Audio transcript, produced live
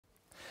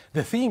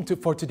The theme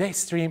for today's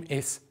stream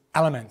is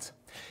element,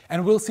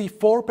 and we'll see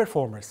 4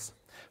 performers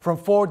from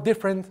 4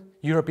 different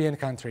European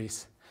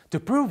countries to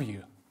prove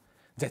you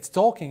that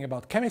talking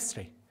about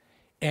chemistry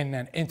in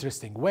an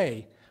interesting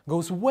way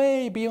goes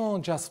way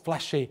beyond just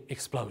flashy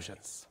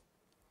explosions.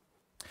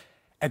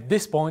 At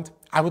this point,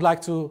 I would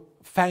like to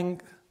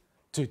thank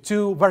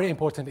 2 very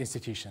important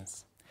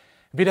institutions.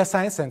 Vida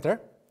Science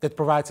Center, that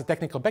provides a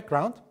technical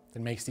background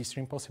that makes this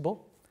stream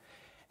possible,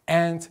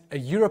 and a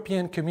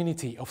European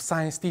community of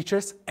science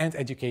teachers and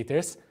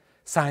educators,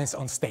 Science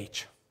on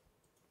Stage.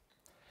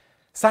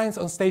 Science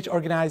on Stage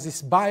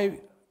organizes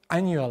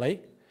biannually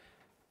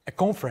a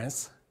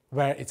conference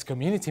where its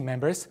community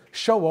members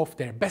show off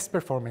their best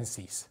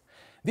performances.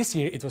 This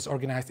year it was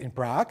organized in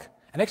Prague,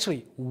 and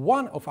actually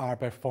one of our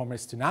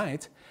performers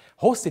tonight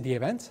hosted the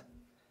event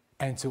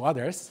and 2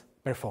 others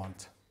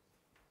performed.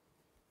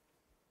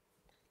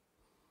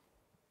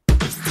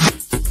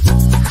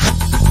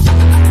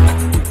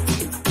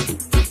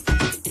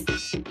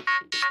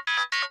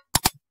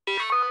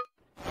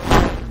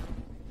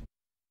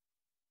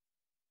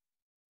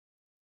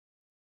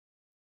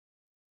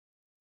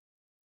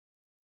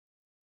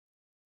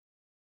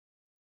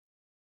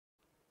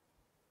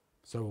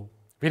 So,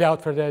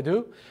 without further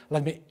ado,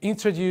 let me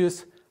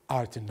introduce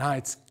our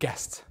tonight's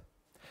guest.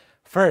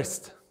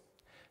 First,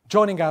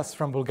 joining us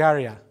from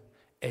Bulgaria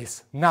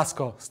is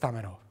Nasko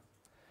Stamenov.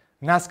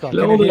 Nasko,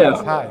 hello, can you hear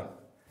us? Hi.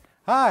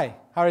 Hi,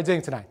 how are you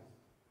doing tonight?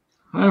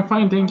 I'm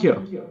fine, thank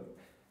you.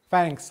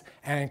 Thanks.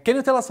 And can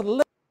you tell us a little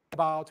bit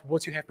about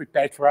what you have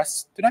prepared for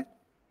us tonight?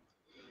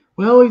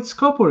 Well, it's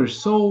copper,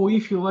 so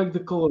if you like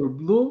the color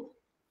blue,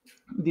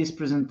 this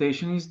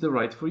presentation is the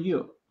right for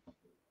you.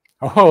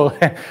 Oh,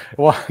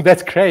 well,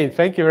 that's great.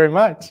 Thank you very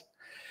much.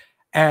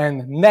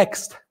 And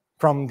next,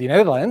 from the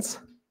Netherlands,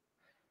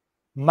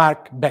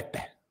 Mark Bette.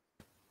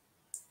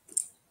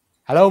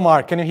 Hello,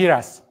 Mark. Can you hear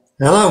us?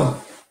 Hello.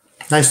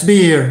 Nice to be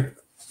here.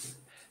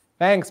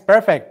 Thanks.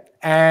 Perfect.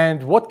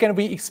 And what can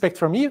we expect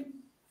from you?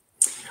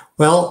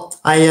 Well,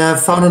 I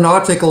found an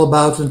article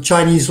about a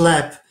Chinese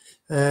lab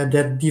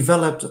that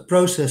developed a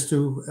process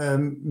to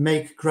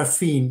make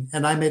graphene,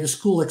 and I made a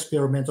school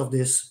experiment of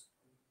this.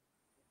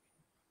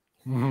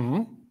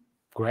 Mm-hmm.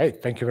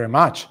 Great, thank you very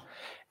much.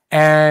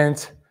 And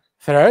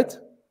third,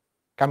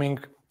 coming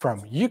from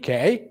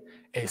UK,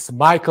 is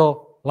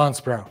Michael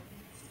Londesborough.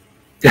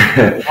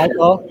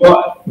 Michael.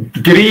 Well,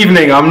 good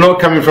evening. I'm not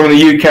coming from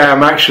the UK.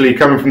 I'm actually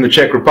coming from the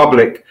Czech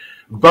Republic.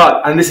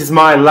 And this is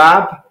my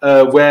lab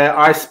where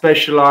I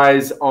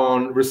specialize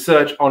on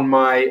research on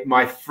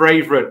my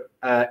favorite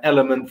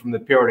element from the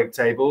periodic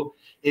table.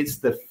 It's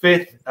the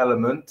 5th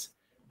element,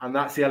 and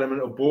that's the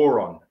element of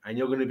boron. And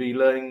you're going to be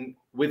learning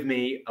with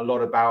me a lot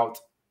about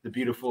the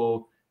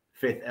beautiful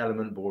 5th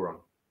element, boron.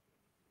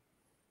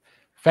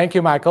 Thank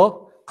you,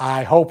 Michael.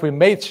 I hope we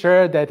made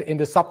sure that in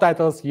the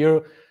subtitles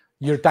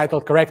you're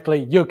titled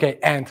correctly UK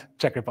and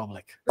Czech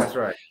Republic. That's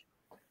right.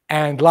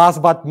 And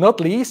last but not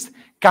least,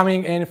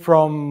 coming in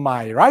from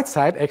my right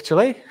side,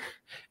 actually,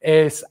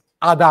 is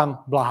Adam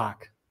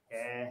Blahák.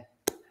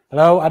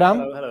 Hello, Adam.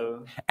 Hello,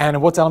 hello. And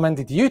what element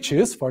did you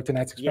choose for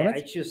tonight's experiment?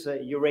 Yeah, I choose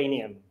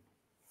uranium.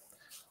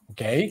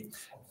 Okay,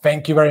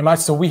 thank you very much.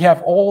 So we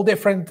have all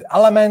different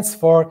elements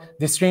for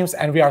the streams,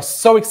 and we are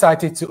so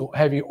excited to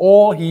have you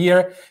all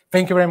here.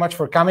 Thank you very much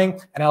for coming,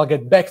 and I'll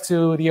get back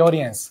to the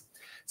audience.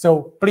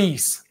 So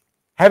please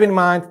have in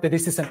mind that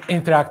this is an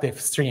interactive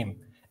stream,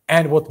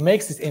 and what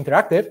makes it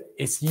interactive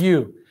is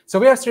you. So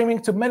we are streaming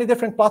to many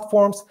different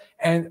platforms,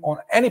 and on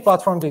any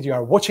platform that you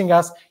are watching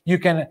us, you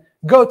can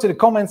go to the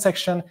comment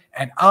section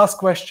and ask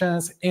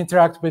questions,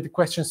 interact with the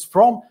questions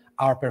from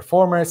our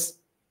performers,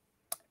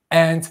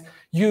 and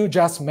you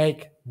just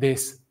make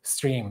this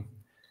stream.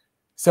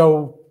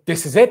 So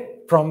this is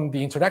it from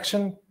the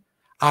introduction.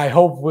 I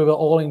hope we will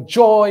all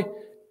enjoy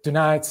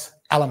tonight's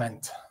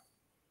element.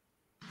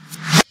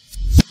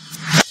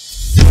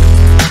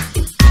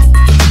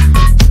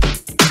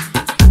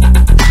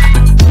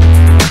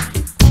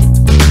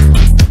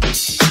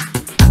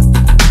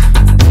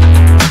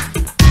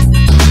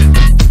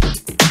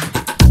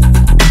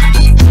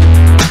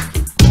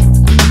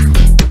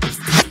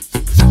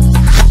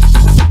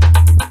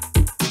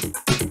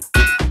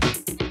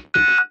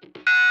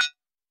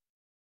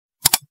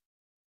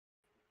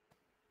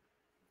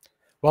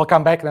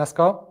 Welcome back,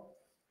 Nasko.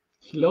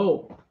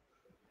 Hello.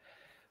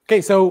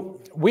 Okay,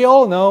 so we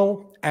all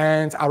know,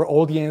 and our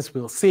audience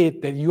will see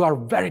it, that you are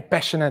very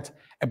passionate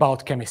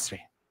about chemistry.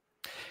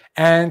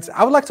 And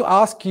I would like to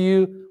ask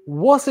you,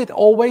 was it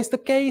always the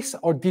case,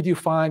 or did you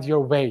find your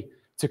way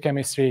to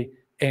chemistry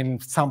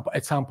at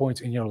some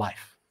point in your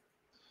life?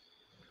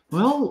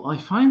 Well, I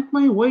find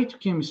my way to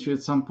chemistry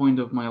at some point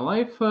of my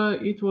life.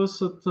 It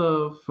was at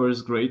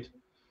first grade.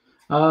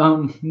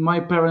 My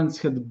parents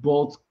had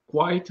bought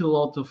quite a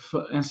lot of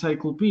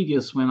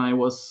encyclopedias when I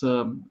was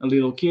a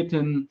little kid,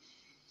 and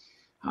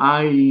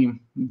I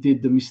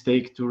did the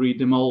mistake to read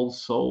them all.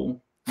 So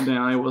then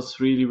I was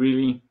really,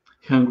 really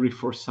hungry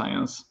for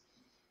science.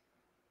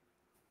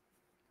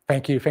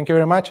 Thank you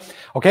very much.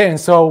 Okay, and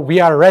so we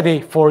are ready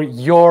for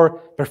your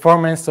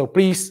performance, so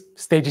please,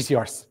 stage is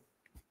yours.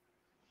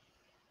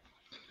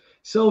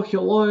 So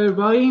hello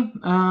everybody,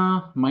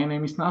 my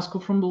name is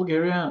Nasko from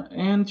Bulgaria,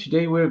 and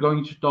today we're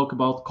going to talk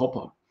about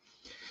copper.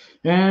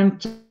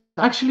 And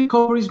actually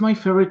copper is my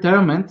favorite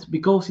element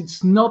because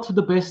it's not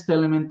the best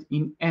element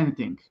in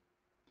anything.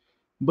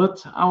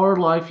 But our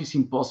life is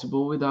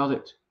impossible without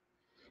it.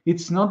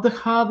 It's not the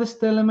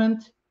hardest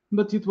element,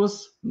 but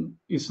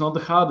it's not the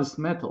hardest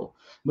metal,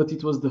 but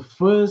it was the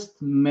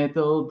first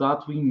metal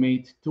that we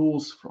made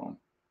tools from.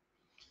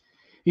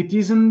 It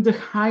isn't the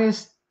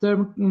highest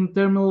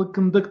thermal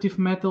conductive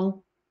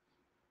metal,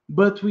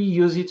 but we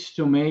use it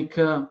to make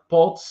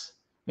pots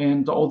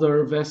and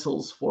other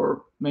vessels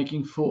for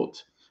making food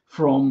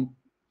from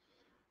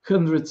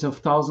hundreds of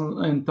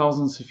thousands and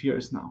thousands of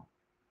years now.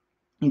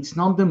 It's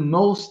not the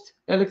most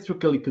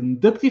electrically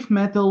conductive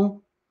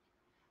metal,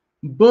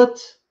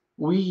 but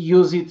we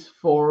use it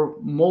for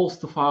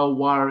most of our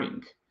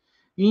wiring.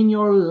 In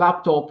your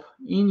laptop,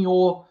 in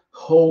your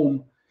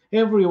home,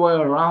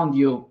 everywhere around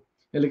you,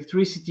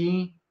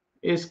 electricity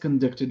is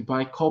conducted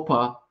by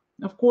copper.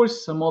 Of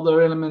course, some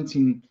other elements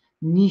in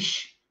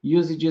niche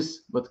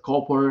usages, but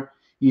copper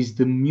is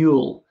the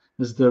mule,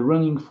 is the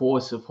running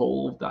force of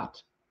all of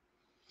that.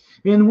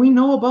 And we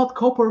know about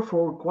copper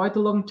for quite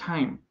a long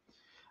time.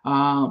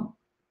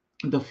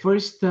 The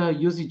first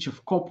usage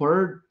of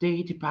copper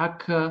dates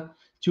back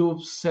to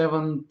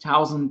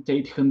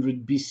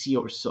 7,800 BC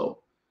or so.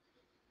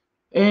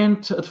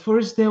 And at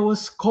first there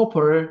was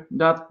copper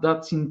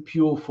that's in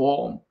pure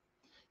form.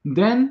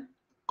 Then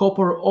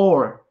copper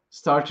ore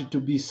started to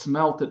be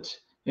smelted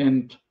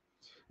and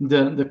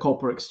the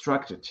copper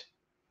extracted.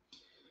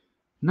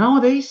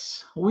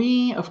 Nowadays,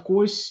 we of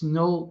course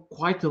know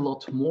quite a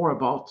lot more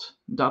about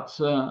that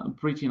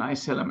pretty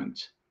nice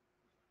element.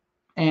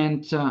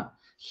 And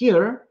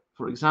here,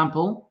 for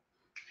example,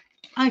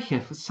 I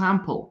have a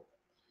sample,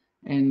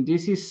 and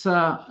this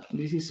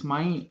is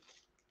my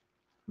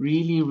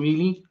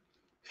really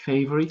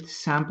favorite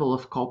sample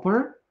of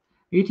copper.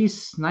 It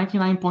is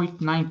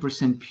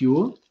 99.9%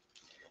 pure,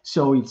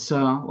 so it's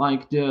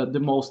like the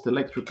most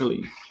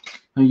electrically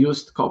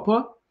used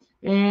copper,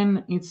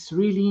 and it's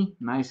really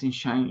nice and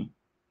shiny.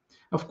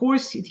 Of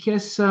course, it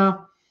has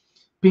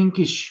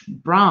pinkish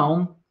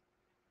brown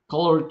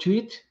color to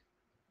it,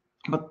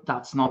 but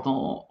that's not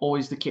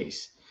always the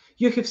case.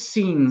 You have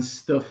seen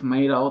stuff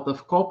made out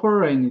of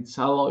copper and its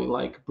alloy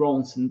like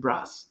bronze and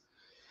brass,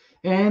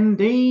 and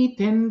they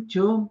tend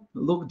to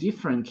look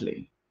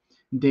differently.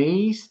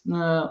 They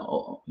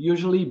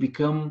usually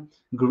become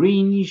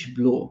greenish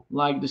blue,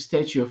 like the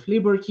Statue of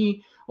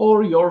Liberty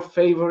or your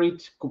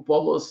favorite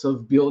cupolas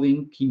of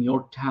building in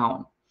your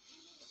town.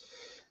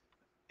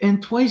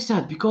 And why is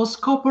that? Because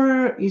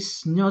copper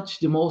is not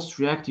the most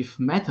reactive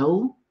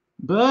metal,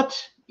 but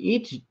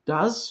it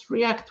does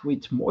react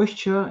with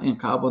moisture and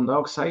carbon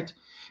dioxide,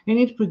 and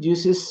it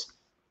produces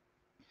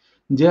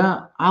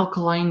the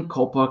alkaline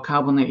copper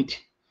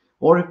carbonate,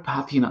 or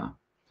patina,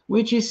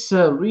 which is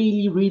a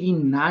really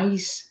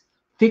nice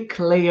thick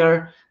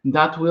layer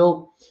that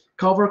will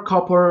cover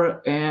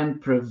copper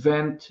and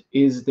prevent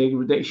its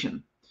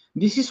degradation.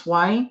 This is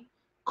why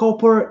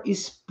copper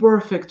is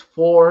perfect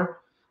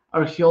for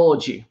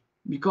archaeology,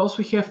 because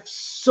we have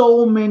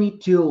so many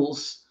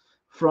tools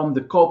from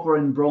the copper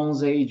and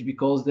bronze age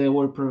because they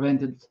were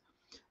prevented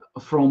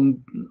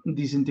from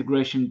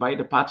disintegration by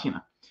the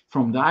patina.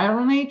 From the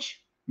Iron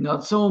Age,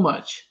 not so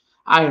much.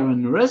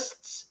 Iron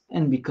rusts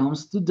and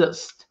becomes to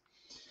dust.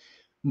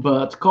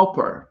 But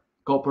copper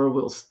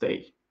will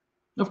stay.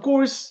 Of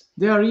course,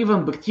 there are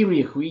even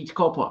bacteria who eat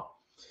copper,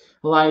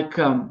 like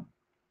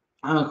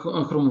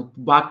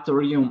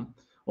Chrombacterium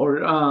or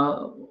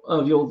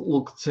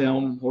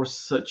Aviolacteum or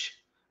such.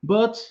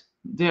 But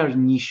they are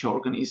niche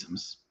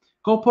organisms.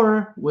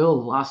 Copper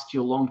will last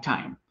you a long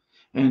time.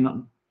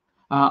 And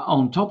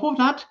on top of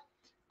that,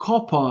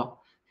 copper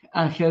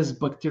has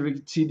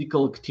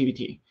bactericidal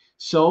activity.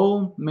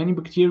 So many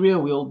bacteria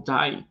will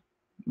die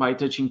by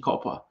touching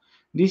copper.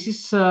 This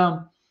is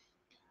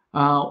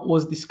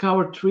was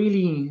discovered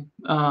really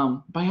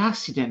by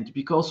accident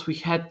because we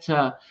had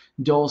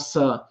those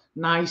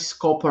nice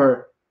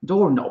copper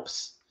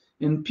doorknobs.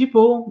 And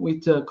people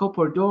with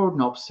copper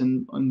doorknobs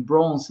and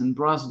bronze and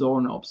brass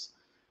doorknobs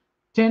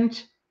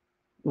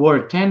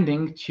were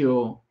tending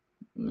to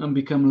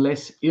become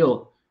less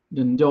ill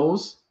than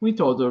those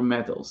with other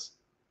metals.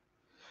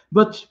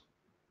 But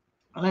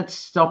let's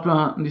stop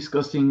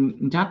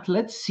discussing that.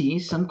 Let's see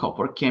some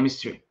copper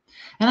chemistry.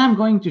 And I'm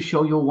going to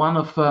show you one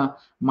of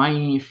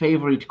my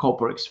favorite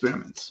copper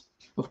experiments.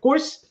 Of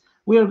course,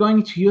 we are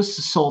going to use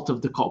the salt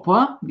of the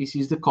copper. This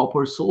is the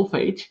copper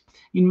sulfate.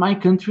 In my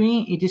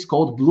country, it is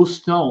called blue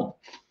stone.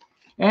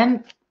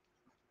 And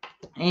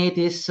it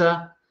is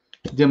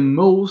the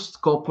most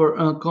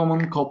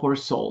common copper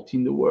salt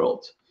in the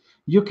world.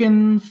 You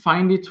can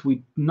find it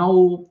with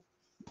no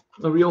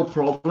real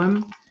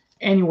problem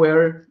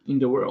anywhere in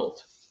the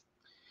world.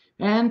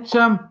 And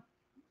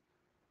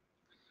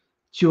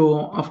to,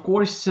 of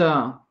course,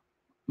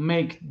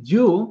 make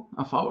dew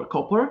of our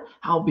copper,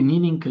 I'll be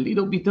needing a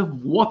little bit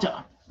of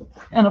water.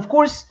 And of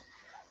course,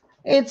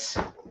 it's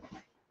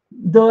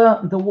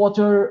the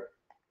water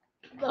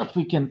that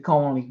we can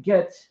commonly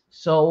get.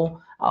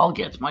 So I'll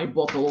get my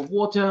bottle of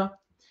water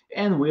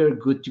and we're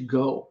good to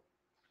go.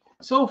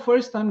 So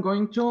first I'm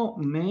going to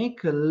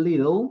make a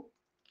little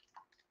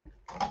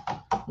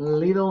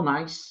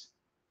nice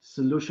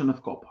solution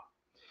of copper.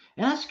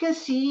 And as you can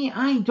see,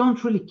 I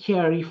don't really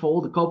care if all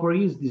the copper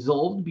is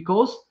dissolved,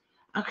 because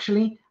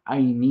actually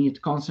I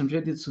need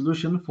concentrated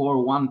solution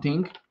for one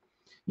thing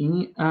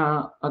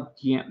at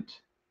the end.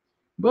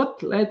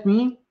 But let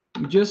me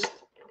just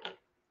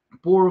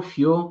pour a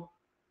few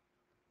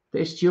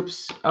test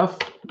tubes of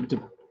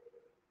the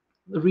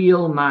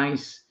real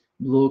nice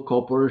blue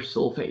copper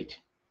sulfate.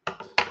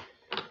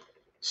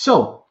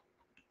 So,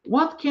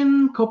 what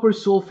can copper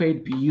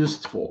sulfate be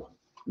used for?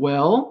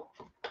 Well,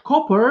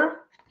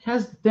 copper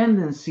has the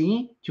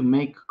tendency to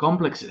make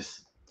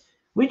complexes,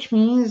 which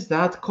means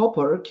that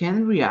copper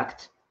can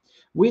react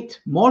with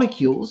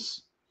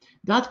molecules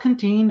that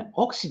contain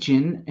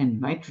oxygen and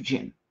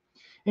nitrogen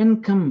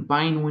and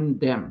combine with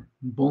them,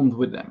 bond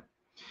with them.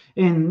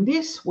 And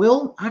this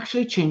will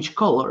actually change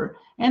color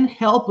and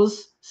help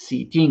us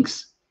see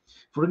things.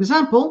 For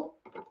example,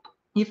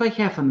 if I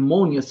have an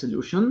ammonia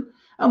solution,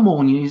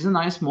 ammonia is a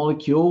nice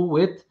molecule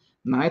with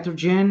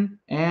nitrogen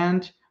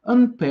and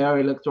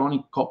unpaired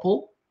electronic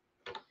couple,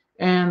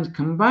 and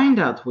combine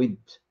that with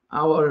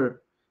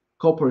our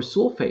copper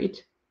sulfate,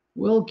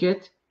 we'll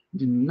get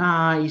the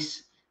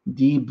nice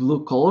deep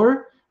blue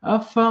color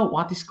of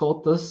what is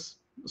called the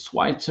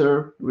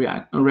Schweitzer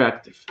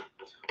reactive,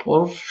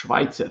 or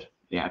Schweizer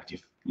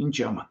reactive in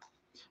German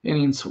and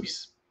in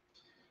Swiss.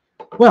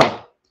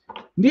 Well,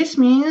 this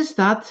means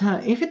that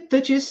if it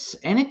touches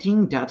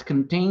anything that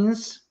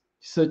contains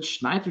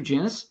such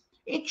nitrogens,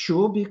 it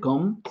should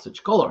become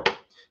such color.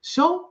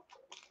 So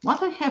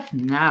what I have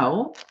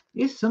now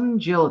is some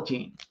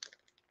gelatin.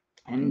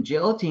 And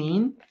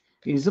gelatin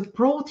is a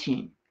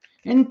protein.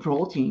 And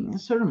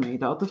proteins are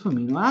made out of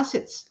amino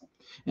acids.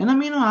 And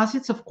amino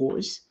acids, of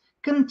course,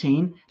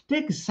 contain the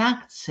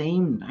exact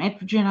same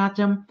nitrogen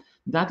atom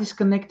that is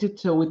connected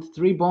with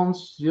 3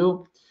 bonds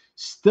to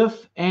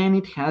stuff, and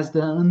it has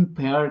the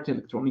unpaired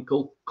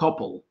electronical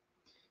couple.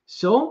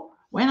 So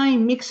when I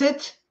mix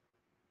it,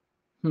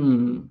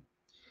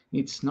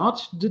 it's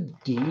not the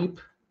deep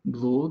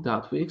blue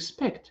that we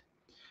expect.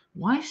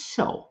 Why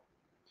so?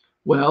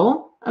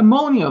 Well,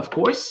 ammonia, of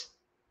course,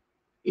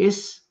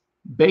 is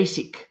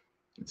basic.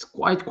 It's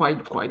quite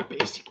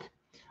basic.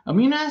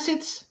 Amino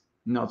acids,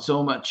 not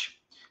so much.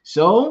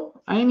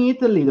 So I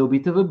need a little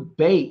bit of a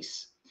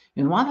base.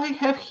 And what I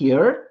have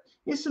here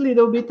is a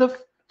little bit of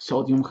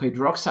sodium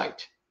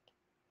hydroxide.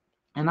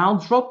 And I'll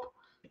drop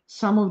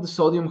some of the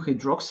sodium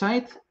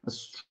hydroxide, a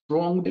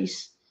strong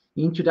base,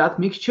 into that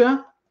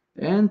mixture.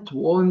 And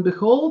lo and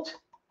behold,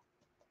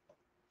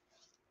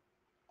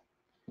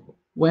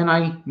 when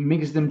I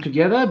mix them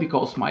together,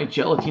 because my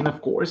gelatin,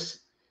 of course,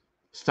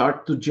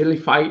 start to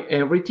gellify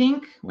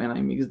everything, when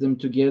I mix them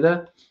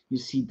together, you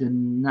see the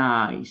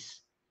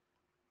nice,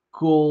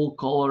 cool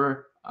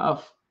color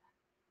of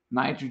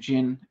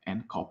nitrogen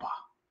and copper.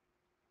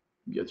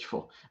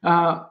 Beautiful.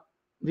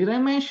 Did I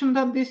mention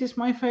that this is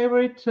my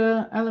favorite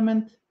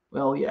element?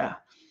 Well, yeah,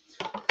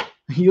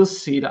 you'll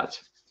see that.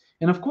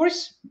 And of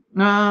course,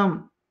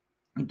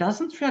 it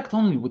doesn't react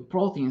only with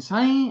proteins.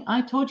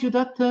 I told you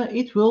that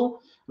it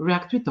will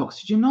react with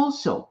oxygen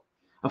also.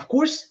 Of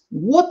course,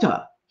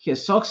 water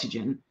has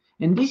oxygen,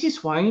 and this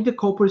is why the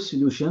copper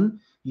solution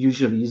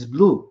usually is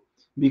blue,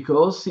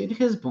 because it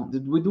has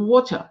bonded with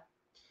water.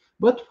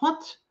 But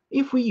what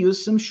if we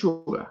use some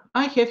sugar?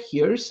 I have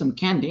here some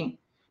candy.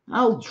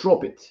 I'll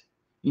drop it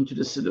into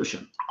the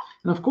solution.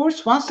 And of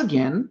course, once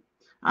again,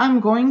 I'm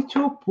going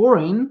to pour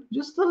in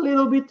just a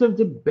little bit of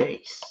the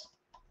base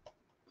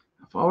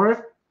of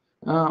our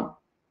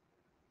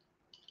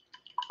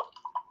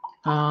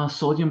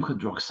sodium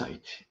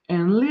hydroxide.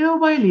 And little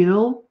by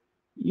little,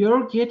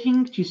 you're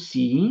getting to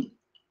see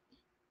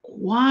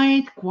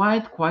quite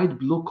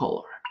blue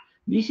color.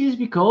 This is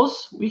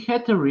because we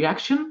had a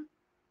reaction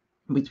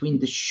between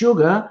the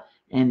sugar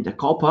and the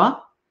copper,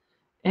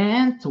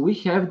 and we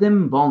have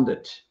them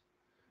bonded.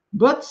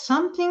 But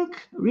something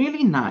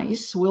really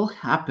nice will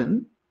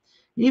happen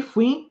if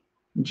we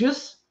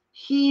just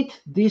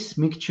heat this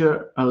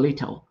mixture a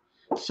little.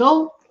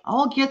 So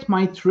I'll get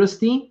my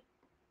trusty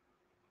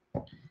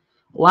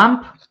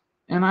lamp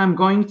and I'm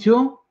going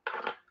to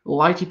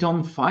light it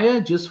on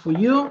fire just for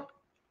you.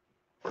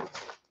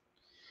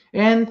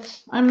 And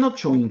I'm not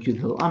showing you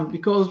the lamp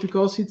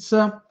because it's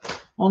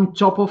on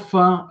top of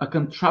a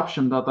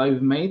contraption that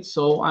I've made,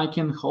 so I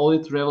can hold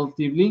it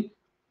relatively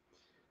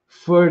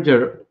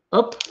further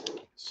up.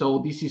 So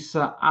this is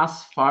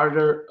as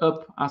farther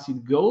up as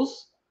it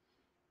goes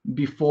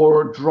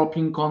before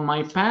dropping on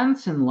my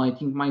pants and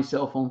lighting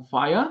myself on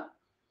fire.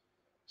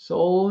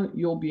 So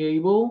you'll be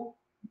able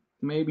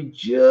maybe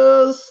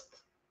just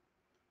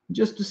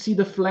to see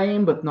the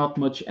flame, but not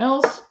much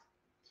else.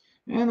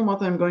 And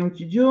what I'm going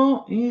to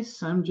do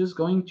is I'm just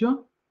going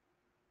to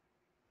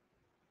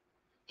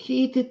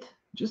heat it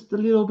just a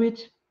little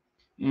bit,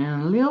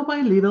 and little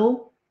by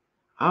little,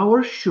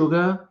 our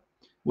sugar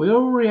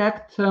will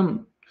react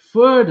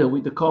further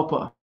with the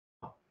copper,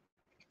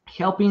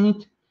 helping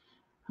it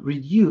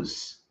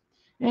reduce.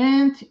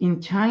 And in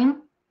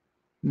time,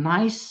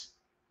 nice,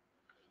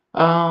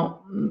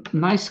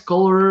 nice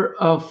color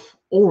of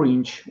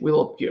orange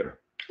will appear,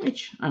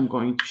 which I'm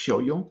going to show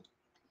you.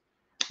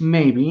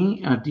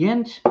 Maybe at the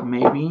end,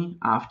 maybe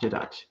after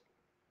that.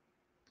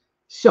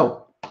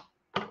 So,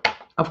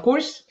 of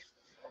course,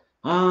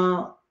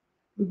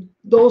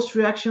 those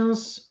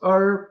reactions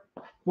are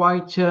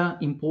quite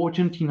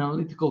important in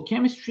analytical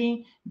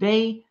chemistry.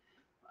 They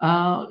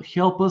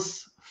help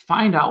us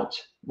find out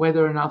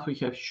whether or not we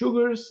have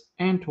sugars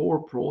and or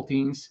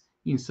proteins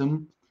in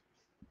some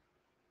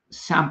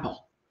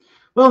sample.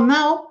 Well,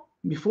 now,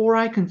 before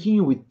I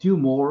continue with 2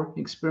 more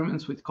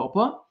experiments with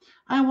copper,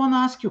 I want to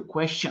ask you a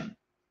question.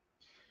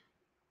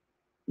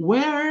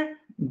 Where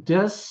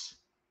does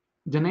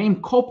the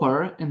name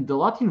copper and the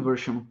Latin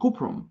version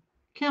cuprum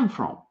come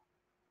from?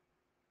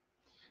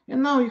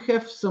 And now you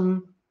have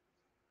some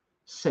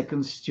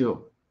seconds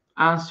to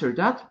answer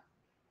that.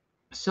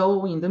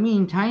 So in the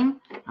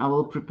meantime, I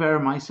will prepare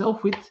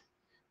myself with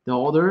the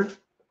other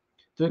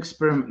 2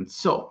 experiments.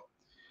 So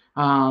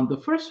the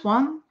first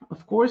one,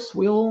 of course,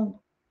 will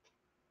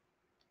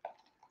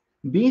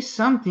be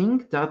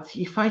something that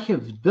if I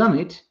have done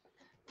it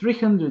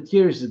 300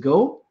 years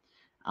ago,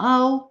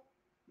 I'll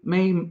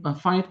may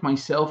find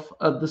myself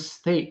at the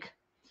stake,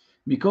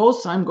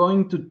 because I'm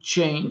going to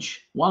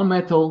change one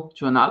metal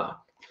to another.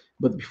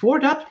 But before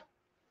that,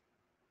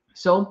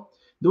 so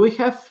do we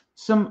have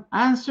some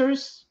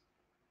answers?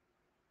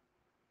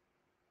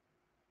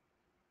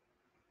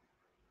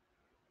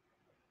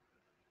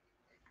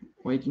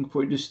 Waiting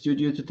for the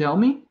studio to tell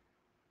me.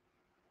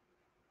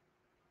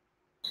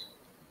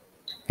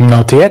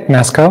 Not yet,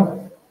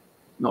 Nasko.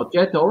 Not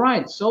yet. All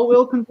right. So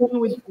we'll continue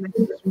with the next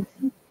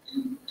experiment,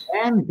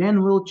 and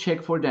then we'll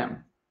check for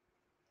them.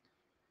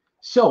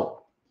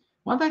 So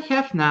what I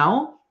have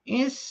now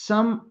is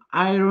some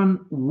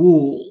iron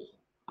wool.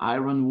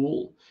 Iron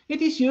wool.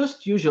 It is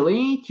used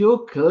usually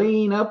to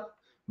clean up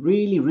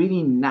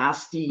really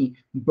nasty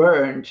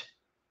burned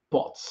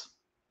pots.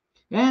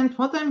 And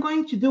what I'm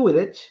going to do with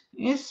it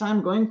is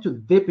I'm going to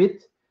dip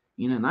it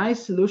in a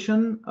nice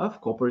solution of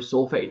copper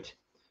sulfate.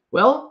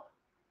 Well,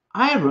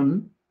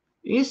 iron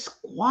is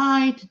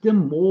quite the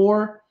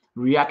more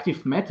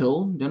reactive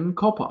metal than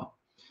copper,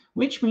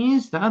 which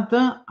means that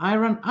the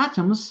iron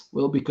atoms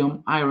will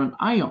become iron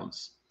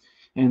ions,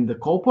 and the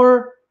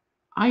copper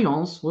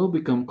ions will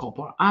become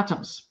copper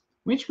atoms,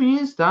 which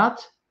means that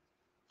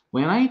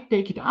when I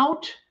take it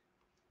out,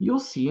 you'll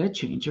see a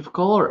change of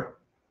color.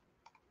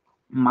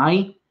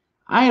 My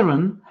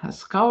iron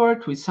has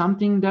covered with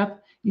something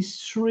that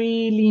is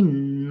really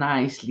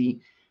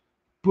nicely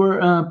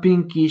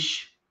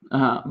pinkish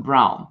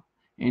brown,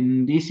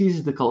 and this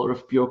is the color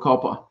of pure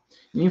copper.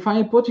 And if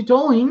I put it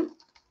all in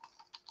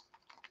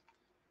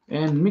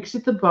and mix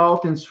it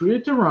about and stir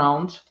it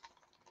around,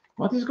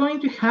 what is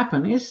going to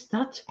happen is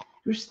that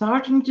you're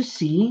starting to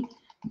see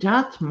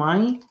that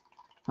my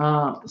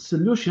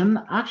solution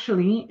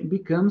actually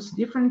becomes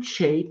different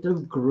shade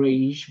of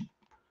grayish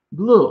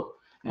blue.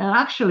 And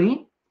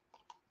actually,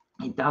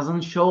 it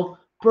doesn't show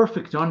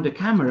perfect on the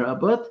camera,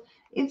 but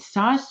it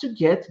starts to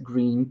get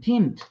green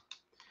tint.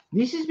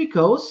 This is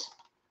because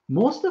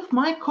most of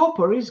my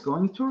copper is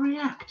going to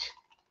react.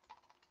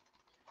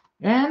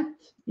 And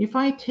if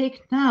I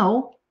take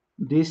now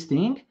this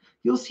thing,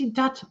 you'll see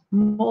that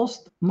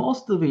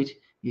most of it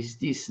is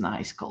this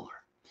nice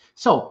color.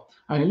 So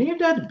I leave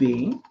that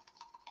be,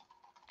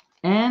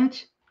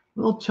 and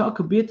we'll talk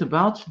a bit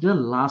about the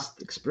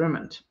last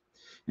experiment.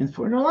 And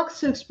for the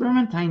last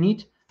experiment, I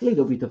need a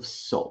little bit of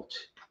salt.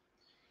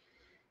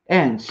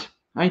 And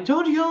I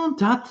told you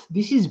that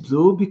this is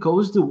blue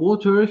because the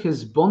water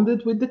has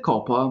bonded with the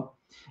copper,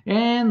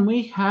 and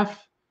we have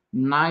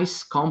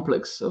nice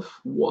complex of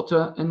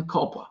water and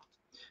copper.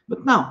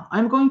 But now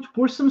I'm going to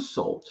pour some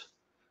salt,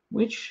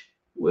 which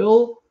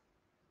will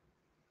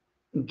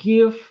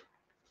give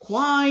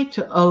quite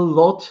a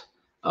lot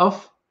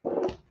of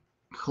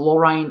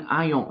chlorine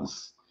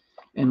ions.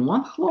 And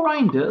what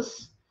chlorine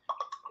does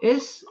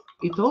is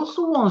it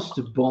also wants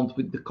to bond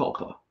with the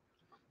copper.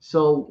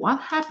 So what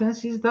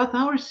happens is that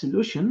our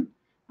solution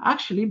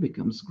actually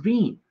becomes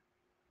green.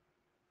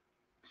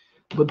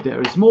 But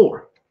there is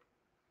more.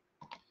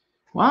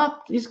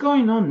 What is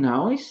going on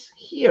now is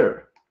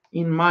here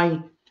in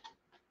my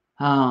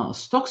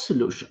stock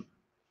solution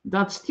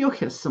that still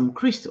has some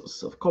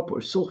crystals of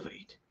copper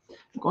sulfate.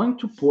 I'm going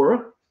to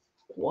pour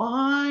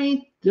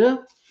quite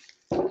the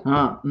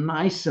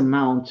nice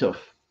amount of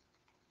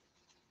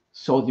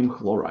sodium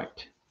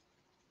chloride,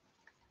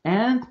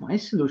 and my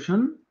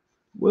solution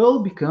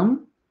will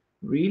become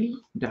really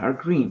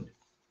dark green,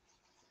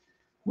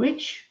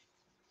 which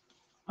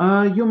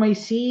you may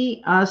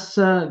see as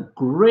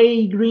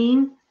gray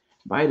green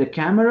by the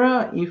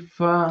camera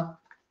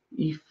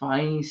if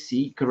I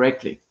see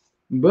correctly,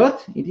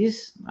 but it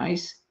is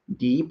nice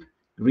deep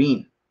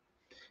green.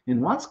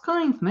 And what's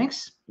coming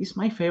next is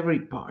my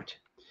favorite part,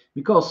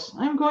 because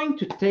I'm going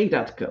to take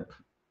that cup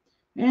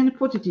and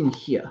put it in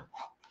here.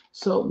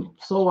 So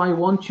I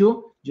want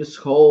you just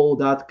hold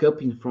that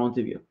cup in front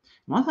of you.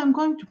 What I'm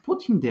going to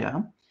put in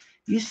there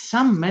is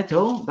some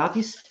metal that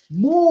is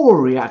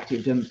more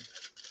reactive than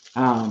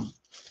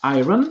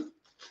iron,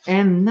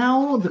 and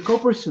now the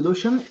copper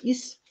solution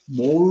is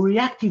more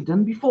reactive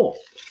than before.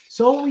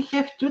 So we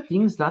have two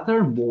things that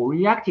are more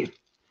reactive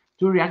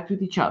to react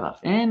with each other,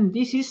 and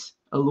this is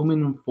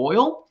aluminum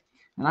foil,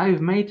 and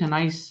I've made a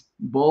nice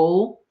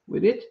bowl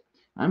with it.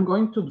 I'm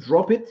going to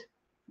drop it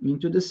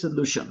into the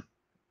solution.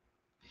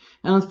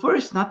 And at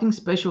first, nothing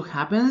special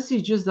happens.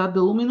 It's just that the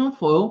aluminum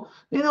foil,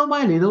 little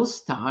by little,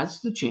 starts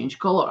to change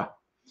color.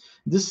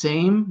 The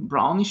same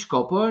brownish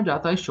copper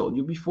that I showed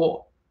you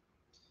before.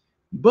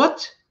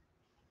 But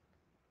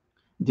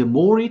the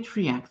more it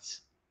reacts,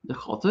 the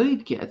hotter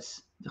it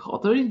gets, the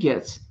hotter it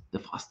gets, the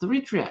faster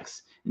it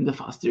reacts. And the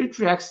faster it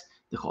reacts,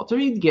 the hotter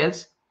it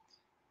gets.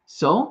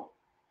 So,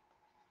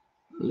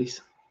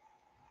 listen.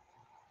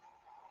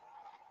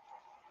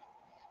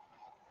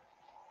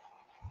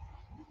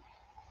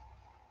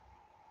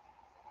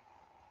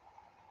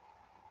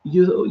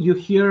 You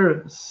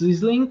hear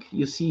sizzling,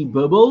 you see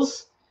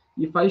bubbles.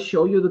 If I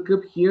show you the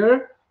cup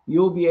here,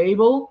 you'll be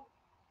able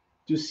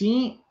to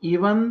see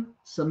even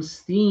some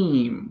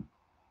steam.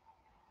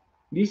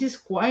 This is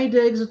quite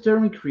an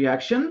exothermic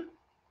reaction,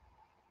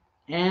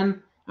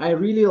 and I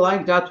really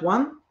like that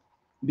one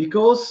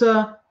because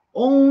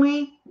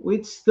only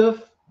with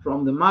stuff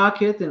from the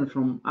market and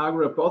from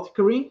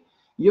agroapothecary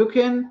you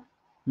can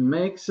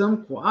make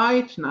some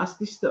quite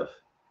nasty stuff.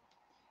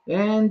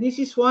 And this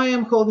is why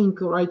I'm holding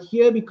right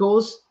here,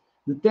 because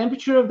the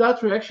temperature of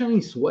that reaction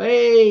is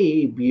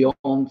way beyond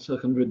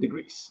 100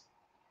 degrees.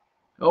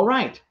 All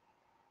right.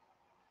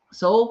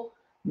 So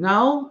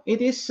now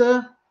it is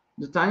the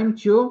time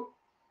to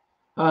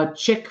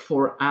check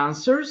for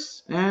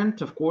answers and,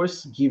 of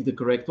course, give the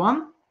correct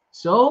one.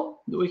 So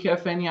do we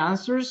have any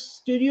answers,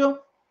 studio?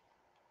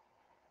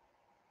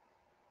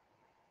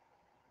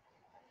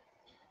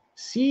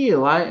 C,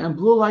 and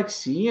blue like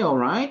C, all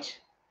right.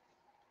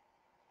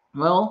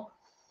 Well,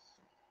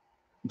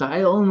 the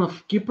island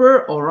of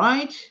Kipper, all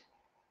right.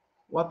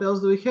 What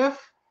else do we have?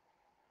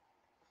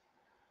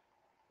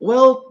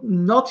 Well,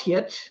 not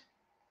yet,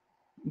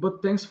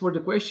 but thanks for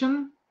the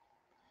question.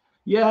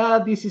 Yeah,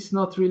 this is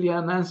not really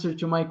an answer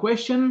to my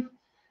question,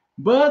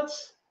 but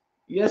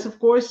yes, of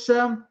course,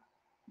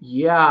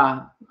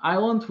 yeah,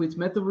 island with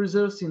metal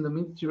reserves in the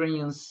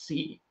Mediterranean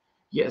Sea.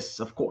 Yes,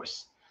 of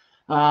course.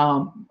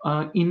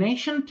 In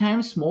ancient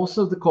times, most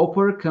of the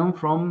copper come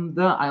from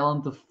the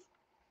island of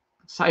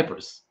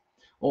Cyprus,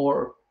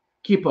 or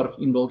Kipr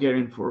in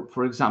Bulgarian,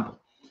 for example.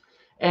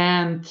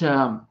 And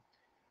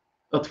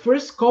at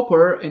first,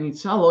 copper and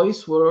its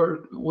alloys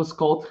was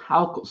called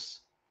halcos.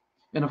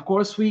 And of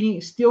course,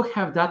 we still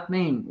have that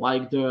name,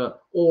 like the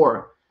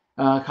ore,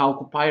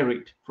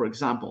 halcopyrite, for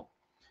example.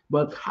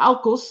 But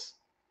halcos,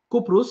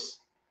 cuprous,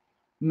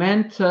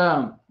 meant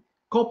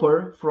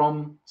copper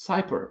from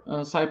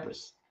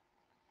Cyprus.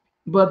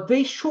 But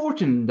they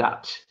shortened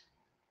that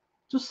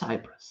to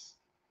Cyprus,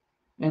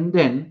 and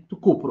then to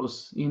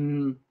cuprous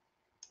in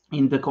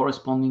the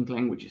corresponding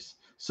languages.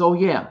 So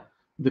yeah,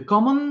 the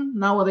common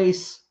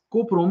nowadays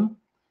cuprum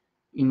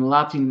in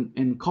Latin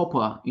and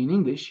copper in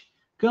English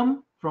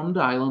come from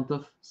the island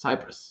of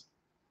Cyprus.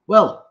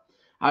 Well,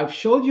 I've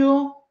showed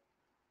you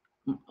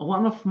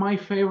one of my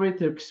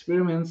favorite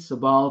experiments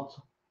about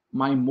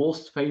my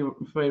most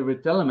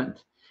favorite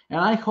element, and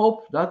I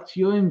hope that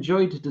you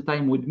enjoyed the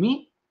time with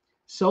me.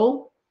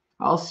 So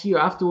I'll see you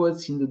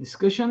afterwards in the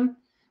discussion,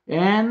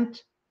 and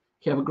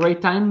have a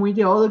great time with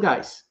the other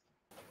guys.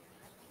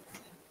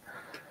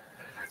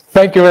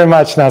 Thank you very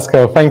much,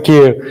 Nasko. Thank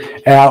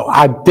you.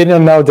 I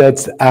didn't know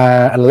that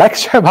a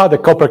lecture about the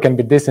copper can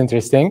be this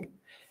interesting.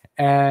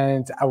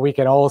 And we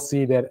can all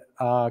see that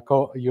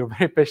you're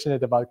very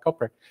passionate about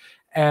copper.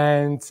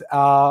 And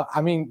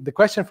I mean, the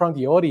question from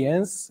the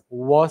audience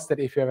was that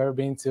if you've ever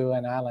been to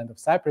an island of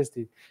Cyprus,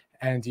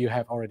 and you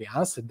have already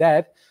answered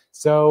that.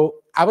 So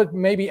I would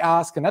maybe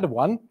ask another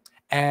one.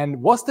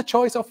 And was the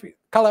choice of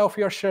color of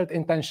your shirt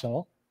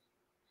intentional?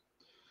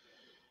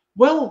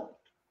 Well,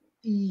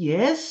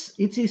 yes,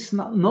 it is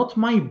not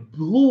my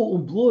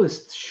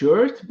bluest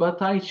shirt,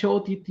 but I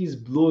thought it is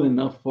blue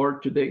enough for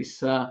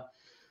today's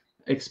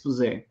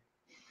expose.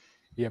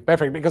 Yeah,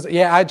 perfect. Because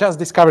yeah, I just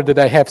discovered that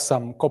I have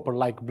some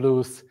copper-like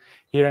blues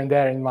here and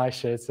there in my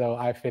shirt, so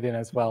I fit in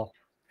as well.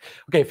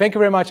 Okay, thank you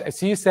very much.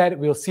 As you said,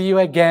 we'll see you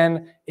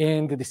again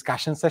in the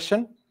discussion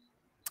session.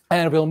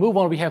 And we'll move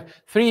on. We have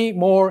 3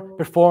 more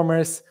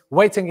performers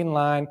waiting in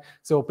line.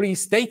 So please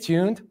stay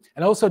tuned.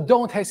 And also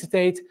don't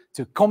hesitate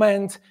to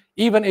comment,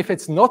 even if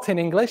it's not in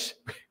English.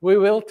 We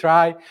will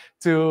try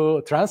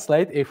to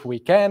translate if we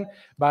can,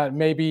 but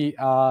maybe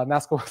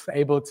Nasko was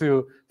able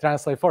to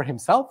translate for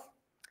himself.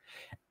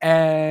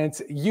 And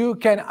you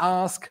can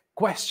ask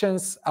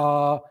questions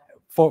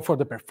for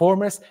the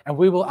performers, and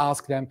we will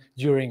ask them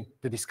during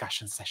the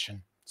discussion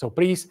session. So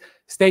please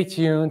stay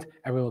tuned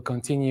and we will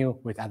continue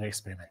with other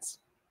experiments.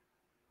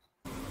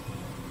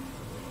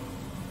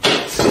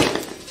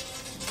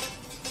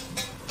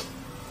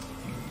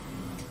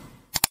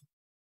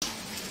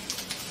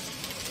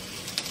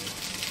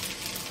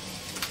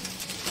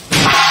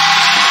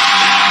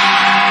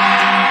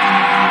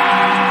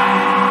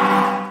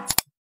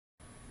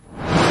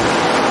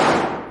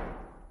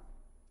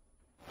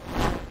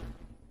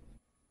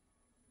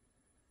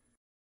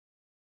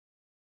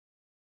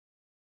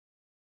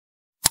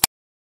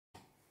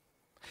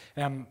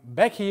 I'm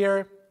back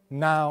here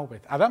now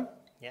with Adam.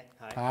 Yeah,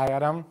 hi. Hi,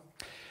 Adam.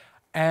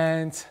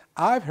 And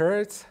I've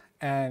heard,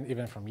 and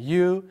even from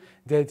you,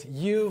 that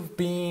you've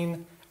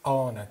been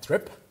on a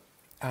trip.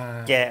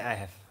 Yeah, I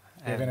have.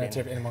 You've been on a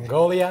trip in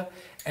Mongolia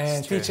and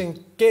It's true.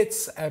 teaching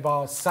kids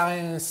about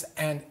science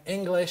and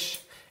English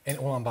in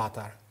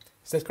Ulaanbaatar.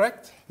 Is that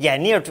correct? Yeah,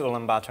 near to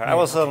Ulaanbaatar. I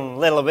was in a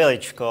little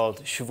village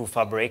called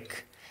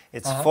Fabrik.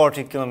 It's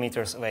 40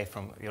 kilometers away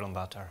from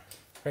Ulaanbaatar.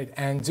 Great.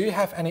 And do you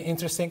have any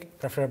interesting,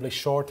 preferably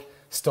short,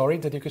 story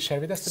that you could share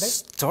with us today?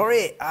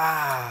 Story?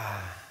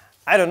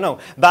 I don't know.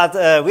 But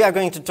we are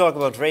going to talk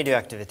about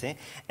radioactivity.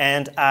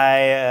 And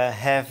I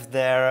have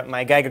there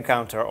my Geiger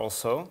counter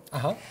also.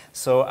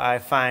 So I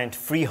find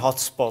 3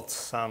 hotspots,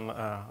 some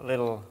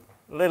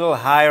little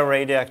higher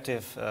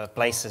radioactive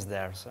places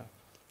there. So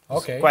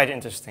it's quite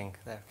interesting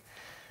there.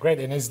 Great.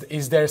 And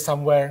is there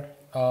somewhere?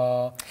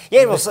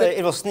 Yeah,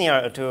 it was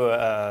near to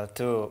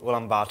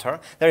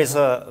Ulaanbaatar. There is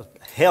a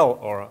hill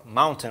or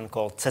mountain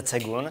called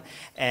Tsetsegun,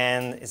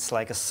 and it's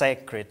like a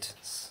sacred,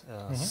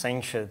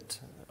 sanctioned,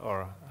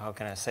 or how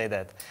can I say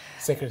that?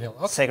 Sacred hill.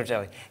 Okay. Sacred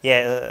hill.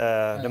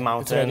 Yeah, the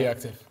mountain. It's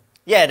radioactive.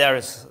 Yeah, there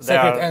is.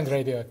 Sacred and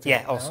radioactive.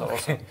 Yeah, also.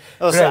 Okay.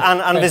 Those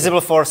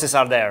invisible forces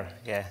are there.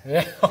 Yeah.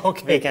 Yeah.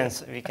 Okay. We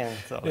can.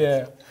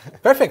 Yeah.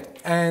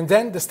 Perfect. And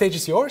then the stage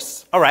is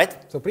yours. All right.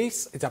 So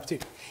please, it's up to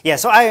you. Yeah.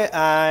 So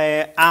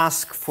I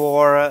ask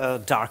for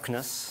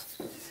darkness.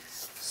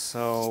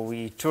 So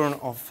we turn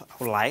off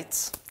our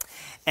lights,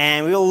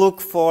 and we will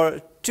look for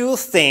 2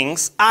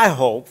 things. I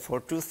hope for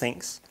 2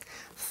 things.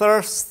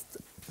 First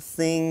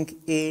thing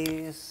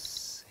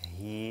is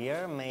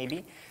here,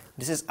 maybe.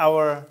 This is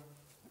our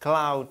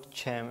cloud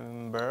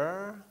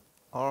chamber,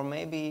 or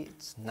maybe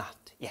it's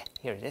not. Yeah,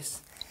 here it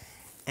is.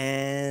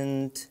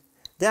 And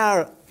there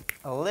are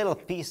little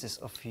pieces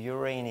of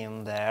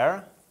uranium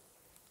there.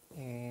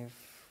 If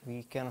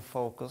we can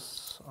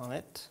focus on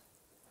it,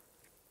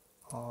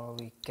 or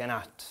we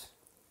cannot.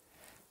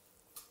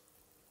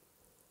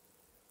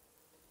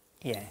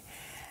 Yeah,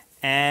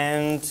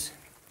 and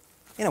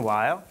in a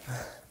while,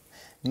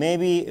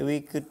 maybe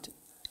we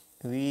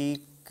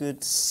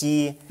could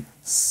see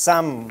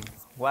some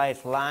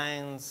white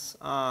lines.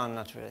 Oh,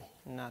 not really,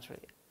 not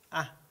really.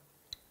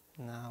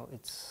 Now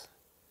it's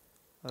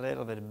a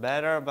little bit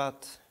better,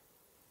 but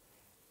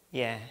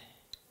yeah.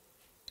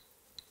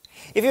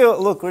 If you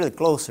look really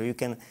closer, you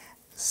can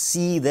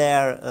see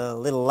there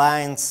little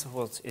lines,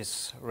 what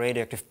is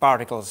radioactive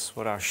particles,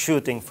 what are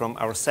shooting from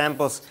our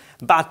samples.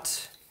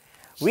 But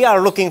we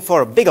are looking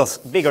for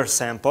bigger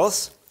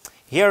samples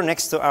here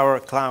next to our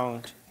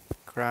cloud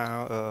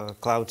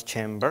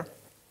chamber.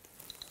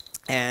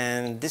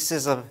 And this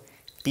is a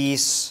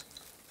piece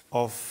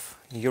of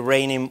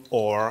uranium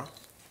ore,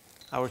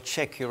 our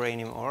Czech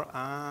uranium ore.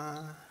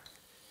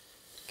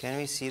 Can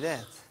we see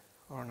that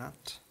or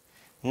not?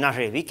 Not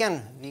really.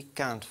 We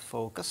can't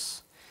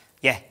focus.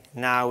 Yeah,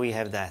 now we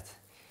have that.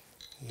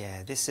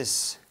 Yeah, this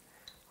is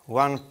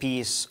one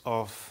piece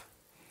of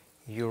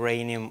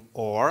uranium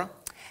ore,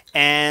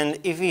 and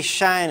if we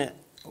shine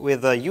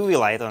with a UV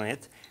light on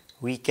it,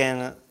 we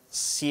can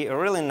see a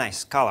really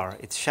nice color.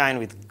 It shines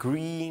with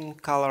green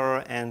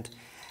color, and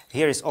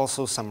here is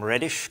also some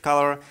reddish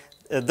color.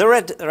 The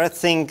red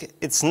thing,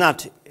 it's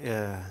not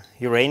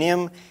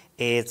uranium,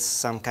 it's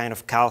some kind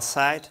of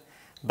calcite,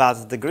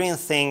 but the green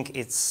thing,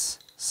 it's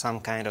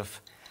some kind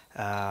of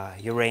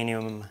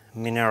uranium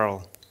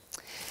mineral.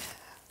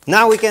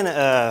 Now we can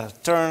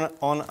turn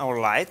on our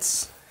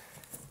lights.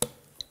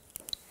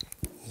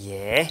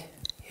 Yeah,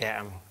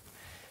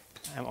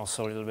 I'm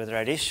also a little bit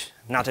reddish,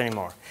 not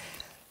anymore.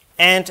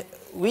 And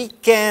we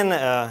can,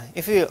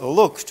 if we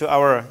look to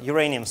our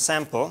uranium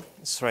sample,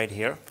 it's right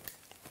here.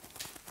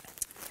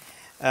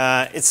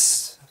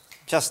 It's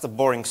just a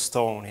boring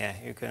stone. Yeah,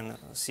 you can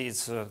see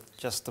it's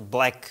just a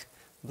black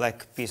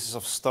pieces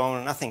of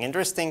stone, nothing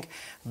interesting.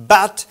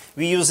 But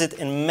we use it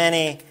in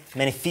many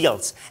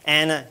fields.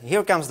 And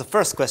here comes the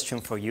first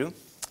question for you: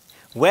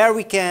 where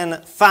we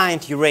can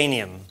find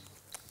uranium,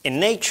 in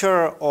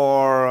nature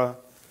or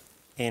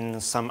in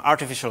some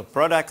artificial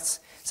products?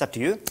 It's up to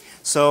you.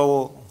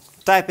 So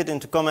type it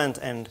into comment,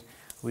 and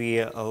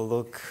we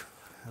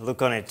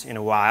look on it in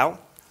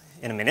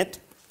a minute.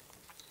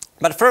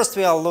 But first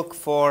we'll look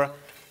for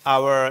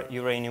our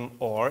uranium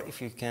ore.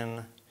 If you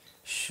can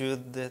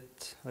shoot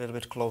it a little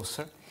bit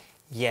closer.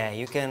 Yeah,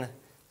 you can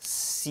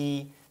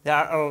see there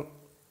are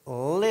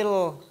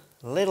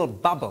little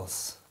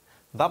bubbles,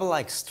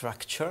 bubble-like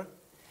structure,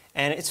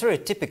 and it's very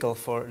typical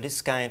for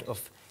this kind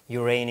of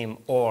uranium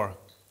ore.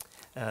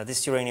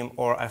 this uranium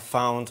ore I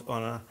found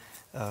on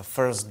a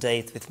first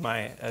date with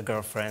my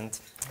girlfriend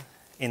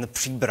in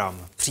Příbram.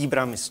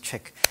 Příbram is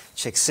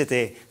Czech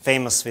city,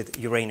 famous with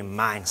uranium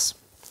mines.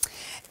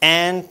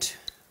 And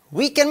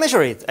we can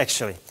measure it,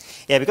 actually.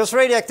 Yeah, because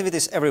radioactivity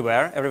is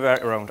everywhere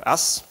around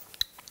us.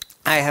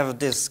 I have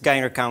this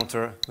Geiger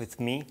counter with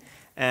me,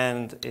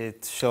 and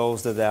it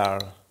shows that there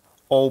are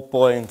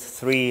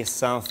 0.3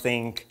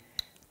 something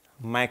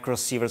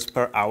microsieverts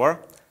per hour,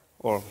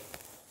 or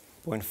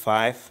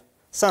 0.5,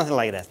 something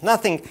like that.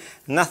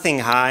 Nothing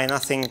high,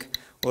 nothing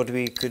what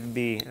we could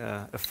be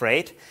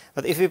afraid.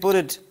 But if we put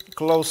it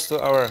close to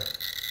our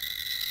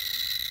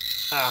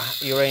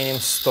uranium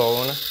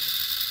stone,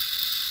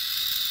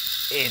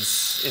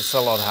 it's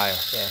a lot higher.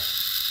 Yeah,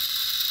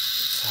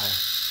 it's higher.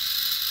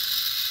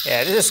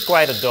 Yeah, this is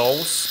quite a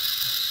dose.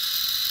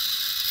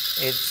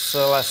 It's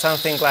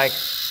something like,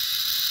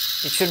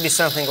 it should be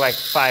something like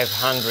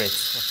 500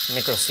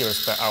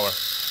 microsieverts per hour.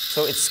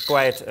 So it's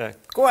quite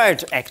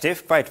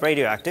active, quite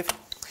radioactive.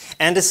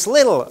 And this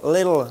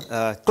little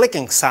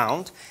clicking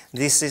sound,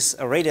 this is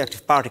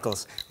radioactive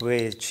particles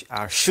which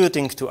are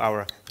shooting to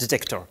our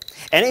detector.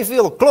 And if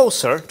we look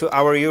closer to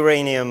our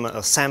uranium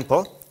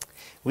sample,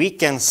 we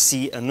can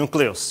see a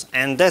nucleus.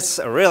 And that's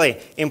a really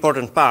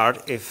important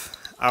part if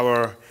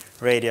our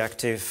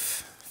radioactive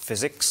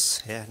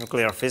physics,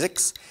 nuclear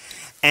physics.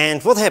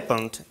 And what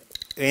happened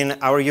in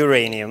our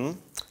uranium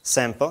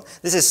sample?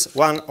 This is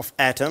one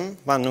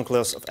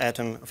nucleus of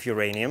atom of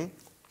uranium.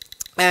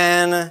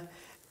 And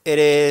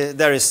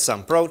there is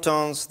some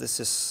protons, this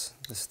is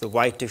the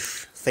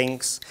whitish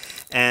things,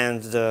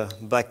 and the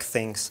black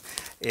things,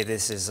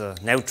 this is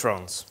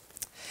neutrons.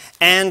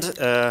 And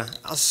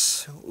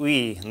as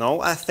we know,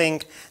 I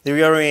think, the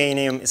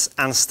uranium is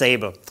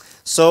unstable.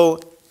 So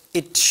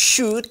it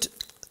shoots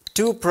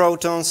 2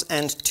 protons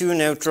and 2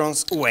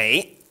 neutrons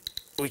away,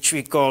 which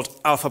we called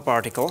alpha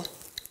particle.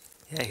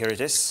 Yeah, here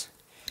it is.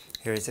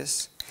 Here it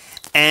is.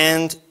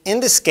 And in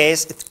this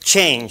case, it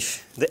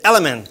changed. The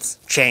element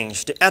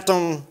changed. The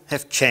atom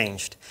have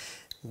changed.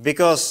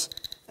 Because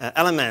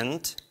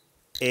element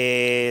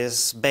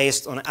is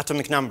based on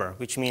atomic number,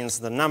 which means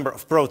the number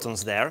of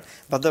protons there.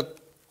 But the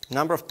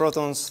number of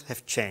protons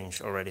have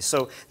changed already.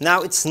 So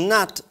now it's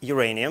not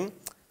uranium,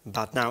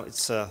 but now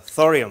it's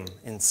thorium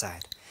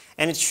inside.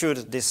 And it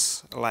shoots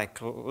this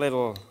like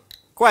little,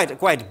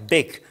 quite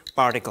big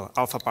particle,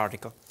 alpha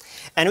particle.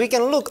 And we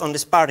can look on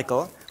this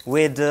particle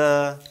with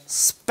a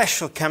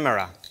special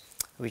camera,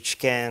 which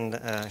can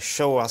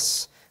show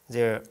us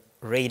the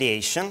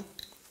radiation.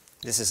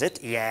 This is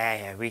it.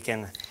 Yeah, we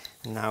can,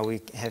 now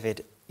we have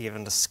it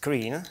even the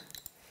screen.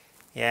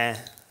 Yeah,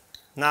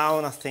 now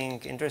nothing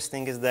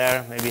interesting is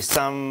there. Maybe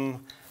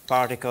some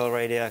particle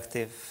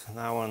radioactive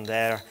now and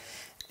there.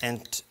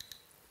 And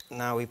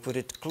now we put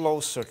it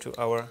closer to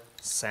our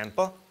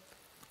sample.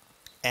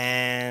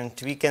 And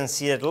we can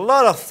see that a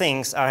lot of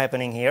things are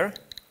happening here.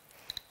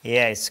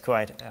 Yeah, it's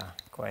quite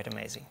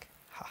amazing.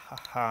 Ha, ha,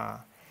 ha.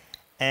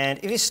 And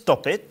if we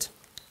stop it,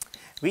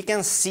 we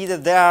can see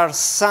that there are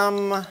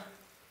some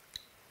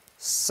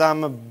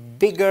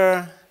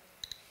bigger,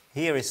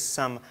 here is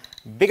some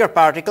bigger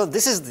particle.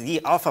 This is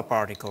the alpha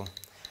particle,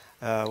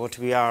 what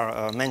we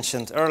are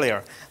mentioned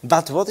earlier.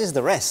 But what is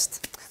the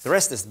rest? The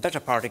rest is beta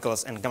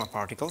particles and gamma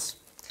particles,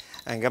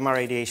 and gamma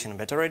radiation and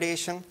beta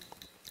radiation.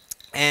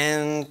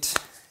 And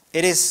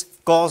it is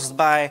caused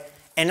by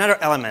another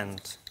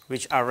element,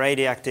 which are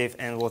radioactive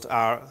and what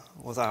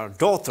are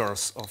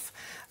daughters of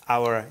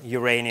our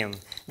uranium.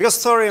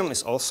 Because thorium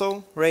is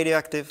also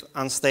radioactive,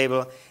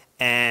 unstable,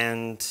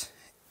 and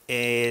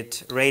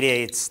it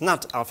radiates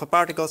not alpha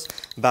particles,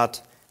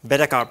 but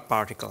beta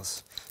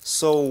particles.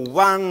 So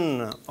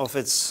one of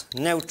its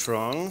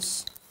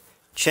neutrons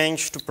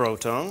changed to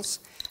protons,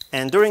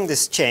 and during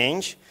this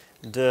change,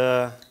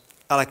 the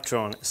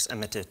electron is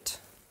emitted.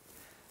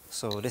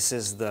 So this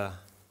is the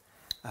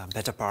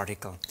beta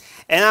particle.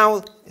 And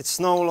now it's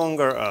no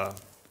longer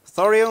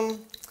thorium,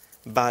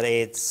 but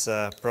it's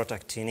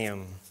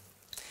protactinium.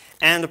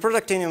 And the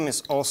protactinium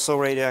is also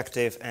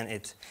radioactive, and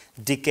it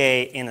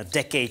decays in a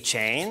decay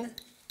chain.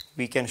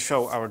 We can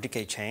show our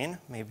decay chain,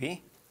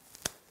 maybe.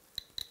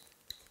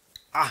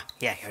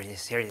 Yeah, here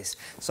it is.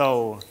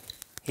 So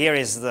here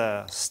is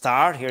the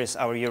start, here is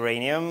our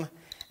uranium,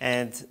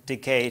 and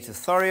decay to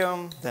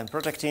thorium, then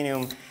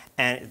protactinium,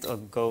 and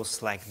it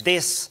goes like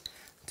this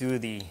to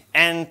the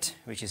end,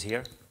 which is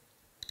here,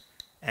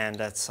 and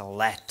that's a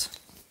lead.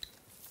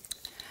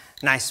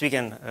 Nice, we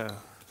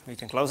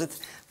can close it.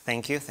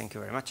 Thank you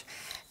very much.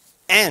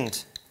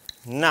 And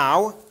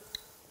now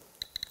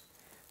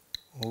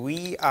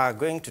we are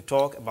going to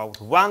talk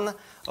about one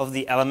of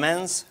the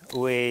elements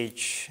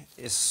which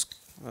is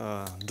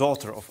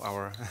daughter of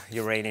our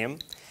uranium.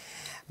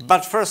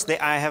 But firstly,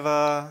 I have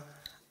a.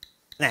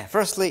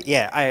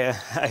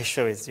 I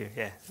show it to you.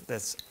 Yeah,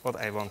 that's what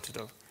I want to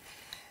do.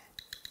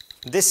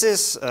 This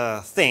is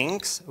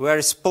things where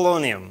is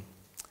polonium,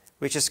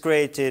 which is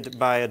created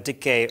by a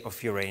decay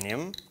of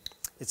uranium.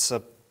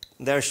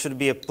 There should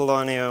be a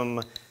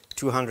polonium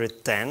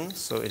 210,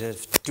 so it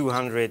has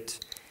 200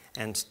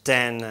 and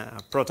 10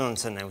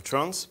 protons and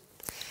neutrons.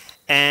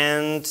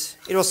 And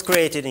it was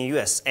created in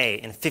USA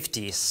in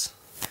 50s.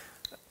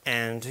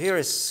 And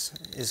this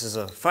is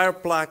a fire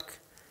plug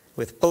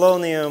with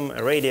polonium,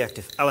 a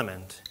radioactive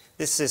element.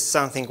 This is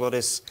something what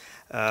is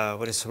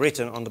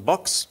written on the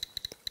box.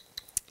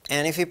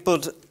 And if you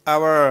put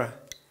our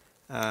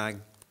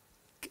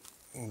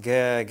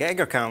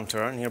Geiger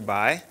counter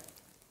nearby,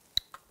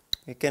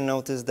 you can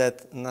notice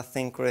that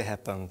nothing really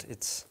happened.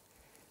 It's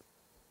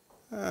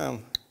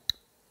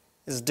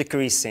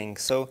decreasing,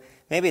 so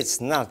maybe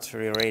it's not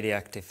really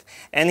radioactive.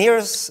 And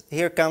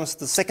here comes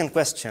the second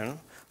question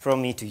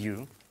from me to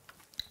you.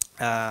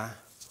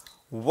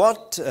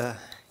 Why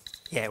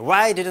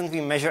didn't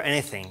we measure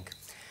anything?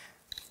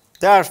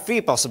 There are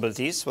three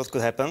possibilities what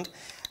could happen.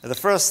 The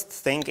first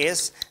thing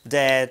is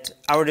that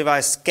our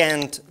device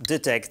can't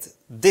detect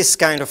this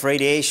kind of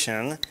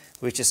radiation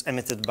which is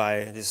emitted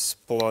by this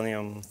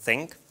polonium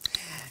thing.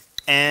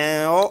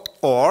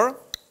 Or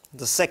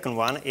the second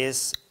one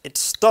is it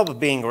stopped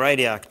being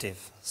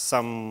radioactive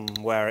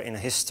somewhere in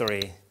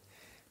history.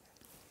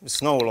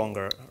 It's no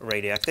longer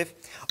radioactive.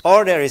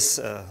 Or there is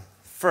a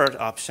third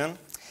option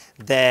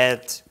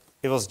that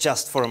it was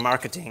just for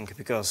marketing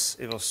because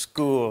it was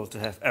cool to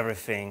have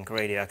everything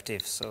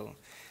radioactive. So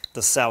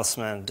the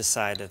salesman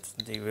decided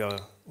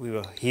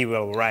he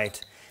will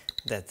write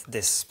that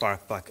this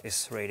spark plug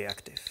is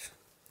radioactive.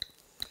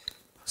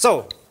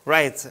 So,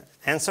 right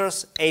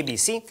answers A, B,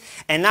 C.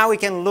 And now we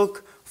can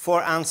look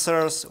for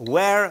answers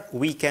where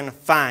we can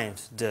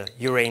find the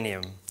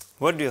uranium.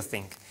 What do you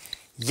think?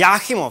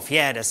 Jáchymov,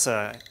 yeah, that's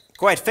a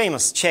quite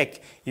famous Czech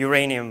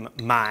uranium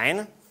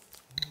mine,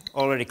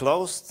 already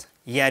closed.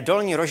 Yeah,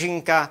 Dolní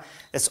Rožínka,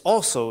 that's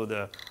also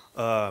the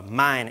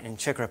mine in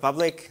Czech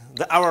Republic.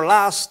 Our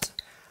last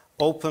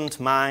opened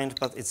mine,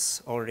 but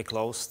it's already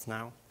closed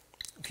now,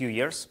 a few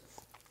years.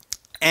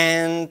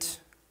 And,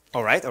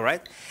 all right.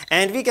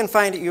 And we can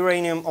find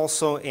uranium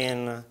also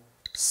in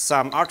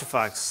some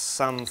artifacts,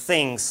 some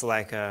things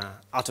like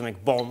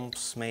atomic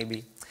bombs,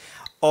 maybe.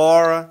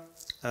 Or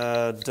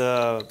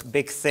the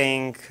big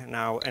thing,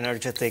 now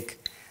energetic,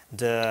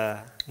 the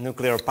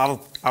nuclear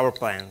power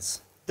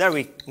plants.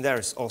 There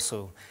is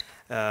also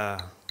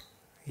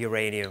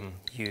uranium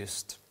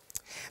used.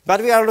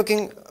 But we are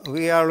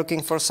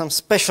looking for some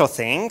special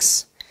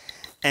things,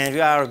 and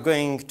we are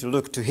going to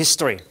look to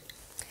history.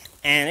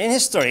 And in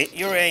history,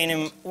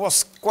 uranium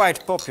was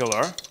quite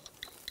popular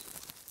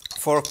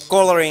for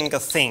coloring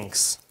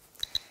things,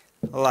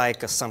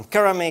 like some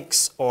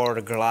ceramics or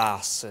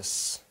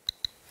glasses.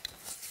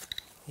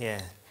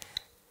 Yeah.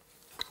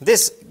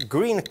 This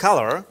green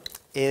color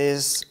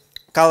is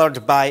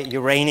colored by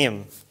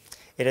uranium.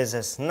 It is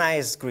a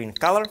nice green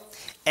color,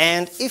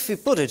 and if we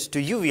put it to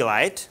UV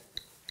light,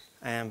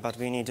 but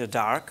we need a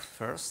dark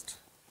first.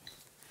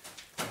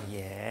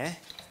 Yeah.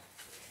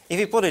 If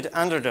we put it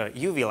under the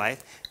UV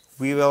light,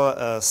 we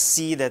will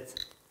see that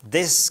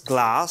this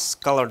glass,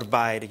 colored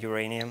by the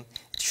uranium,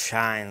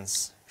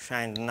 shines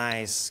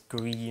nice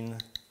green.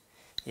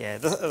 Yeah,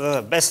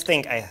 the best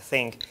thing I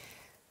think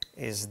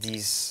is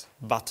these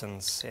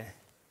buttons, yeah,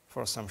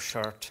 for some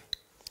shirt.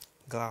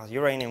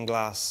 Uranium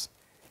glass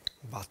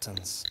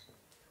buttons.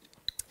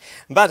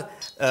 But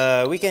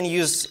we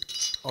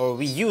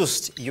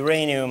used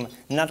uranium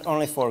not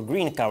only for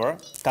green color,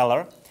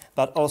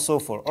 but also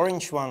for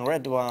orange one,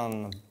 red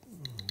one,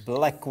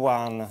 black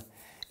one.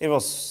 It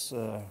was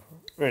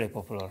really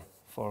popular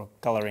for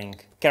coloring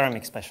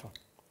ceramic special.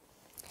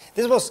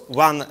 This was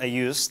one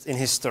used in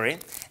history,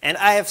 and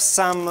I have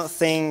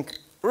something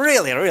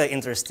really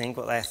interesting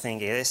what I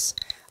think it is.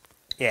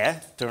 Yeah,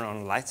 turn on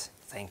the light,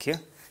 thank you.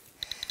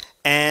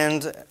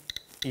 And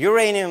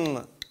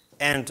uranium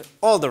and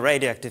all the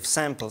radioactive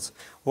samples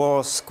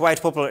was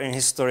quite popular in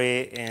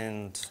history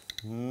and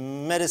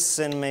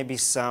medicine, maybe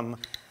some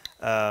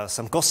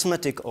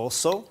cosmetic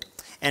also.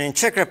 And in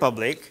Czech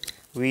Republic,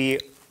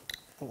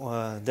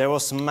 there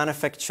was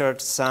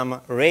manufactured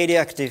some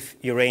radioactive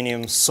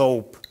uranium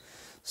soap.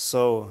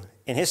 So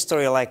in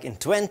history, like in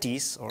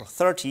 20s or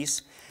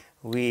 30s,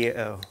 we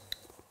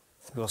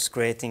was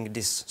creating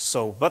this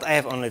soap. But I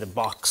have only the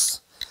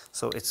box,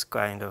 so it's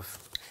kind of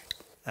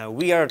a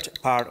weird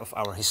part of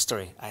our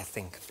history, I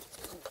think.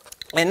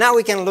 And now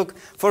we can look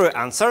for your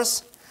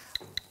answers.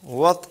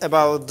 What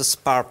about the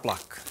spark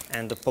plug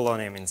and the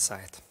polonium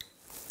inside?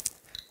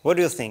 What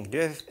do you think? Do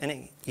you have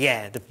any?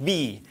 Yeah, the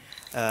B.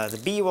 The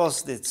B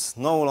it's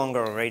no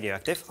longer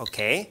radioactive.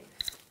 Okay.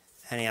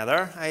 Any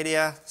other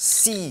idea?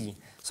 C.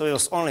 So it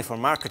was only for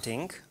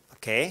marketing.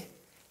 Okay.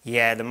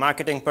 Yeah, the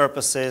marketing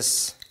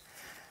purposes.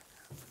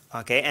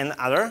 Okay, and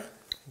other?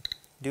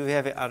 Do we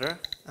have any other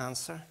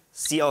answer?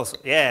 C also.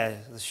 Yeah,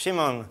 the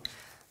Shimon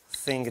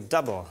thing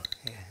double.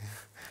 Yeah.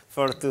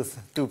 For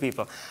two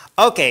people.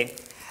 Okay,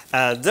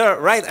 the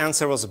right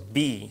answer was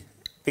B,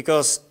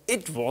 because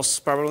it was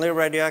probably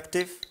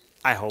radioactive.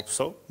 I hope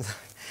so.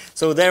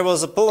 So there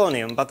was a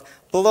polonium, but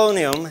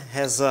polonium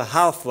has a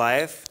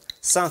half-life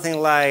something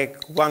like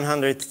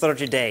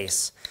 130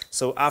 days.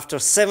 So after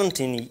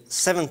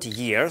 70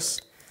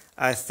 years,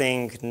 I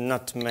think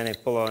not many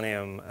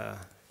polonium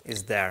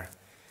is there.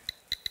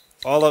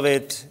 All of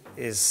it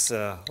is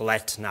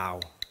lead now,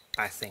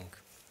 I think.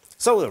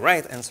 So the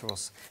right answer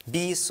was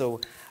B,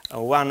 so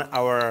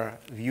our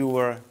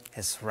viewer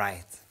is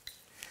right.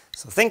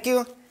 So thank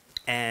you,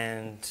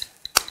 and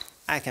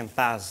I can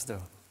pass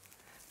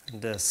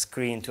the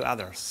screen to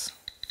others.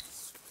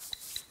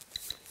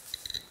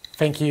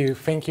 Thank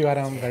you,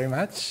 Adam, very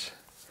much.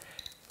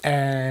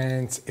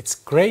 And it's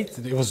great.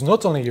 It was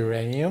not only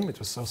uranium, it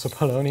was also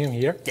polonium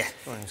here. Yeah,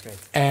 polonium is great.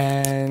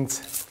 And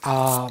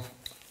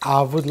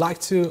I would like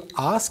to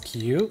ask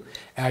you,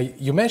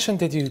 you mentioned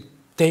that you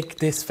take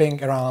this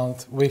thing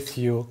around with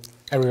you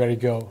everywhere you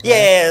go. Right?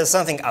 Yeah,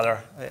 something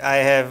other. I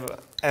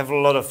have a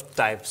lot of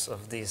types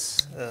of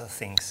these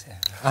things.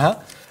 Yeah.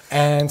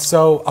 And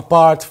so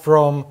apart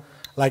from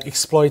like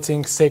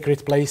exploiting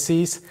sacred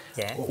places,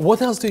 yeah.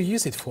 What else do you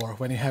use it for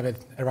when you have it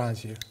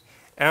around you?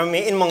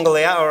 In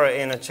Mongolia or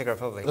in the Czech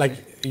Republic?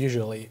 Like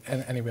usually,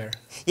 anywhere.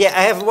 Yeah,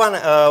 I have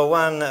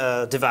one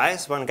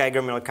device, one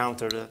Geiger mill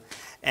counter,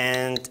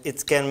 and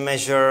it can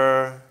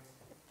measure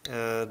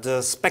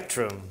the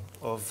spectrum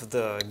of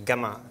the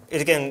gamma.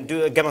 It can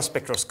do a gamma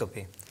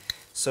spectroscopy.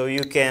 So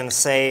you can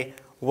say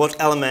what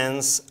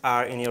elements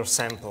are in your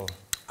sample.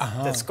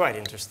 That's quite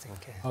interesting.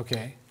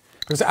 Okay.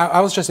 Because I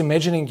was just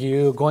imagining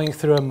you going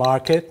through a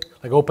market,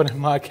 like open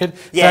market,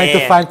 trying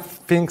to find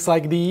things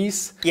like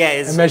these,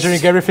 and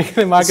measuring everything in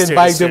the market,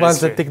 buying the ones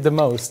that tick the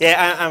most.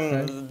 Yeah,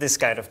 I'm this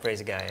kind of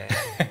crazy guy.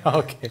 Yeah.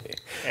 Okay.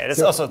 Yeah,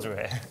 that's also true.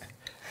 Yeah.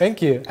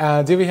 Thank you.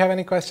 Do we have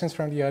any questions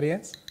from the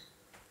audience?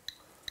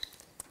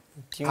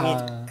 Do you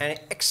need any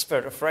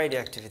expert of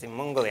radioactivity in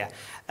Mongolia?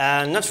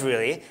 Not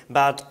really,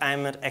 but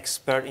I'm an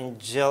expert in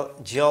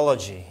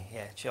geology.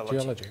 Yeah,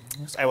 geology.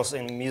 I was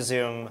in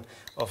Museum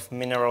of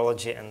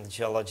Mineralogy and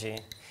Geology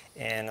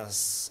in a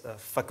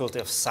Faculty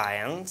of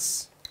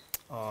Science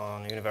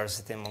on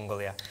University in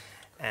Mongolia,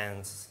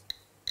 and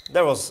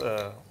there was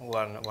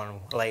one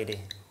lady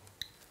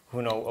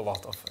who know a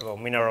lot about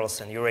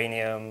minerals and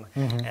uranium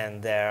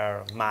and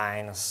their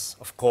mines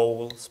of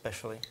coal,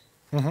 especially.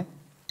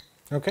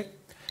 Okay.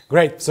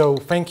 Great, so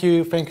thank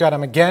you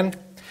Adam again.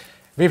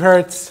 We've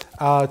heard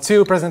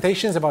 2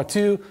 presentations about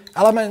 2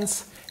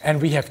 elements, and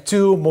we have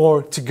 2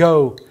 more to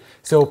go.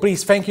 So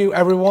please thank you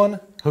everyone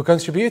who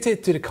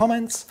contributed to the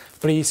comments.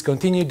 Please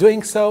continue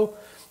doing so,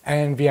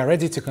 and we are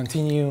ready to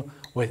continue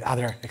with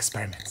other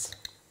experiments.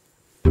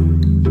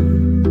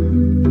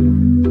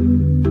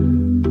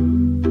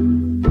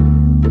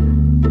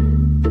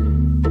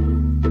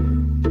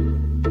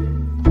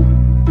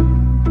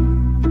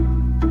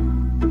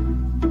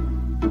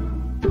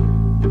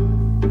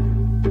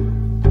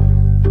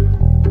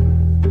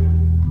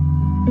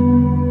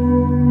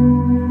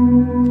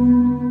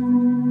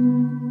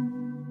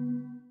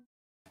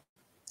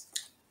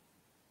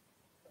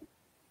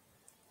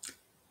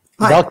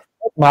 Welcome,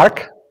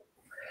 Mark.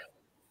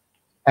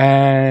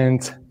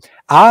 And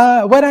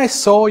when I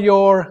saw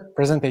your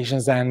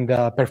presentations and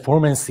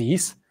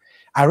performances,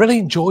 I really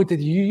enjoyed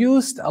that you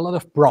used a lot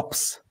of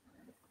props.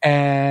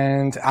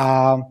 And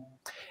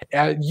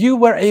you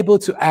were able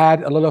to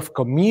add a lot of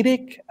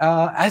comedic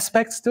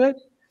aspects to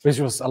it, which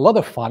was a lot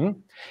of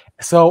fun.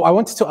 So I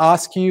wanted to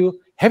ask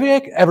you, have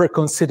you ever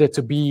considered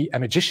to be a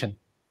magician?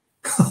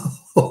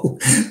 Oh,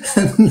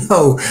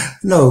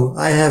 no,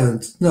 I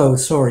haven't. No,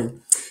 sorry.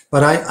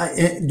 But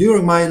I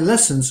during my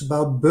lessons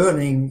about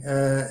burning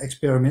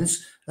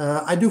experiments,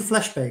 I do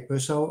flash paper,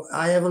 so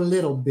I have a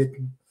little bit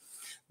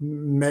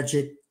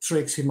magic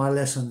tricks in my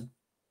lesson.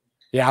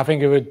 Yeah, I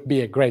think it would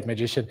be a great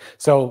magician.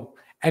 So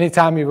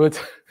anytime you would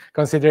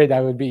consider it,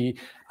 I would be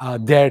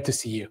there to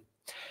see you.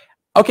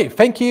 Okay,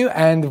 thank you,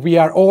 and we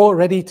are all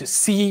ready to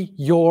see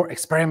your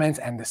experiments,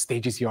 and the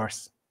stage is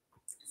yours.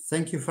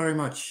 Thank you very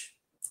much.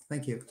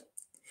 Thank you.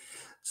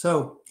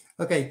 So,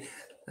 okay.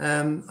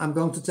 I'm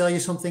going to tell you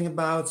something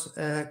about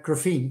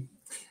graphene.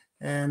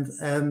 And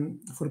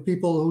for the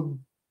people who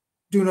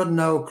do not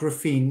know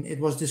graphene, it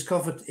was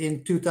discovered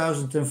in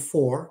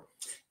 2004.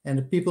 And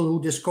the people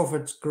who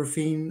discovered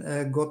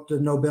graphene got the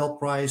Nobel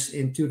Prize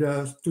in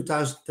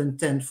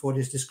 2010 for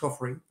this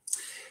discovery.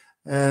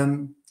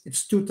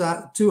 It's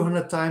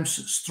 200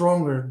 times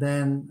stronger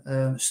than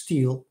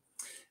steel.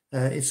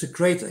 It's a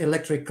great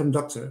electric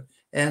conductor,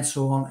 and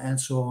so on, and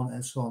so on,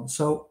 and so on.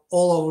 So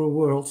all over the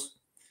world,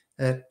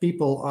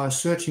 people are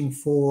searching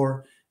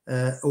for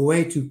a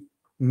way to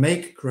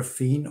make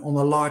graphene on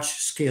a large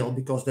scale,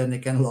 because then they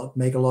can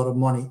make a lot of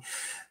money.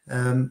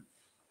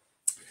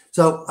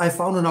 So I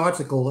found an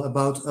article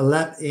about a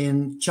lab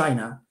in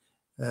China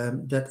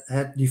that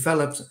had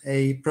developed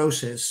a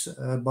process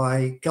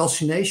by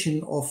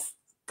calcination of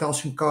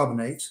calcium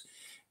carbonate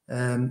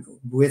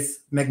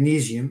with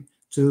magnesium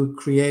to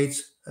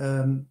create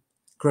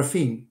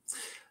graphene.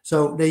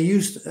 So they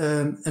used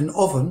an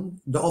oven.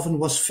 The oven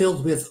was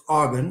filled with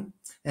argon,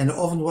 and the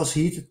oven was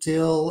heated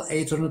till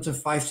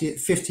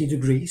 850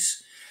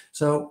 degrees.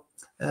 So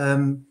at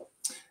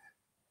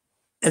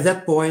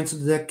that point,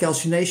 the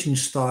calcination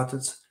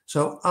started.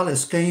 So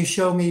Alice, can you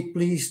show me,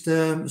 please,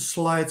 the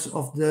slides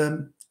of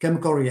the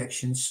chemical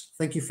reactions?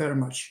 Thank you very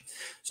much.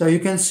 So you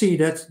can see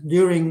that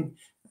during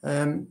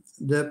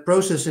the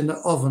process in the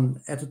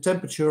oven at a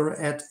temperature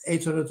at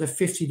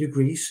 850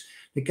 degrees,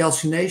 the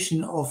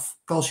calcination of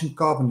calcium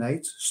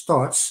carbonate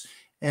starts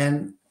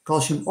and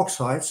calcium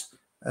oxides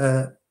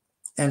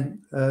and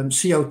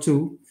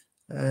CO2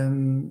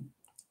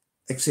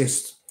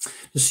 exist.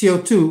 The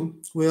CO2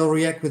 will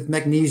react with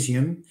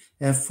magnesium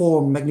and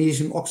form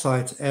magnesium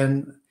oxide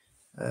and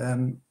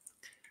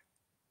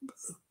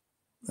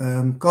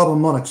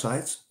carbon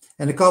monoxide.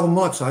 And the carbon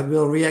monoxide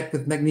will react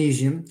with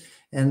magnesium,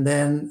 and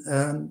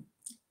then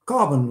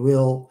carbon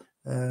will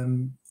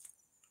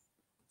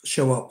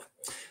show up.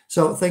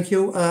 So thank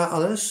you,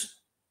 Alice,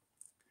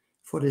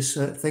 for this.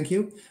 Thank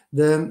you.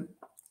 The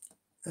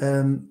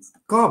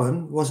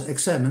carbon was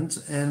examined,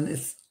 and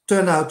it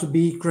turned out to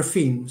be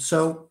graphene.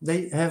 So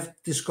they have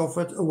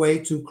discovered a way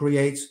to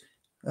create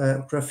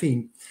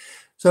graphene.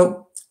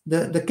 So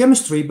the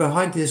chemistry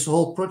behind this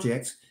whole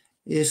project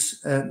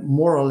is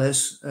more or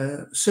less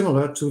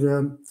similar to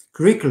the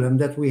curriculum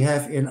that we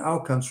have in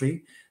our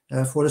country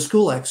for the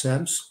school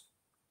exams,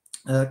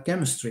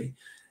 chemistry.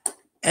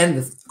 And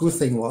the good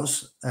thing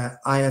was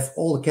I have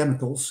all the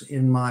chemicals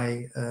in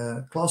my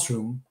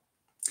classroom.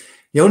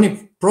 The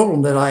only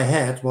problem that I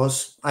had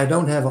was I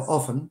don't have an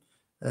oven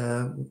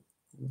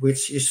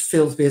which is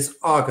filled with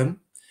argon.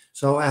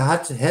 So I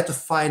had to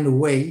find a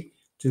way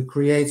to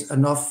create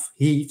enough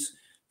heat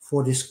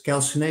for this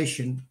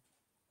calcination.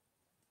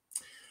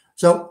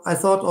 So I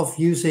thought of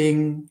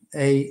using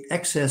an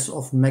excess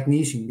of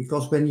magnesium,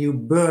 because when you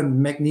burn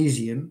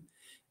magnesium,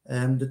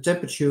 the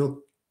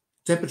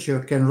temperature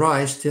can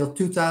rise till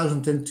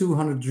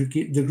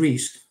 2200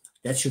 degrees.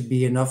 That should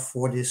be enough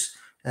for this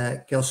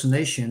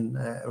calcination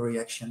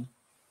reaction.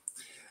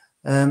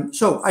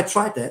 So I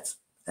tried that,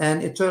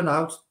 and it turned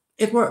out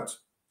it worked.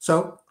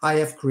 So I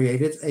have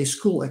created a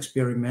school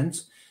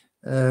experiment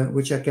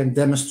which I can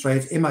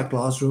demonstrate in my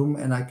classroom,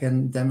 and I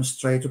can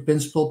demonstrate the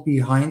principle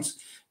behind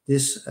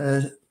this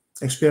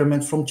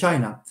experiment from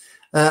China.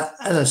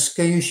 Alice,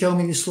 can you show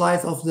me the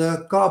slide of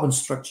the carbon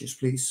structures,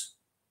 please?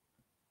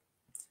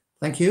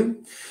 Thank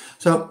you.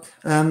 So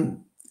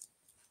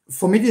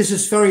for me, this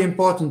is very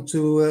important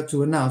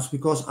to announce,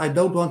 because I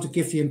don't want to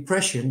give the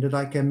impression that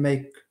I can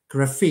make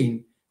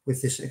graphene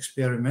with this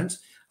experiment.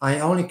 I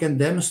only can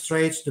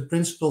demonstrate the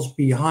principles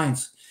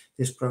behind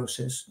this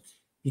process,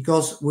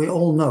 because we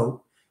all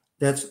know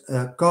that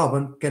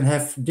carbon can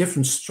have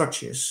different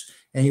structures,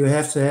 and you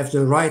have to have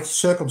the right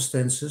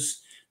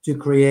circumstances to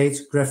create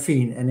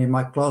graphene. And in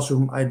my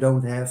classroom, I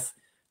don't have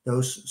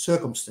those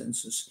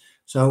circumstances.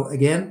 So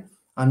again,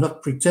 I'm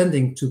not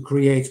pretending to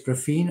create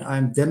graphene.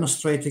 I'm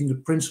demonstrating the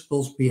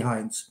principles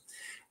behind.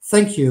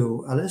 Thank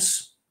you,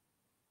 Alice.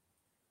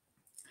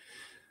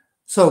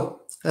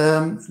 So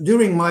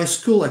during my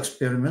school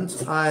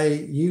experiment, I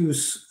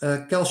use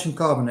calcium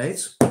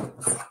carbonate,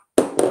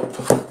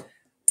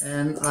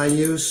 and I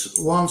use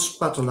 1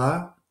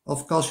 spatula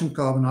of calcium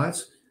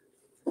carbonate,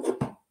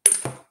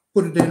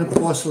 put it in a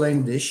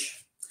porcelain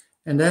dish,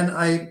 and then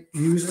I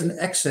use an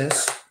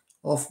excess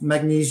of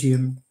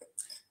magnesium.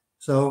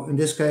 So in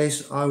this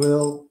case, I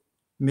will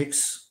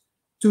mix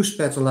 2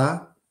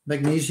 spatula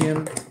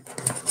magnesium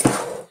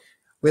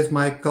with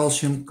my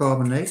calcium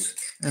carbonate,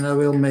 and I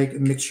will make a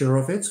mixture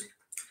of it.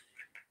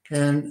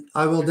 And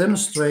I will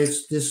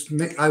demonstrate this,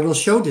 I will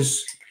show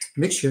this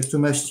mixture to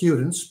my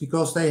students,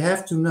 because they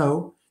have to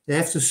know, they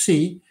have to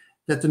see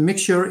that the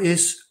mixture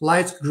is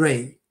light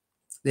gray.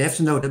 They have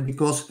to know that,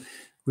 because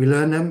we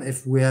learn them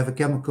if we have a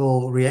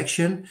chemical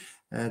reaction,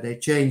 they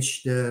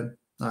change the,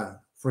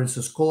 for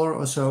instance, color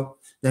or so,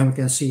 then we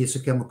can see it's a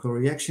chemical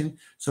reaction.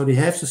 So they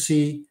have to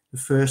see the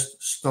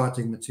first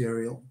starting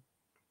material.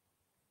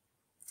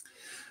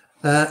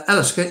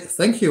 Alice,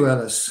 thank you,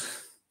 Alice.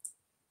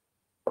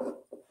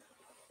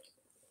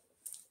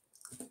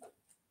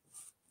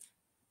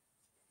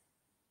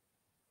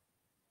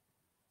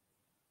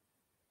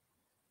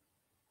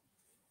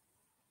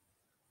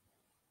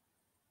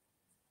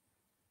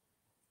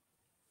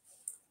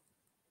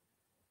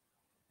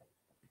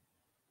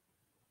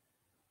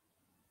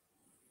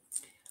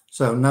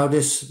 So now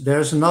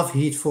there's enough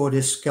heat for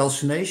this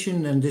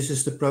calcination, and this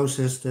is the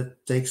process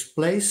that takes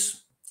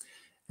place.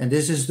 And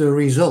this is the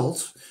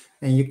result.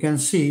 And you can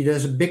see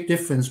there's a big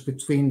difference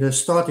between the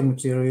starting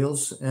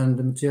materials and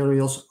the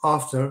materials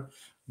after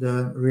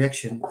the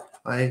reaction.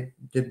 I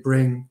did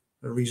bring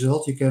a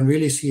result. You can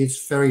really see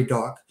it's very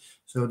dark.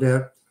 So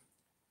there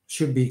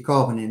should be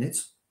carbon in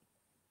it.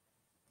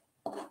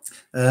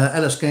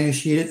 Alice, can you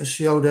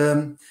show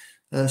the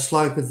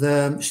slide with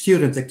the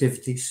student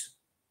activities?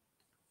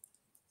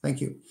 Thank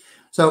you.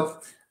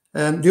 So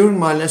during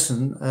my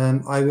lesson,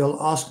 I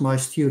will ask my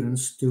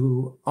students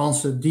to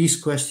answer these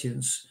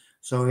questions.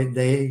 So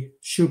they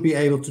should be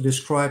able to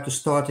describe the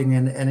starting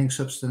and the ending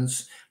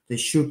substance. They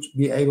should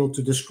be able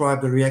to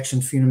describe the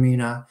reaction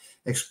phenomena,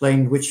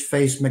 explain which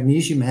phase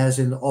magnesium has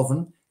in the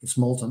oven, it's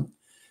molten,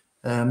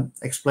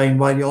 explain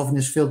why the oven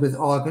is filled with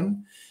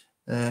argon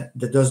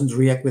that doesn't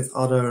react with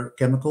other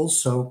chemicals.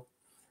 So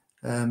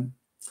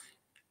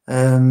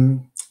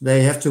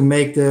they have to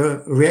make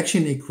the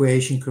reaction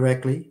equation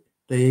correctly.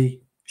 They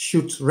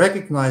should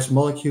recognize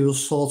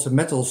molecules, salts, and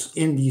metals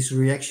in these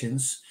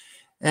reactions.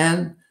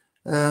 And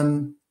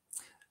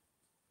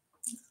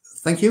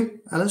thank you,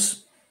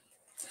 Alice.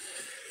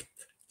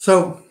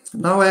 So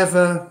now I have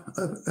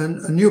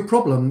a new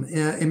problem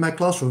in my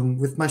classroom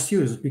with my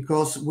students,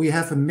 because we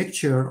have a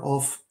mixture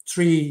of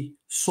 3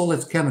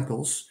 solid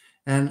chemicals,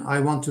 and I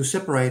want to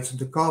separate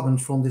the carbon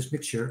from this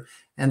mixture.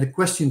 And the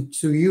question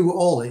to you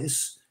all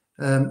is,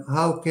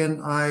 how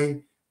can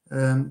I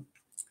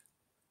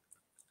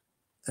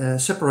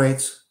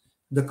separate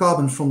the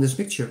carbon from this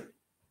mixture?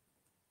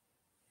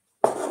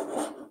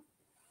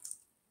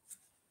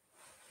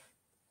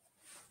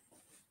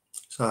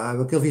 So I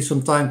will give you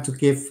some time to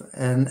give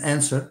an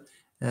answer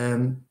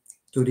to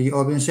the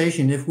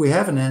organization. If we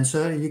have an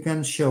answer, you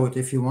can show it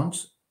if you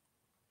want.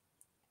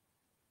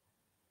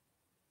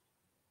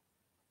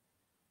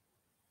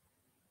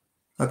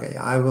 Okay,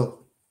 I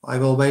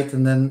will wait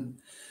and then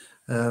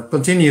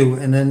continue,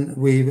 and then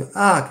we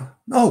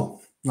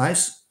oh,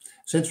 nice,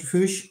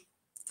 centrifuge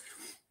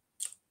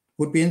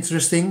would be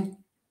interesting.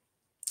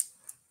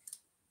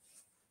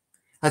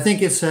 I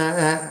think it's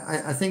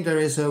I think there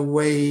is a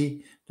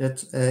way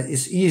that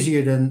is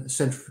easier than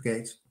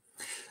centrifugate.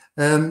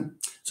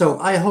 So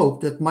I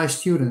hope that my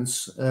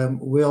students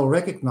will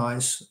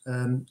recognize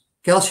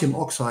calcium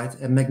oxide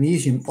and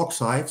magnesium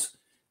oxide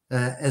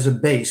as a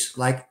base,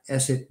 like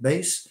acid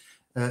base.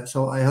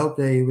 So I hope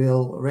they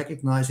will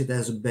recognize it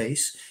as a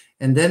base,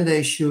 and then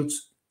they should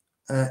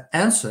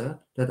answer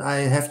that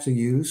I have to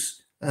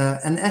use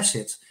an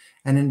acid.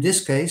 And in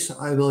this case,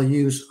 I will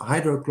use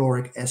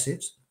hydrochloric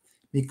acid,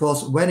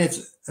 because when it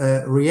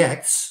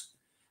reacts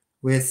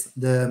with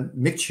the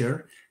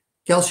mixture,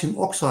 calcium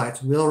oxide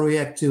will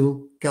react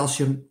to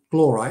calcium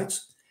chloride,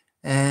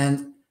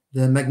 and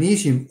the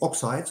magnesium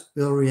oxide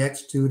will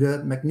react to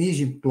the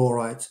magnesium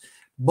chloride.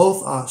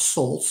 Both are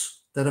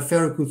salts that are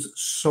very good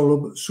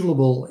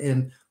soluble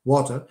in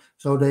water,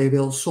 so they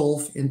will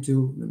solve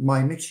into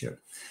my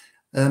mixture.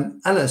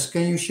 Alice,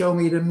 can you show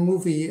me the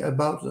movie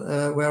about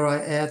where I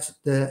add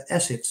the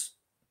acids?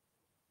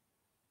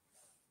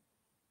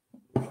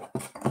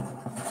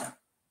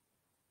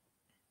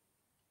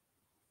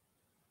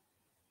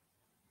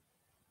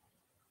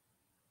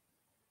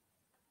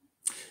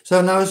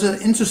 So now it's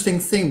an interesting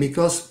thing,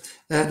 because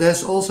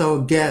there's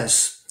also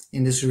gas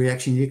in this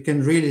reaction. You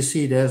can really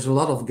see there's a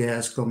lot of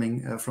gas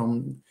coming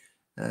from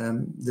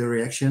the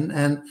reaction.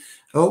 And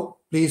oh,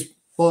 please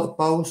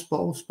pause.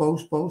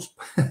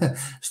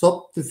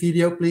 Stop the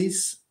video,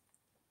 please.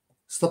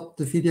 Stop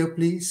the video,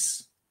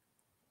 please.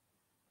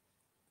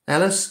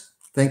 Alice,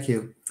 thank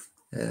you.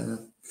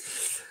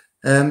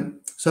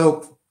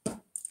 So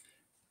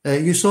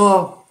you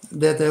saw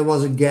that there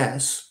was a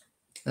gas,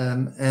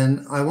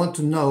 and I want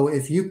to know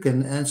if you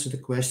can answer the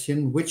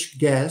question, which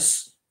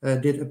gas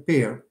did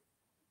appear?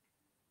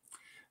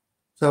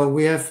 So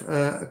we have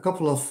a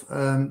couple of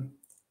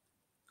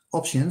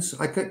options.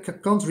 I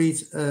can't read.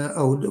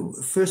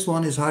 The first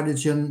one is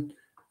hydrogen.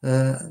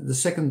 The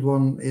second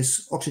one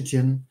is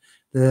oxygen.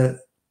 The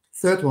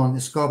third one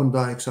is carbon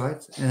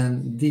dioxide,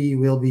 and D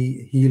will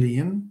be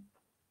helium.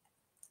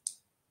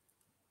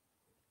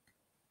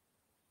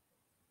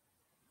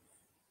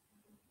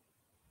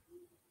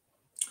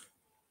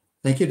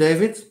 Thank you,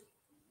 David.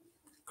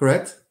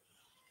 Correct.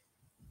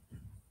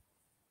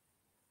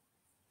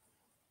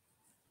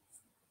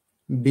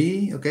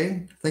 B,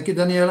 okay. Thank you,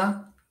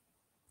 Daniela.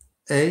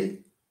 A.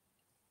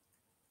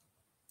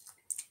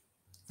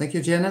 Thank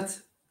you,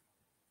 Janet.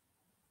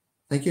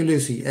 Thank you,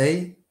 Lucy.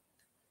 A.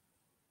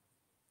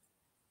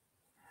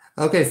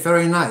 Okay,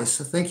 very nice.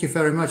 Thank you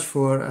very much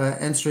for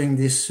answering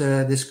this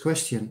this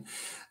question.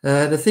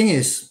 The thing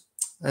is,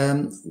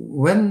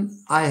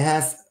 when I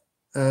have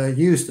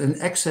used an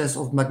excess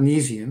of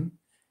magnesium,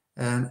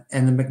 and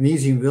the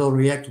magnesium will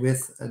react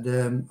with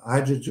the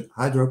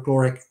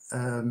hydrochloric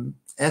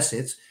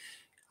acid,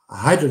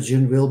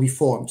 hydrogen will be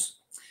formed.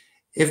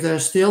 If there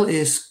still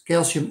is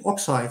calcium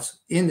oxide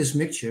in this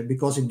mixture,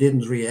 because it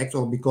didn't react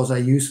or because I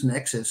used an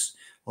excess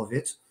of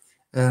it,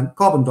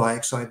 carbon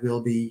dioxide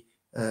will be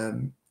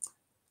in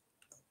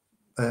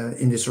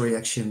this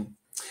reaction.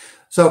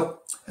 So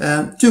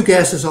two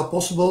gases are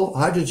possible: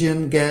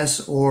 hydrogen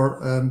gas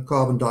or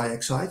carbon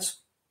dioxide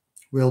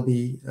will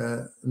be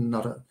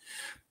another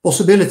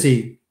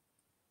possibility.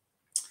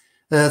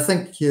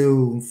 Thank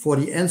you for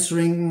the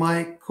answering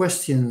my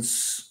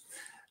questions.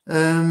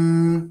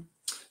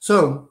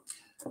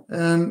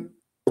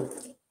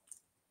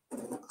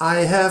 I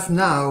have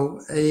now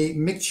a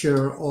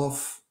mixture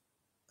of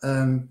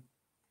a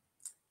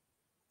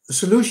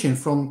solution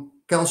from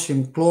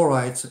calcium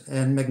chloride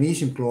and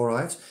magnesium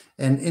chloride,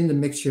 and in the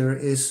mixture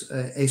is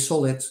a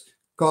solid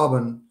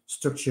carbon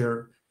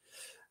structure,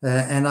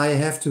 and I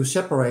have to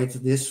separate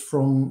this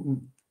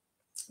from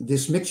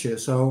this mixture.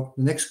 So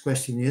the next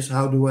question is,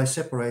 how do I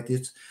separate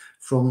it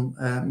from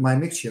my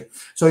mixture?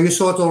 So you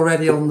saw it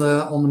already on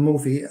the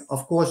movie.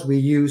 Of course, we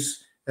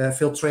use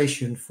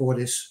filtration for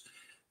this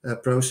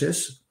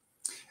process,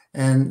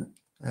 and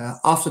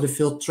after the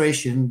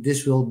filtration,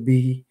 this will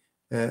be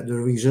the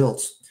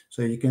result.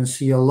 So you can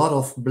see a lot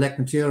of black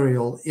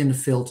material in the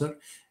filter,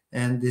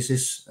 and this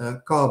is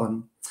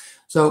carbon.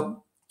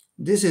 So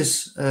this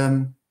is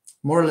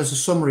more or less a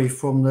summary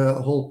from the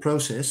whole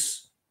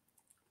process.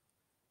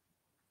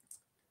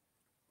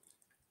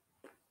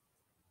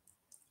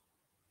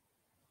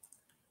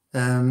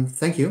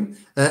 Thank you.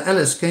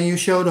 Alice, can you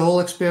show the whole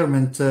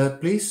experiment,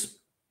 please,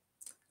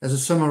 as a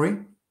summary?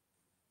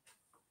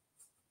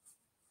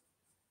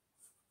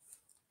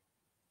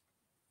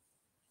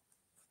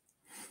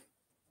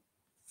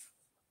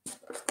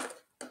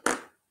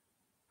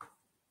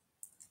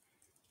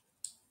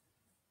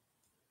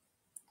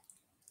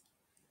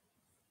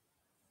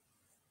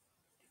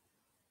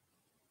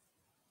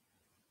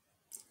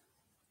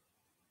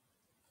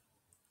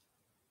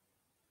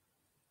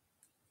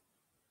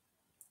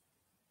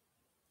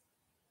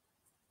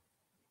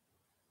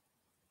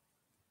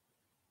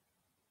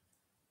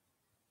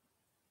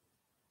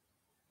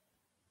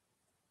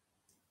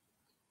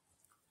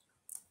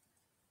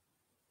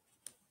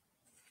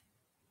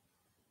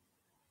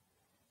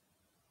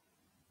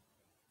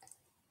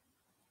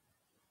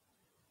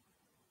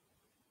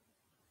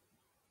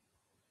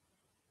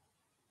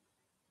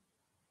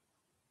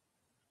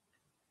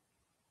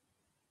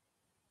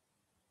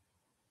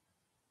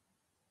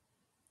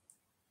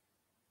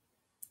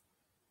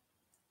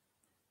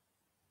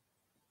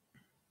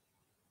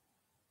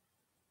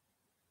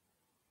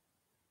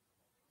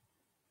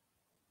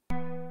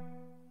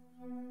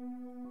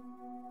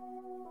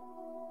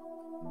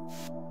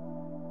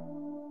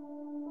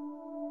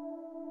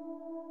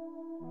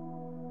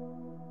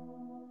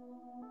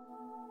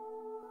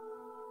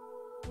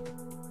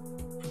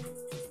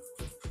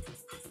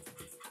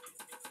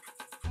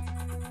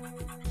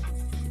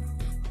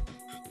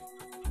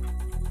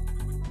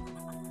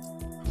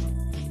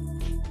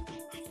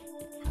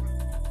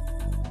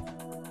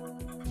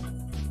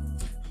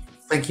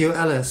 Thank you,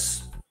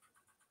 Alice.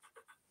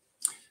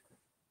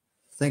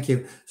 Thank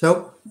you.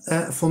 So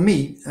for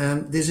me,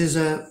 this is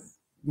a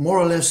more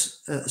or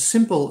less a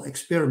simple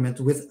experiment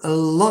with a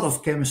lot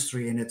of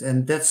chemistry in it.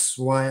 And that's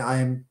why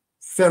I'm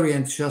very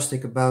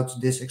enthusiastic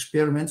about this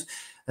experiment.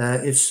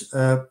 It's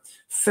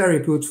very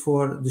good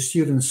for the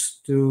students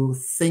to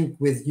think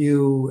with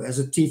you as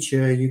a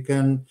teacher. You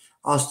can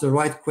ask the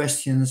right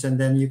questions, and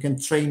then you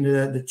can train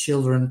the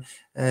children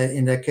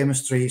in their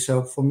chemistry.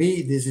 So for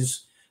me, this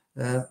is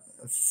a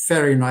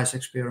very nice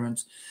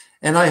experiment.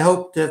 And I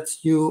hope that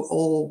you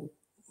all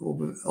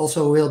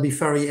also will be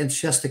very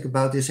enthusiastic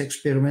about this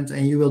experiment,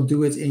 and you will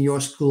do it in your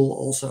school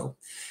also.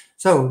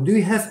 So do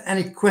you have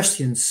any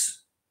questions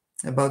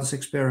about this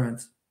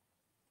experiment?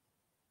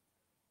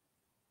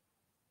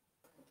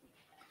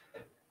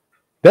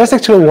 There's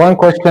actually one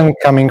question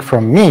coming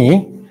from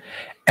me,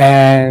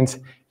 and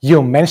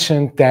you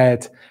mentioned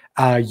that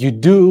you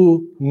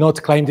do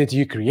not claim that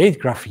you create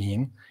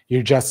graphene,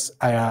 you're just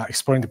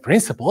exploring the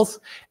principles.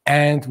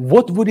 And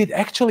what would it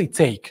actually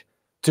take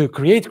to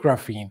create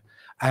graphene?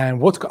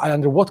 And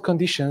under what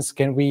conditions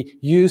can we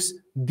use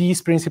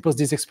these principles,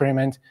 this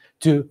experiment,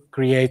 to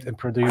create and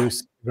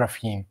produce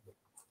graphene?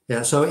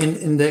 Yeah, so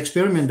in the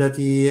experiment that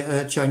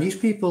the Chinese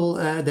people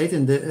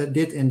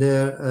did in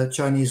their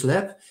Chinese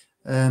lab,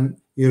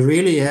 you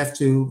really have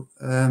to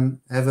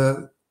have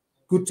a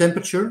good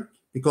temperature,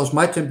 because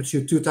my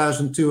temperature,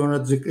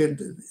 2200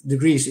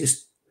 degrees,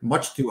 is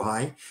much too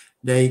high.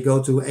 They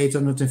go to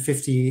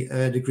 850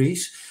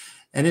 degrees.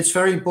 And it's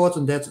very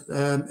important that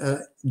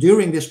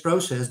during this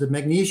process, the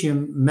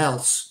magnesium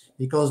melts,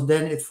 because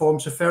then it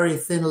forms a very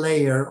thin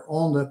layer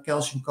on the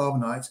calcium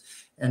carbonate.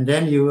 And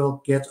then you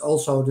will get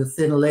also the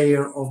thin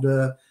layer of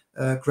the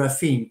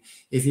graphene.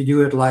 If you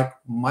do it like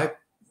my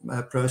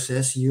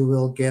process, you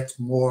will get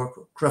more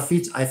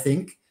graphite, I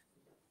think,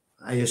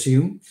 I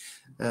assume.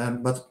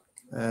 But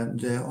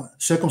the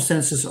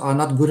circumstances are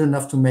not good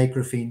enough to make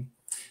graphene.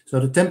 So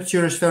the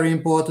temperature is very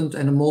important,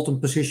 and the molten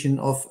position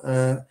of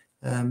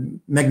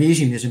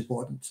magnesium is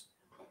important.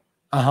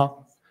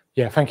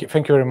 Yeah, thank you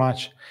very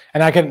much.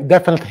 And I can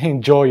definitely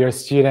enjoy your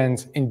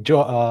students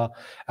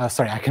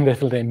I can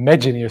definitely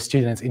imagine your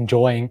students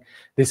enjoying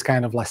this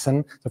kind of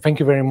lesson. So thank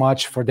you very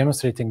much for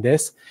demonstrating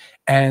this.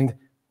 And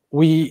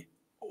we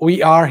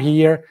are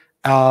here.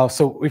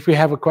 So if we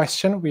have a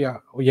question, we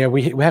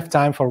have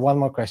time for one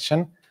more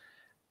question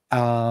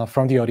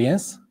from the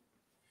audience.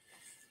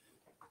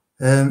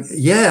 I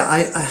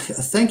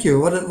thank you.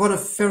 What a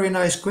very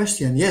nice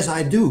question. Yes,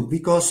 I do,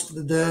 because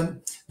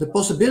the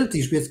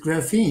possibilities with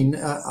graphene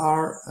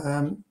are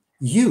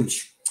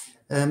huge.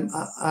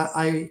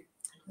 I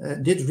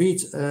did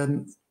read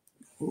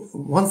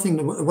one thing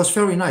that was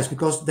very nice,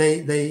 because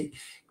they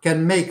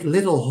can make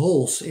little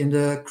holes in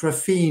the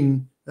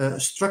graphene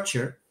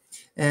structure,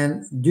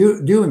 and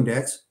doing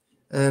that,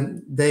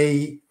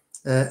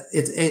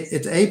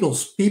 it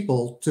enables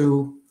people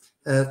to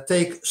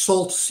take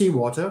salt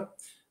seawater,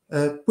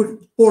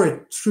 pour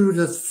it through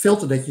the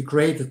filter that you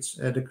created,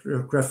 the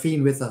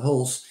graphene with the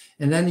holes,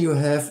 and then you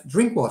have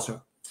drink water.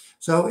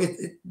 So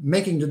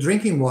making the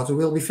drinking water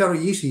will be very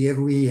easy if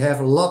we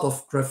have a lot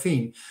of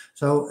graphene.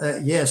 So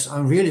yes,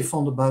 I'm really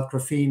fond about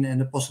graphene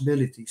and the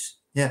possibilities.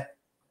 Yeah.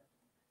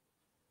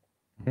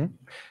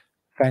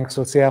 Thanks,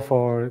 Lucia,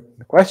 for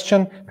the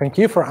question. Thank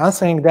you for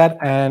answering that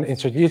and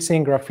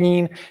introducing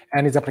graphene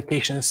and its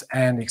applications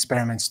and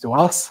experiments to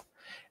us.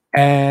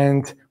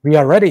 And we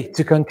are ready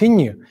to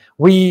continue.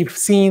 We've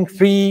seen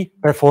 3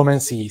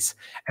 performances,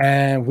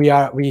 and we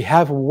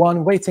have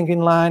one waiting in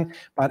line.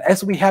 But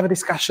as we have a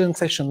discussion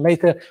session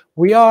later,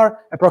 we are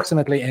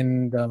approximately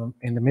in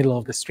the middle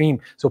of the stream.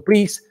 So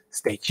please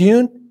stay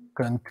tuned,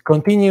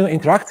 continue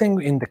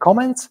interacting in the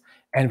comments,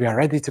 and we are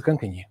ready to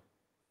continue.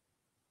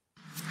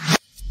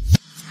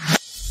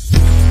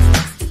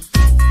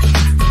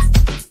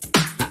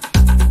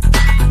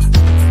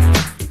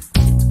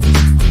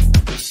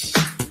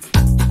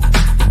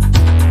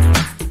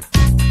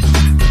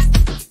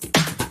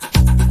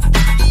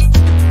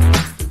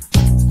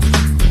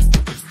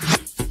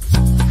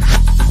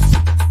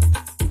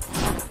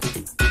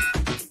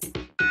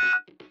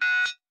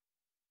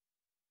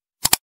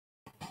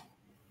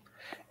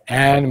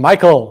 And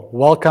Michael,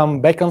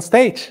 welcome back on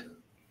stage.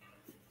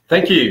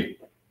 Thank you.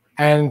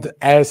 And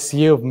as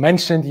you've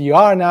mentioned, you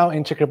are now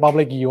in Czech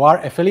Republic. You are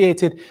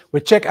affiliated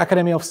with Czech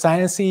Academy of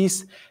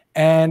Sciences.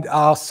 And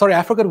sorry,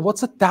 I forgot,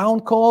 what's the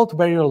town called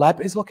where your lab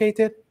is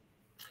located?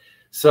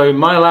 So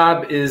my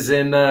lab is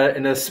in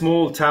a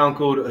small town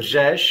called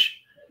Rzesz,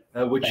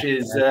 which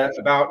is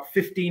about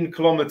 15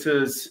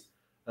 kilometers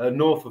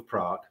north of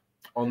Prague,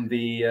 on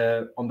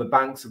the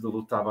banks of the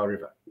Vltava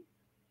River.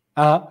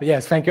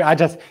 Yes, thank you.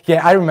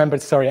 I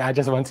remembered, sorry, I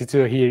just wanted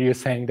to hear you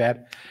saying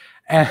that.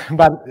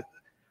 But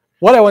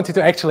what I wanted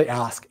to actually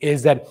ask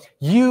is that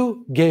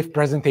you gave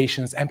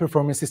presentations and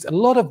performances a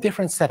lot of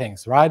different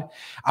settings, right?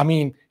 I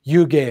mean,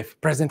 you gave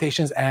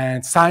presentations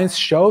and science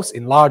shows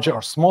in larger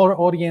or smaller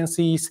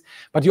audiences,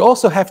 but you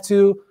also have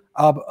to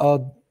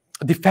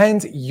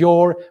defend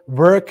your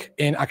work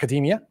in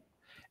academia.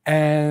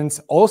 And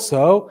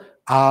also,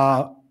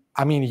 I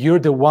mean, you're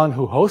the one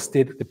who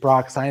hosted the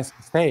Prague Science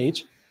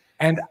Stage.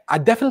 And I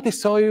definitely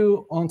saw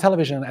you on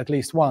television at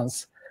least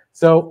once.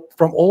 So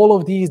from all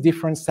of these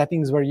different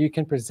settings where you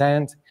can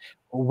present,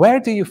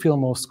 where do you feel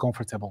most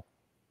comfortable?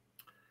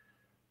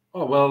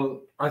 Oh,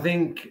 well, I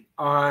think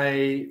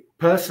I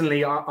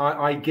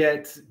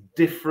get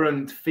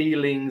different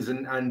feelings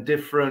and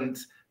different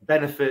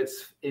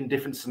benefits in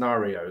different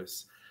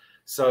scenarios.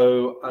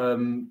 So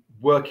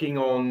working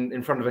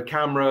in front of a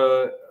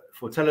camera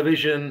for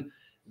television,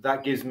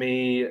 that gives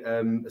me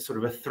sort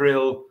of a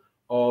thrill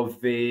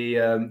of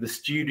the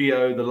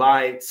studio, the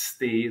lights,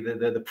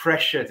 the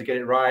pressure to get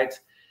it right,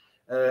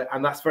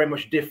 and that's very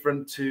much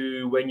different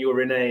to when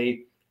you're in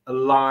a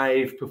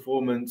live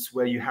performance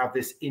where you have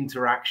this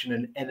interaction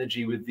and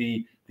energy with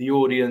the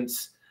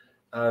audience.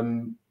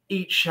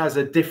 Each has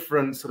a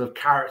different sort of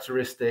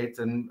characteristic,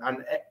 and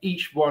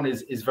each one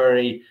is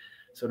very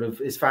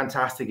is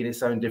fantastic in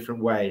its own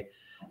different way.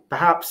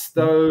 Perhaps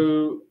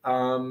though,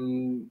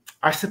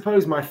 I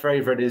suppose my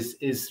favorite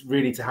is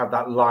really to have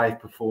that live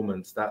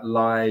performance,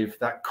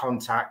 that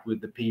contact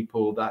with the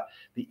people,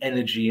 the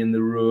energy in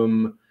the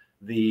room,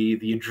 the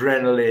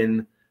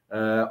adrenaline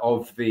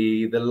of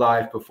the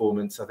live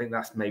performance. I think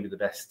that's maybe the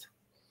best.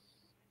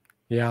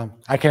 Yeah,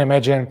 I can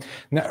imagine.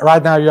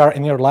 Right now you are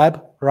in your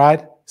lab,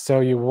 right?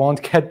 So you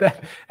won't get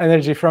that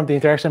energy from the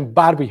interaction,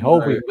 but we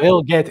hope we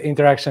will get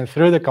interaction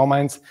through the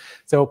comments.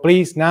 So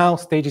please, now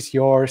stage is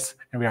yours,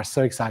 and we are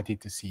so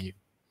excited to see you.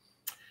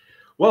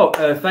 Well,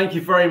 thank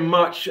you very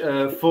much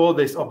for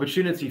this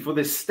opportunity, for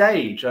this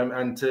stage,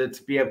 and to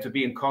be able to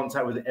be in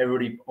contact with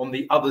everybody on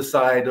the other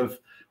side of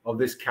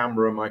this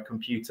camera on my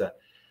computer.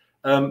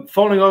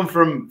 Following on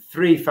from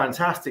 3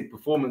 fantastic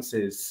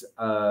performances,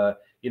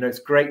 you know, it's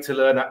great to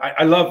learn.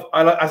 I love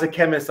as a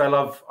chemist, I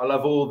love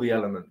all the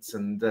elements,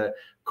 and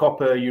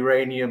copper,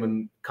 uranium,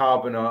 and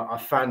carbon are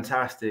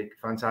fantastic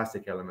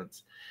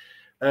elements.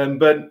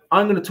 But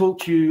I'm going to talk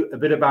to you a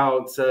bit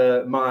about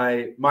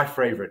my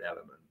favorite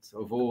element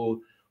of all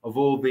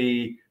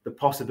the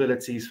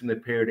possibilities from the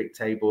periodic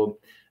table.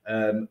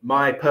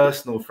 My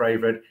personal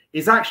favorite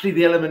is actually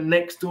the element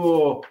next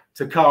door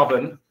to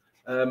carbon,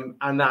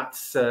 and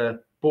that's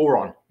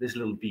boron, this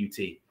little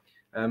beauty.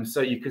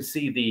 So you can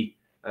see the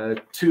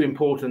 2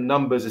 important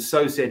numbers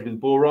associated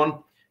with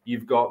boron.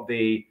 You've got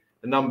the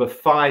number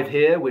 5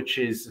 here, which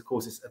is, of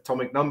course, its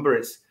atomic number.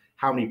 It's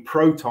how many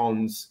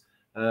protons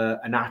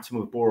an atom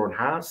of boron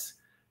has.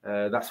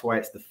 That's why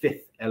it's the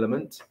 5th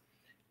element.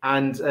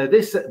 And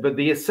but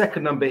the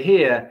second number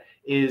here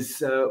is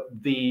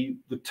the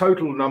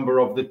total number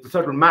of the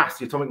total mass,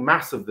 the atomic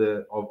mass of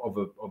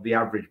the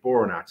average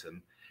boron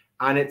atom,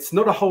 and it's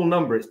not a whole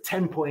number; it's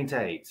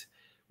 10.8,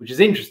 which is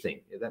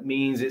interesting. That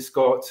means it's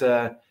got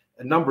a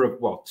number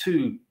of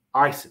 2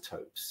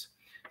 isotopes.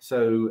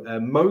 So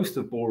most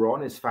of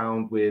boron is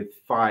found with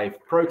 5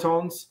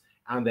 protons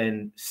and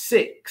then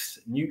 6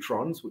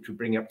 neutrons, which would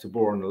bring up to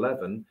boron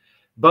 11.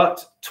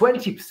 But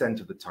 20%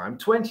 of the time,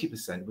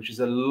 20%, which is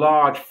a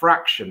large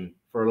fraction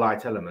for a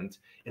light element,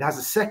 it has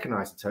a second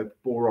isotope,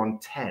 boron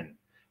 10.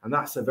 And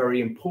that's a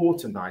very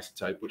important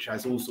isotope, which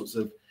has all sorts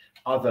of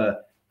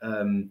other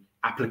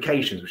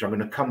applications, which I'm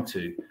going to come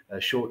to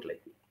shortly.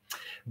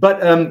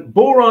 But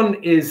boron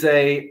is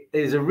a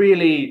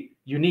really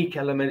unique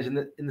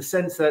element in the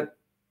sense that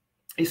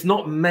it's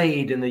not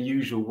made in the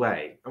usual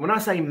way. And when I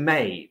say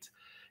made,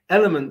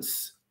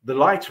 elements, the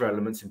lighter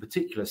elements in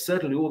particular,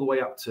 certainly all the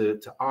way up to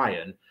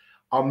iron,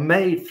 are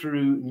made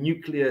through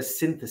nuclear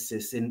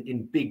synthesis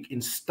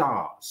in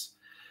stars.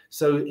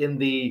 So in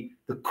the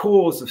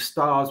cores of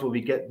stars where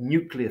we get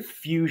nuclear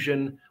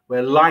fusion,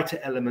 where lighter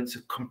elements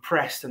are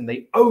compressed and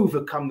they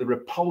overcome the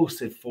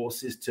repulsive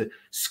forces to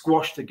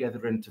squash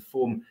together and to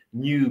form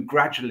new,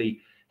 gradually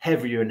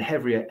heavier and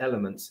heavier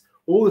elements.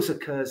 All this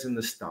occurs in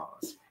the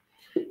stars.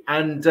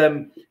 And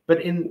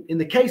but in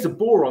the case of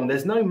boron,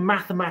 there's no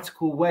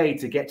mathematical way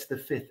to get to the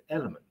fifth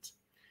element.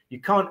 You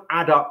can't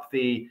add up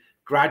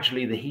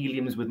gradually the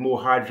heliums with more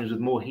hydrogens with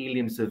more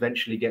heliums to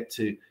eventually get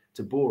to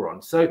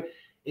boron. So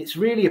it's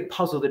really a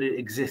puzzle that it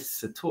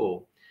exists at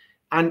all.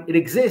 And it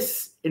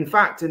exists, in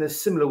fact, in a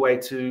similar way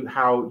to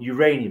how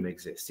uranium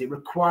exists. It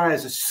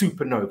requires a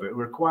supernova. It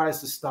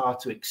requires the star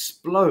to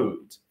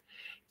explode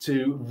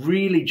to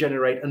really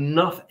generate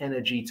enough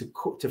energy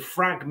to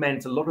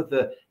fragment a lot of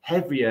the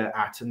heavier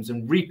atoms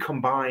and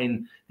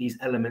recombine these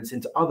elements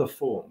into other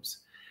forms.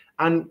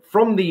 And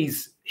from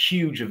these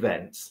huge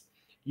events,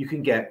 you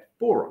can get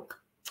boron.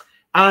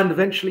 And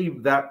eventually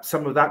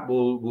some of that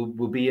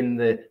will be in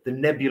the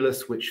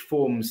nebulous, which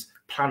forms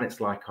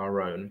planets like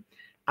our own.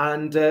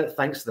 And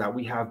thanks to that,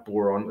 we have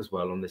boron as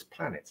well on this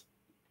planet.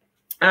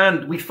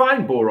 And we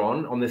find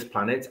boron on this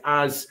planet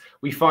as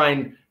we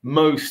find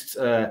most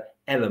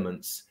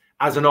elements,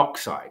 as an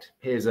oxide.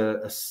 Here's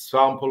a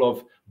sample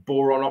of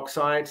boron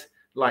oxide.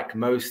 Like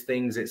most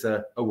things, it's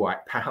a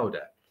white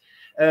powder.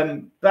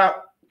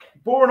 But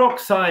boron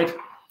oxide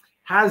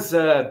has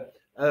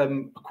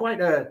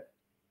quite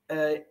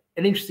an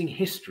interesting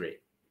history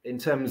in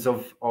terms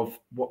of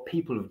what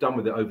people have done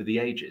with it over the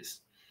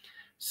ages.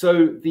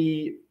 So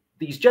these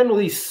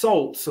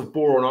salts of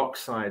boron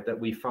oxide that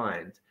we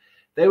find,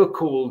 they were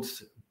called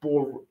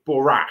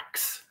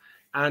borax,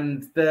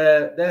 and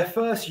their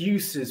first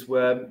uses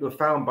were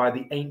found by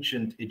the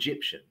ancient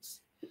Egyptians.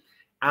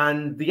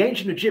 And the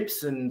ancient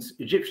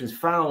Egyptians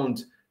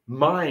found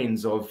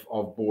mines of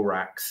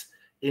borax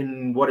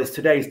in what is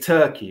today's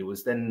Turkey. It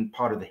was then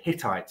part of the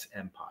Hittite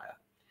Empire.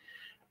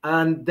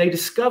 And they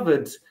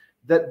discovered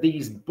that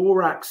these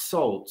borax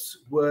salts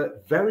were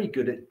very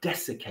good at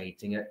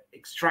desiccating, at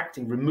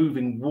extracting,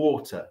 removing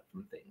water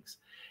from things.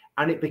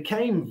 And it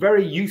became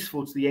very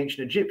useful to the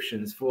ancient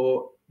Egyptians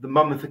for the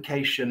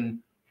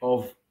mummification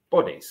of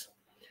bodies,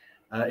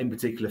 in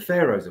particular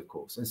pharaohs, of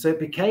course. And so it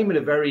became a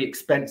very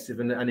expensive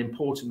and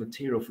important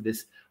material for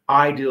this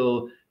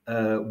ideal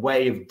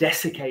way of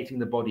desiccating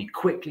the body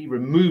quickly,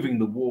 removing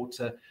the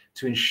water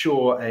to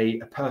ensure a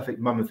perfect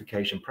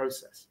mummification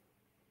process.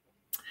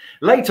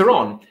 Later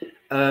on,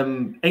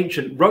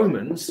 ancient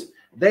Romans,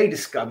 they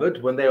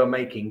discovered when they were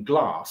making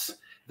glass,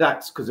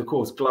 that's because, of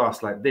course,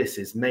 glass like this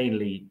is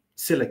mainly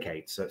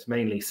silicate, so it's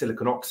mainly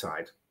silicon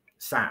oxide,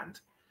 sand.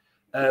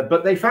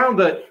 But they found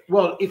that,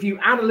 well, if you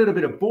add a little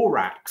bit of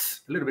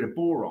borax, a little bit of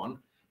boron,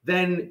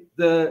 then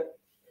the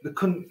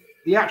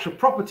actual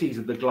properties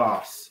of the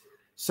glass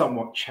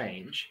somewhat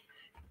change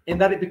in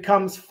that it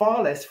becomes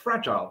far less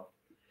fragile.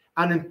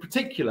 And in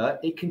particular,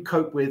 it can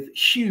cope with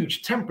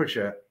huge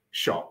temperature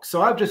shock.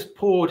 So I've just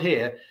poured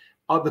here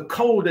the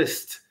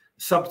coldest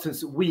substance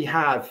that we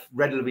have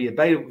readily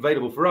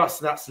available for us.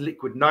 That's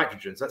liquid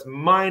nitrogen. So that's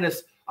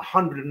minus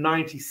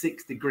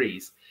 196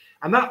 degrees.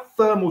 And that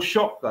thermal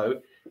shock,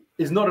 though,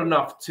 is not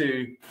enough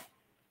to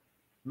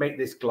make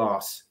this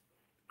glass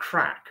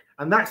crack.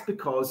 And that's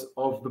because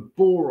of the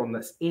boron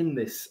that's in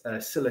this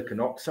silicon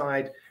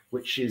oxide,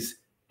 which is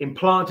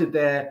implanted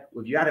there.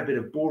 If you add a bit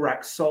of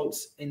borax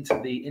salts into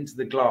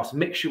the glass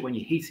mixture when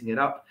you're heating it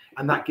up,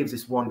 and that gives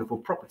this wonderful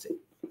property.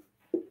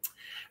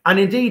 And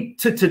indeed,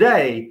 to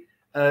today,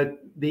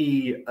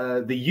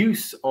 the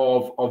use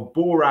of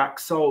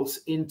borax salts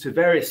into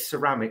various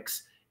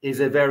ceramics is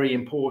a very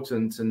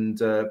important and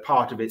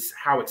part of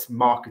how it's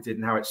marketed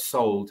and how it's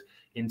sold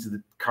into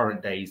the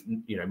current days,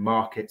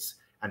 markets,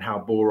 and how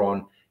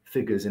boron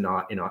figures in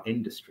our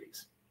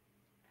industries.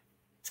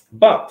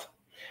 But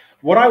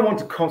what I want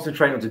to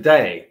concentrate on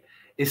today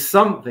is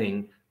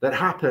something that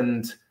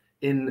happened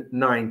in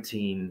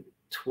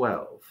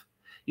 1912.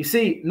 You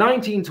see,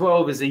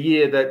 1912 is a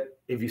year that,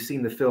 if you've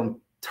seen the film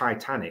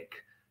Titanic,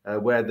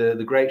 where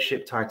the great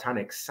ship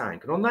Titanic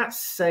sank. And on that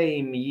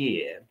same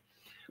year,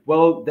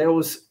 well, there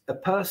was a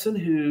person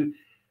who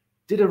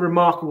did a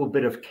remarkable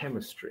bit of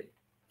chemistry.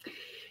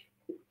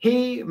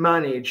 He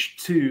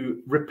managed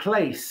to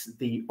replace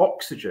the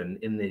oxygen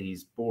in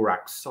these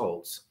borax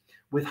salts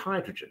with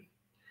hydrogen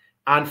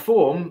and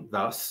form,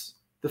 thus,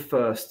 the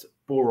first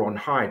boron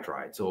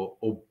hydrides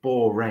or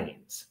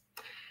boranes.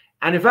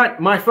 And in fact,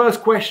 my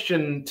first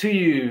question to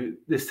you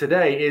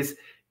today is,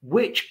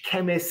 which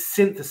chemist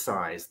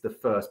synthesized the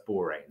first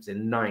boranes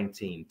in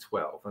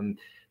 1912? And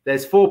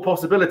there's 4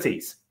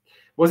 possibilities.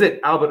 Was it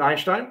Albert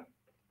Einstein,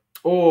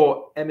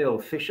 or Emil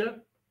Fischer,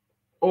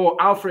 or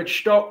Alfred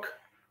Stock,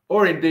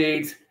 or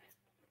indeed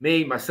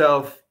me,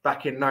 myself,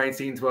 back in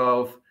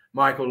 1912,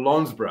 Michael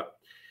Londesborough?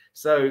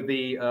 So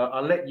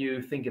I'll let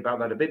you think about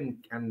that a bit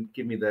and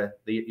give me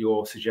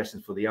your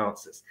suggestions for the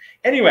answers.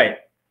 Anyway,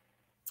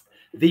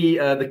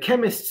 the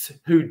chemists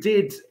who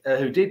did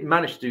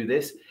manage to do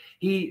this,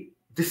 he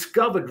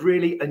discovered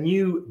really a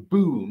new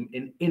boom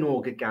in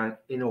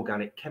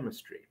inorganic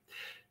chemistry.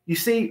 You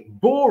see,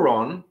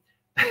 boron.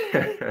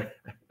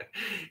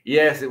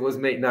 Yes, it was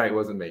me. No, it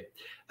wasn't me.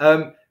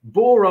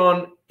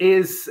 Boron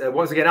is,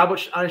 once again,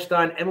 Albert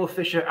Einstein, Emil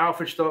Fischer,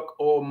 Alfred Stock,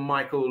 or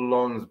Michael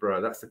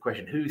Londesborough? That's the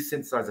question. Who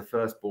synthesized the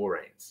first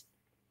boranes?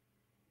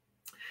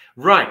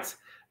 Right.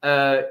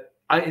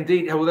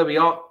 Indeed, well, there we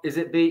are. Is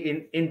it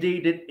B?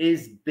 Indeed, it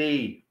is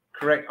B.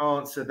 Correct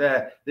answer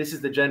there. This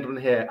is the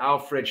gentleman here,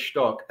 Alfred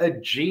Stock, a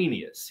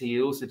genius.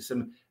 He also did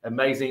some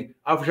amazing.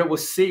 Alfred Stock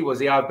was C, was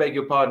he? I beg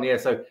your pardon. Yeah,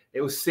 so it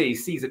was C.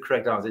 C is the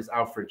correct answer. It's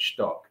Alfred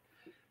Stock.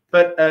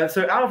 But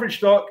so Alfred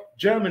Stock,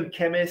 German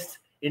chemist,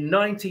 in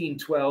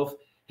 1912,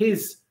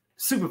 his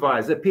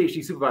supervisor,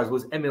 PhD supervisor,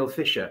 was Emil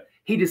Fischer.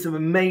 He did some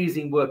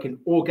amazing work in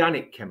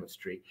organic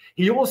chemistry.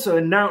 He also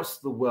announced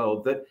to the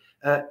world that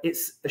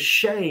it's a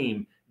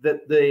shame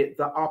that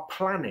our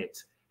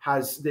planet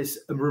has this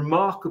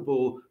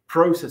remarkable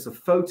process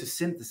of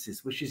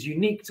photosynthesis, which is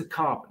unique to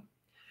carbon,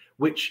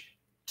 which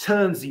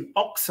turns the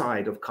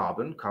oxide of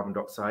carbon, carbon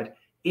dioxide,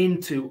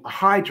 into a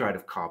hydride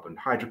of carbon,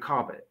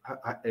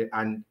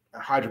 and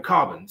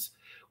hydrocarbons,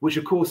 which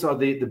of course are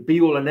the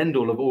be-all and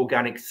end-all of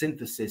organic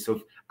synthesis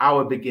of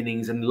our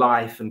beginnings and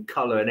life and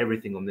color and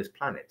everything on this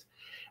planet.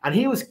 And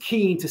he was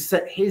keen to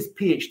set his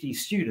PhD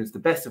students, the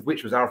best of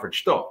which was Alfred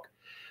Stock,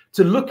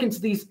 to look into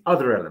these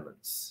other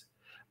elements.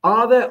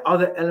 Are there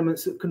other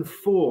elements that can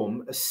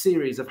form a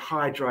series of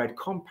hydride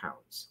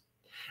compounds?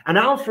 And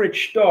Alfred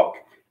Stock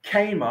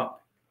came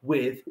up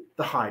with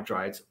the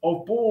hydrides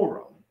of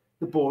boron,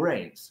 the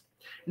boranes.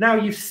 Now,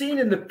 you've seen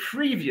in the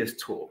previous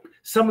talk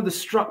some of the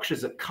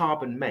structures that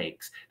carbon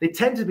makes. They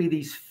tend to be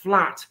these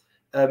flat,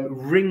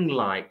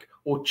 ring-like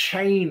or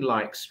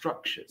chain-like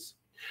structures.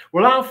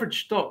 Well, Alfred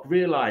Stock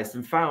realized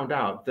and found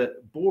out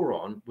that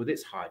boron, with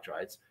its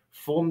hydrides,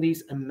 form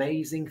these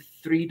amazing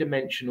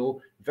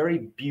three-dimensional,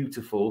 very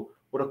beautiful,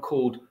 what are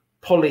called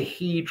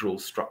polyhedral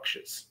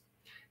structures.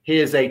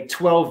 Here's a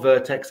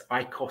 12-vertex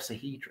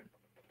icosahedron.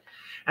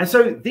 And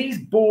so these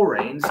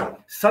boranes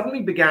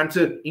suddenly began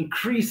to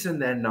increase in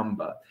their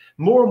number,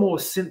 more and more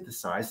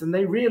synthesized, and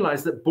they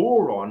realized that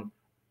boron,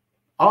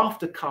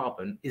 after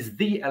carbon, is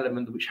the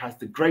element which has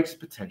the greatest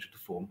potential to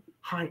form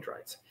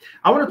hydrides.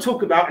 I want to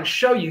talk about and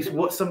show you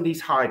what some of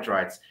these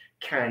hydrides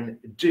can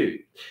do.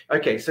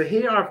 Okay, so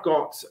here I've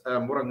got, what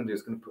I'm going to do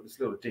is going to put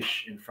this little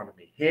dish in front of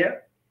me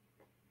here.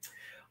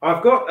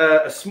 I've got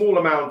a small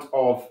amount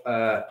of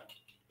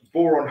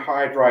boron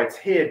hydrides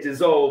here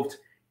dissolved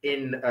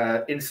in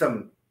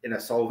a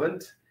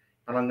solvent,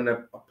 and I'm going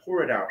to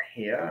pour it out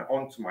here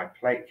onto my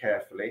plate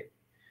carefully,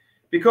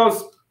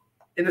 because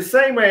in the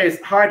same way as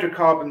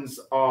hydrocarbons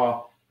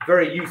are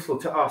very useful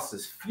to us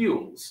as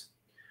fuels,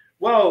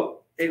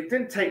 well, it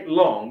didn't take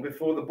long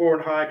before the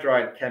boron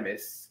hydride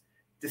chemists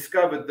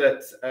discovered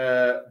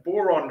that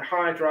boron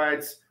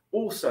hydrides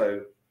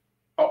also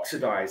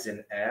oxidize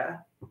in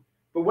air,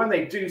 but when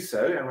they do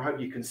so, and I hope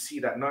you can see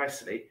that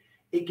nicely,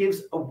 it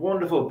gives a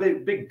wonderful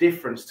big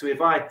difference to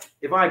if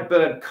I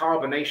burn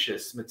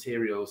carbonaceous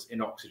materials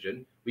in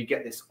oxygen, we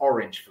get this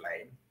orange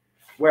flame.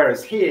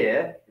 Whereas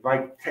here, if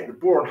I take the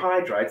boron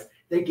hydrides,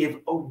 they give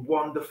a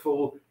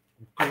wonderful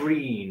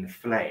green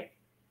flame.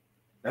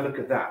 Now look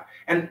at that.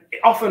 And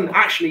often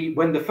actually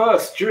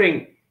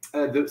during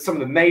some of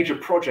the major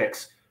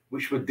projects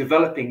which were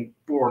developing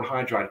boron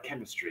hydride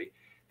chemistry,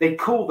 they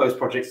called those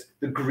projects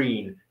the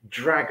Green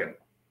Dragon.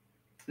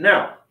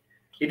 Now,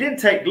 it didn't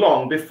take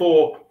long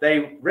before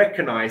they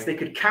recognized they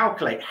could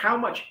calculate how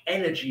much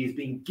energy is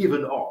being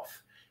given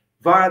off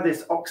via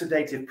this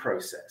oxidative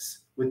process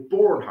with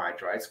boron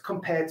hydrides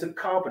compared to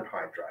carbon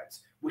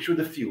hydrides, which were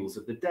the fuels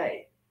of the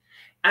day.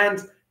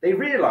 And they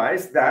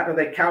realized that, and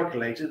they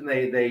calculated, and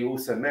they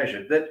also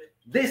measured that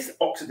this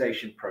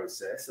oxidation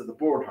process of the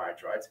boron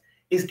hydrides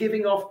is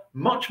giving off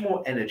much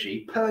more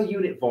energy per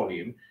unit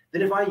volume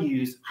than if I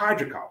use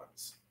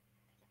hydrocarbons.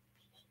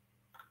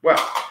 Well,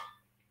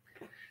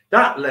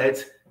 that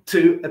led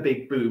to a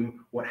big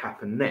boom. What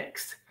happened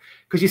next?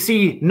 Because you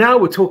see, now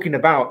we're talking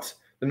about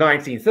the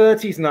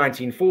 1930s,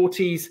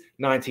 1940s,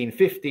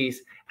 1950s,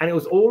 and it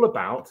was all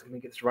about, let me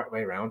get this the right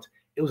way around,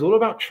 it was all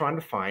about trying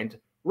to find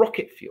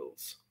rocket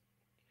fuels.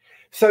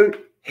 So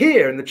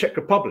here in the Czech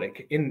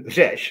Republic, in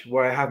Velich,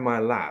 where I have my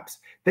labs,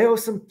 there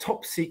was some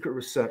top secret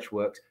research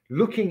work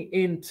looking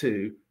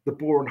into the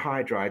boron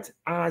hydrides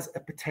as a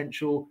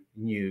potential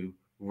new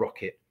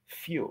rocket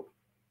fuel.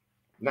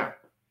 Now,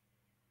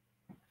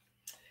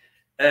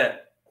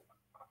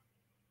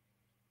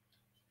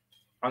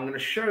 I'm going to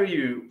show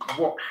you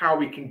how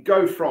we can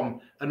go from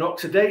an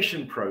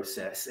oxidation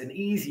process, an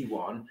easy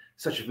one,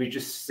 such as we've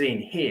just seen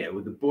here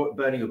with the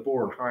burning of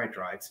boron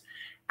hydrides,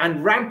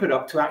 and ramp it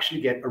up to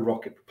actually get a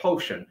rocket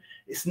propulsion.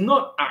 It's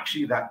not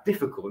actually that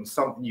difficult and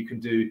something you can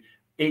do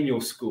in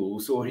your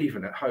schools or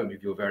even at home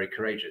if you're very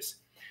courageous.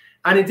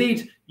 And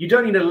indeed, you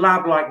don't need a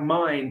lab like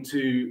mine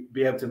to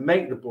be able to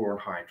make the boron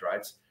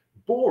hydrides.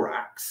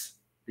 Borax,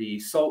 the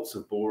salts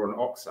of boron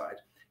oxide,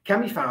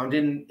 can be found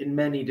in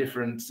many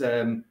different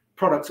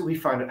products that we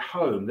find at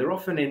home. They're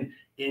often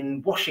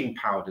in washing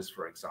powders,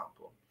 for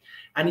example.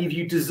 And if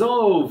you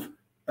dissolve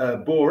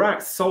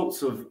borax,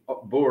 salts of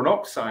boron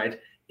oxide,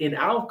 in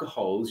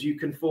alcohols, you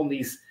can form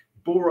these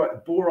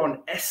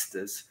boron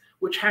esters,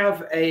 which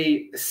have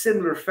a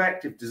similar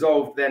effect. If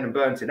dissolved then and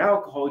burnt in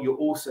alcohol, you'll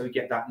also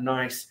get that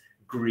nice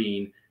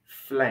green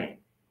flame.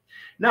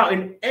 Now,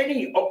 in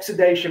any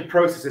oxidation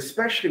process,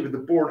 especially with the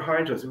boron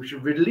hydrides, which are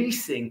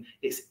releasing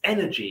its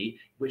energy,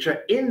 which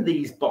are in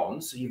these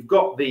bonds, so you've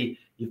got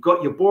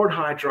your boron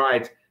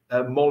hydride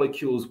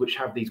molecules, which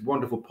have these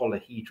wonderful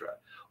polyhedra.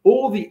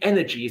 All the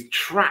energy is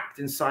trapped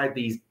inside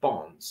these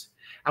bonds.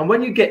 And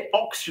when you get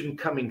oxygen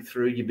coming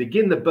through, you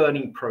begin the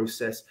burning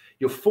process,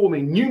 you're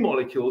forming new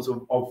molecules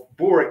of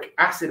boric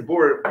acid,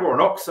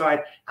 boron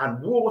oxide,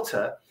 and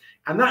water.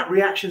 And that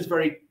reaction is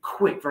very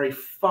quick, very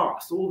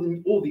fast. All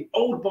the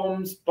old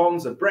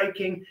bonds are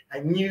breaking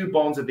and new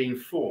bonds are being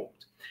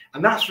formed.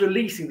 And that's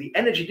releasing the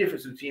energy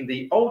difference between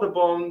the older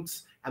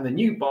bonds and the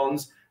new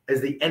bonds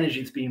as the energy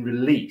is being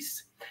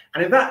released.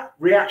 And if that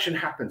reaction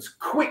happens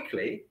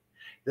quickly,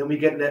 then we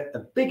get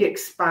a big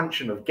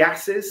expansion of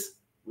gases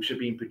which are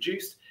being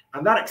produced,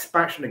 and that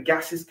expansion of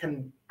gases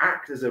can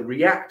act as a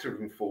reactive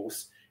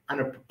force and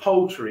a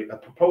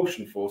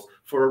propulsion force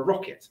for a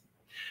rocket.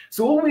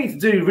 So all we need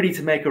to do really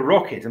to make a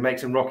rocket and make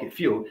some rocket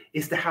fuel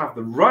is to have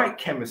the right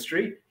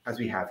chemistry, as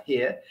we have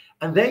here,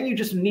 and then you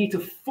just need to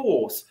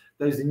force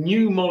those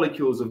new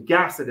molecules of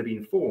gas that have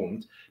been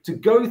formed to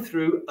go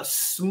through a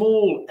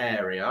small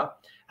area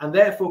and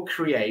therefore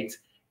create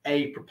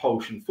a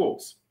propulsion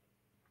force.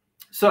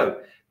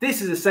 So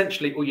this is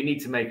essentially all you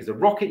need to make as a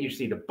rocket. You just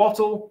need a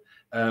bottle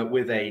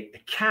with a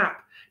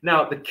cap.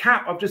 Now the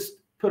cap, I've just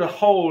put a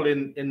hole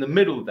in the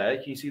middle there.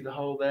 Can you see the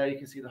hole there? You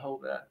can see the hole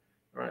there,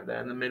 right there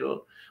in the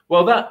middle.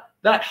 Well,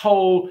 that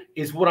hole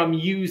is what I'm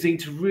using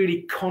to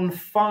really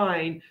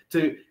confine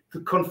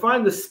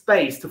the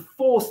space, to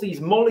force these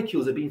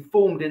molecules that have been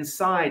formed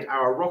inside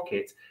our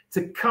rocket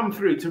to come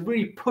through, to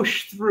really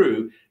push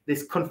through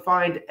this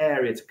confined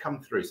area to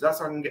come through. So that's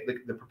how I can get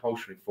the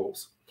propulsion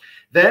force.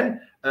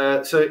 Then,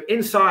 so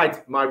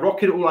inside my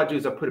rocket, all I do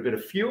is I put a bit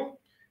of fuel.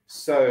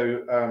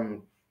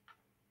 So,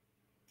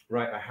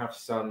 right, I have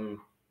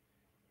some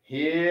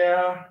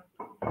here.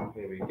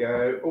 Here we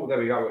go. Oh, there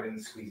we go, in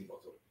the squeezy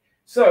bottle.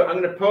 So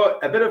I'm going to put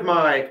a bit of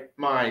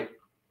my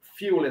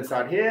fuel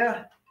inside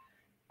here.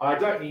 I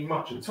don't need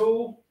much at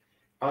all.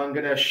 I'm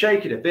going to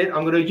shake it a bit.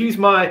 I'm going to use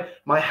my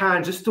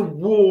hand just to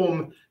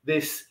warm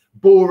this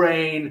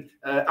borane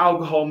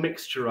alcohol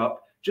mixture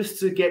up, just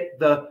to get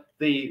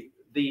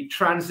the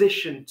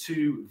transition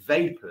to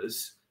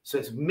vapors, so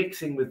it's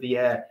mixing with the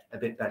air a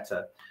bit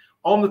better.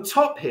 On the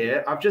top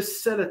here, I've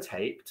just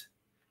sellotaped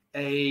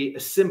a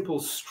simple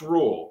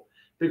straw,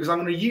 because I'm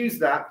going to use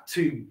that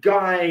to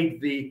guide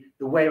the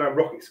way my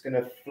rocket's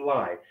going to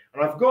fly.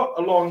 And I've got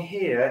along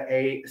here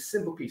a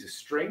simple piece of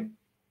string.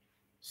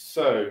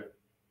 So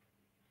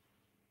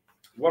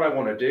what I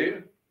want to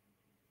do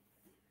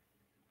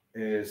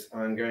is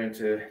I'm going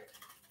to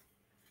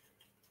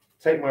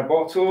take my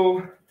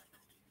bottle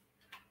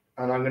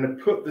and I'm going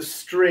to put the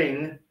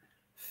string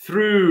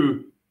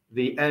through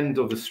the end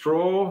of the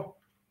straw,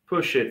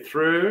 push it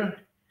through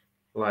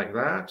like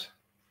that.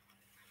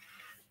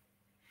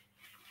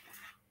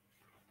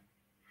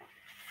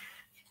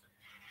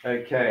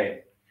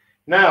 Okay,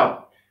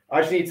 now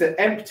I just need to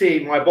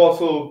empty my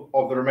bottle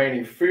of the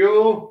remaining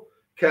fuel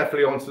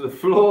carefully onto the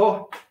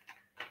floor.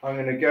 I'm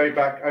going to go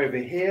back over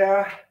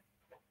here.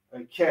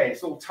 Okay,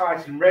 it's all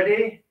tight and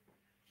ready.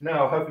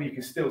 Now, hopefully you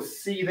can still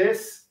see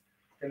this.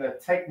 I'm going to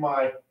take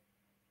my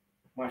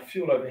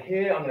fuel over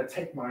here. I'm going to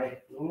take my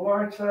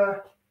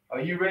lighter.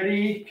 Are you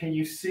ready? Can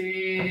you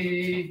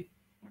see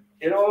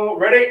it all?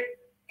 Ready?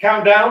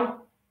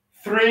 Countdown.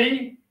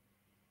 3,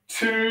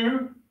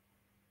 2,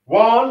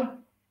 1.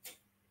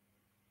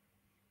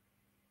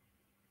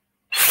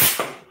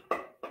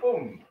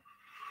 Boom.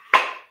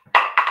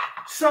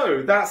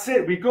 So that's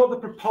it. We got the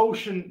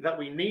propulsion that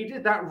we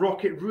needed. That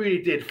rocket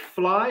really did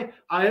fly.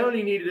 I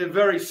only needed a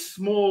very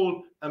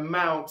small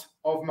amount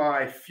of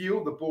my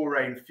fuel, the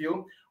borane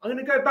fuel. I'm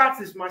going to go back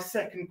to this, my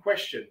second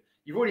question.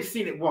 You've already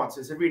seen it once.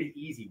 It's a really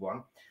easy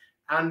one.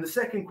 And the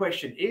second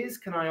question is,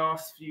 can I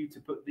ask you to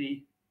put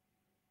the...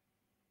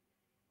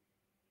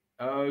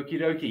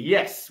 Okie dokie.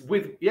 Yes.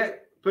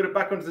 Put it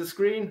back onto the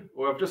screen,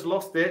 or I've just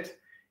lost it.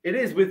 It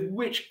is with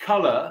which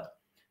color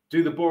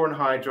do the boron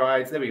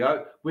hydrides, there we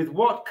go, with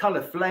what color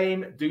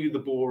flame do the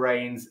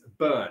boranes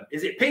burn?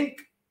 Is it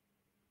pink,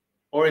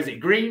 or is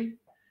it green?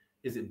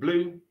 Is it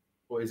blue,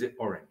 or is it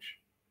orange?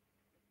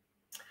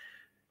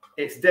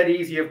 It's dead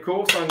easy, of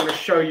course. I'm going to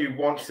show you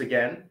once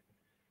again.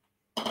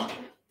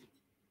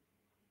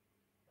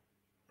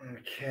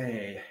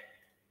 Okay.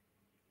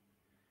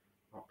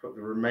 I'll put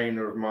the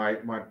remainder of my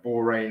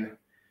borane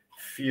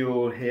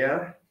fuel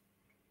here.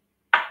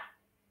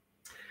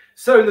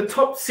 So the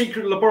top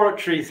secret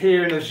laboratories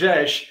here in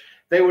Uzej,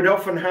 they would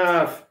often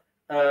have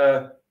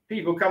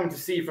people coming to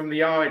see from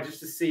the eye just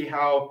to see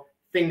how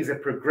things are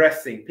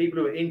progressing, people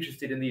who are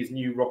interested in these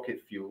new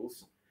rocket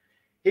fuels.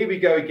 Here we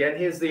go again.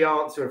 Here's the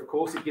answer, of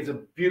course. It gives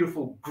a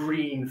beautiful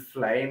green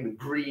flame, the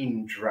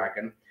green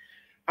dragon.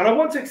 And I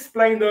want to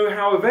explain, though,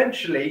 how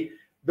eventually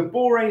the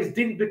boranes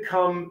didn't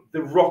become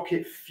the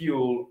rocket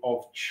fuel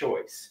of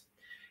choice.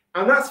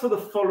 And that's for the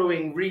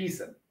following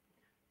reason.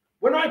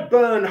 When I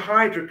burn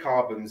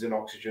hydrocarbons in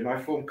oxygen,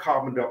 I form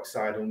carbon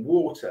dioxide and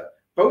water,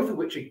 both of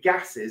which are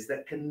gases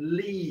that can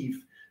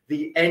leave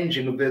the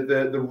engine of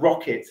the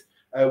rocket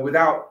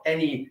without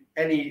any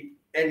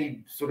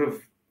sort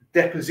of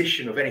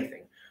deposition of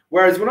anything.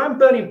 Whereas when I'm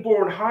burning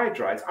boron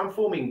hydrides, I'm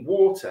forming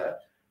water,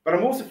 but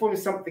I'm also forming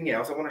something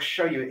else. I want to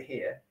show you it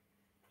here.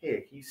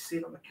 Here, can you see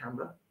it on the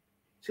camera?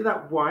 See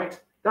that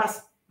white?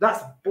 That's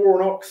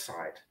boron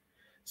oxide.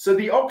 So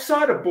the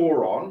oxide of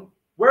boron,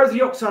 whereas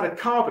the oxide of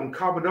carbon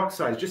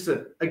dioxide is just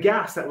a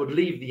gas that would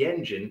leave the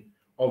engine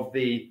of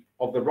the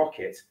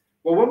rocket.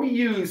 Well, when we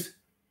use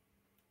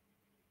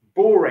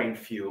borane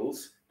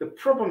fuels, the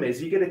problem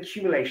is you get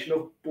accumulation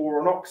of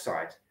boron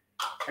oxide,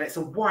 and it's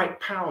a white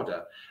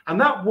powder. And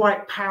that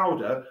white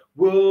powder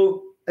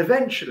will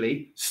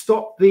eventually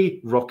stop the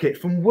rocket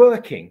from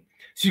working.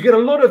 So you get a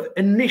lot of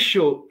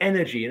initial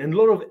energy and a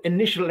lot of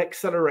initial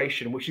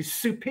acceleration, which is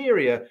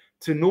superior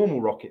to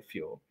normal rocket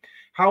fuel.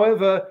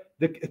 However,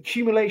 the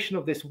accumulation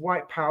of this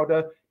white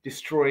powder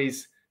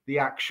destroys the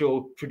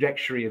actual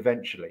trajectory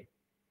eventually.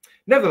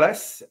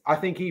 Nevertheless, I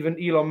think even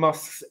Elon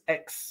Musk's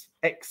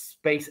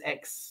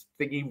SpaceX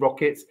thingy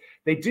rockets,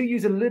 they do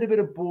use a little bit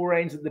of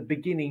boranes at the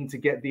beginning to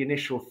get the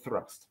initial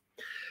thrust.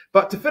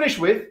 But to finish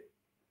with,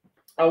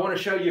 I want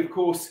to show you, of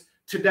course,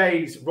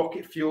 today's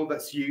rocket fuel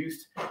that's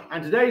used.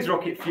 And today's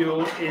rocket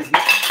fuel is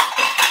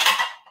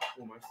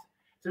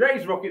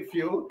Today's rocket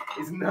fuel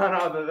is none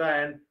other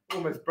than,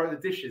 almost broke the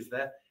dishes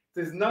there.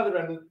 There's another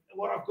end,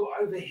 what I've got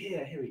over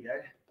here. Here we go.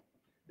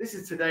 This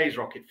is today's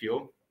rocket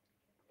fuel.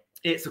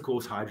 It's, of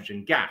course,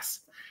 hydrogen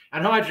gas.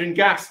 And hydrogen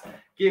gas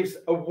gives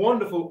a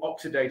wonderful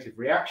oxidative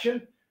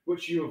reaction,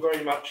 which you're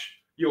going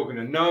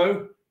to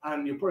know,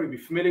 and you'll probably be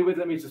familiar with.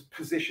 Let me just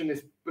position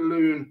this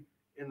balloon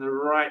in the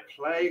right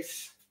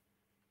place.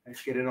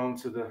 Let's get it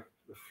onto the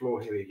floor.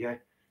 Here we go.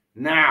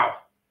 Now,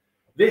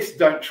 this,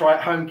 don't try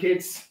at home,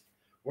 kids.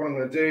 What I'm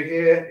going to do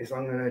here is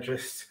I'm going to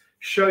just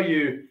show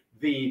you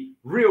the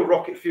real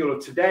rocket fuel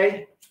of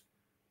today.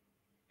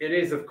 It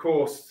is, of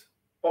course,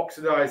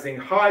 oxidizing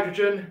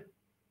hydrogen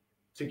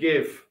to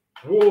give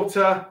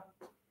water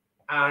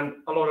and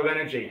a lot of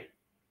energy.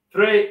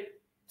 3,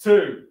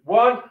 2,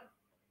 1.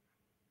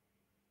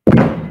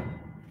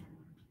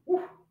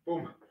 Woo,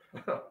 boom.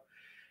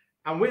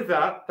 And with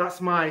that,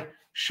 that's my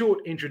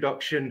short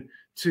introduction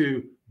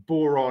to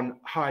boron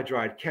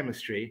hydride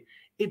chemistry.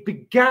 It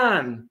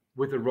began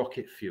with a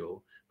rocket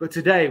fuel, but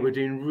today we're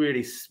doing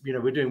really,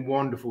 we're doing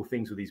wonderful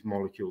things with these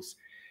molecules.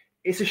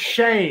 It's a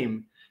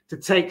shame to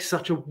take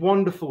such a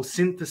wonderful,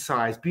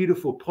 synthesized,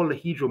 beautiful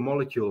polyhedral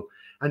molecule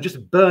and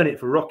just burn it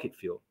for rocket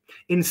fuel.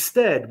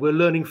 Instead, we're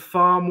learning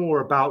far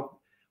more about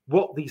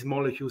what these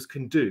molecules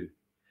can do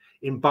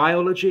in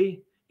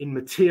biology, in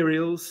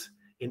materials,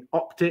 in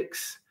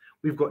optics.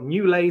 We've got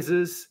new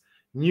lasers,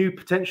 new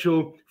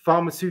potential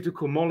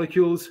pharmaceutical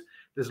molecules.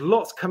 There's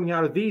lots coming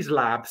out of these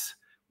labs,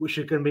 which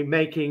are going to be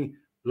making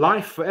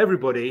life for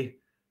everybody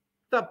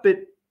that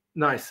bit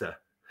nicer.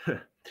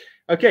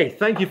 Okay,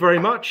 thank you very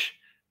much.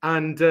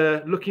 And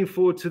looking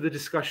forward to the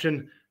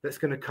discussion that's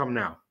going to come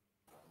now.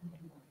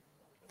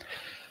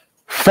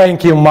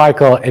 Thank you,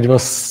 Michael. It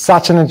was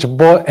such an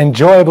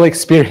enjoyable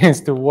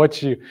experience to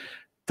watch you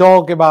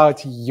talk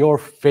about your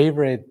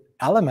favorite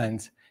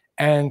element.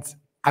 And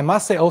I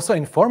must say also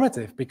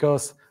informative,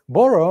 because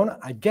boron,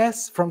 I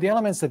guess, from the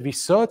elements that we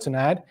saw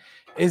tonight,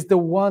 is the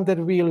one that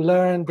we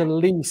learned the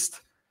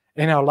least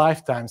in our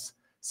lifetimes.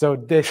 So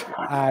this,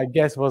 I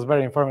guess, was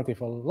very informative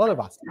for a lot of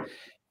us.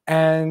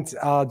 And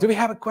do we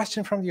have a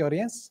question from the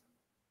audience?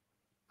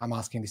 I'm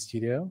asking the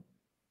studio.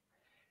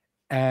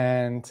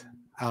 And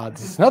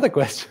this is not a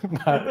question,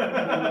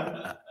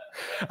 but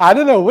I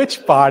don't know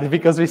which part,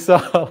 because we saw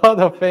a lot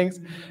of things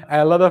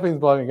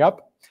blowing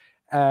up.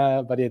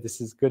 But yeah, this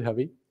is good,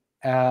 hobby.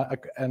 A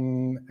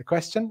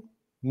question?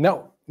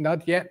 No,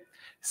 not yet.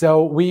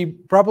 So we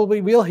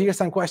probably will hear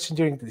some questions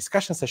during the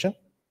discussion session.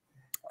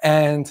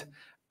 And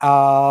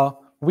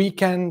we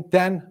can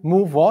then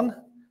move on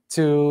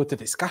to the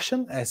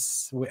discussion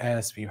as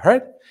we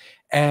heard.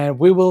 And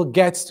we will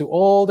get to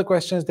all the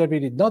questions that we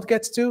did not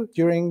get to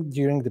during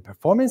the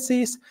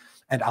performances.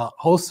 And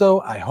also,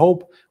 I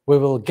hope we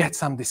will get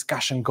some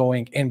discussion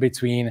going in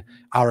between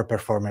our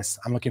performers.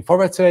 I'm looking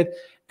forward to it,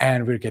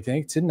 and we're getting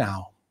it to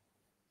now.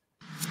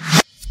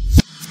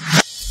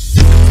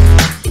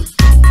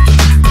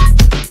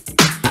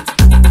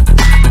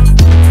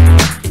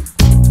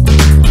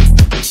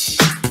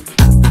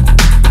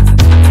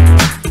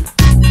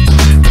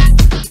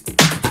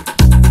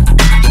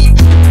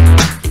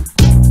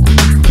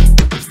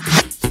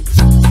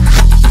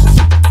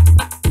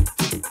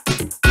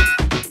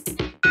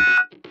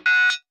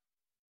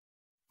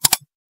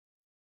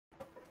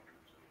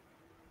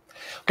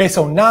 Okay,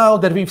 so now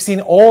that we've seen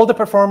all the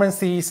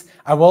performances,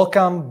 I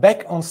welcome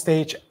back on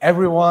stage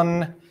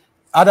everyone.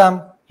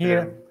 Adam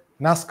here,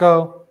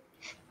 Nasko,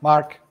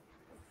 Mark,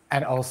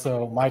 and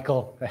also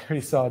Michael that we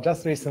saw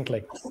just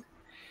recently.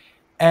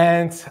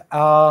 And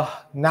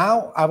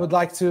now I would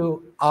like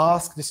to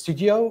ask the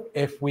studio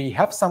if we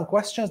have some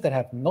questions that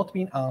have not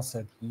been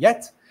answered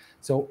yet,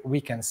 so we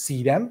can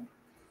see them.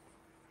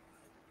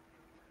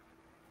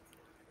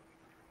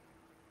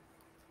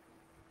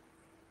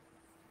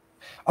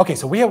 Okay,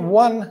 so we have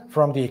one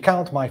from the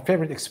account, My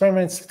Favorite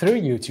Experiments, through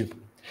YouTube.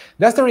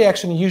 Does the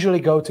reaction usually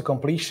go to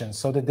completion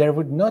so that there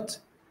would not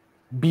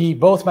be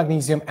both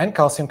magnesium and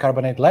calcium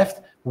carbonate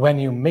left when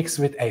you mix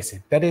with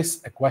acid? That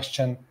is a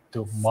question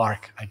to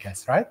Mark, I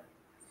guess, right?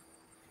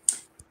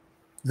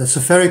 That's a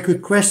very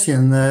good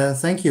question.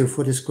 Thank you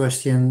for this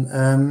question.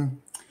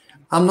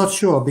 I'm not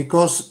sure,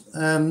 because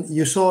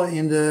you saw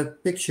in the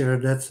picture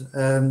that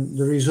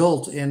the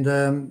result in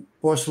the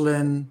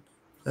porcelain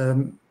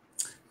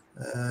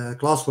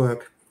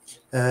glasswork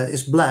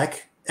is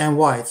black and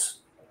white,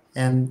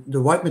 and the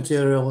white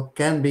material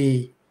can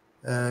be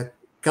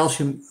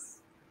calcium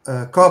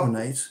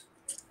carbonate,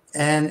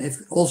 and it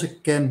also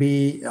can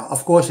be,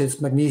 of course, it's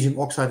magnesium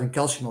oxide and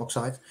calcium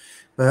oxide,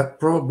 but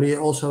probably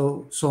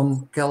also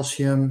some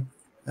calcium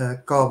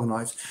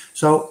carbonate.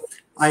 So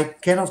I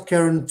cannot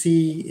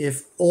guarantee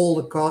if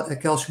all the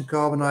calcium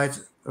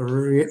carbonate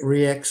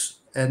reacts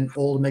and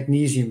all the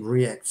magnesium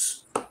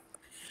reacts.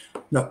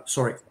 No,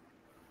 sorry.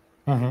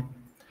 Mm-hmm.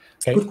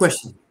 Okay. Good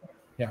question.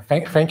 Yeah,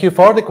 thank you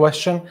for the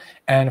question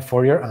and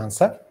for your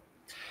answer.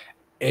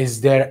 Is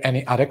there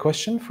any other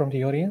question from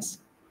the audience?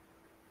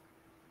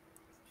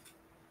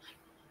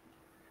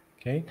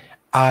 Okay,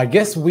 I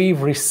guess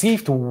we've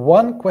received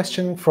one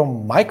question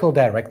from Michael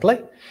directly,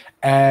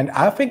 and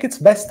I think it's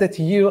best that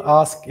you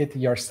ask it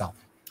yourself.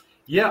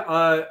 Yeah,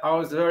 I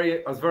was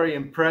very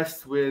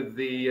impressed with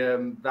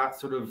the that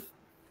sort of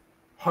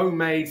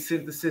homemade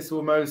synthesis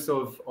almost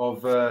of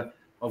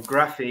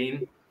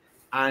graphene,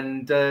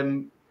 and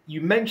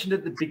you mentioned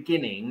at the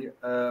beginning,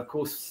 of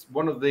course,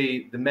 one of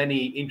the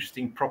many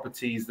interesting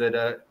properties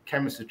that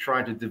chemists are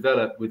trying to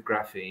develop with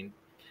graphene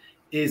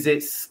is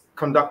its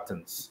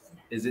conductance,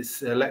 is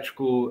its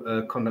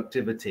electrical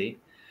conductivity.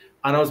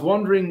 And I was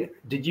wondering,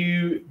 did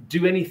you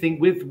do anything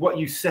with what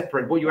you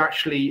separate, what you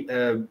actually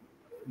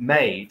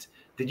made?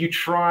 Did you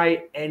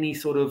try any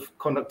sort of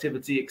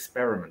conductivity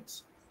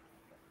experiments?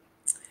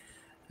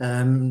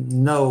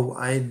 No,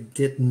 I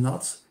did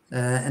not.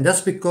 And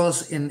that's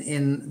because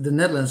in the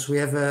Netherlands, we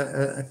have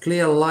a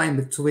clear line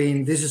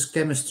between this is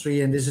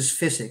chemistry and this is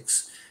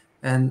physics.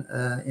 And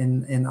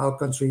in our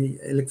country,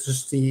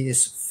 electricity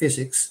is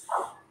physics.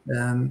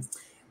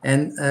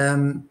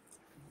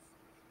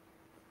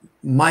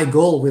 My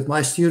goal with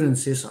my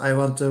students is I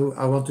want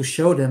to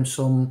show them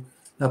some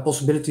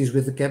possibilities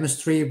with the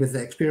chemistry, with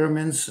the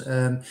experiments.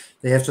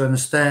 They have to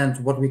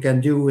understand what we can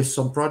do with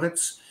some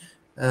products.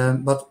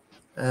 But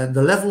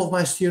the level of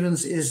my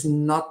students is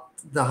not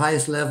the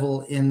highest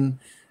level in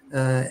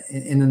the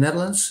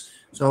Netherlands.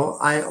 So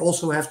I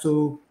also have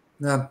to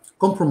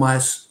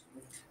compromise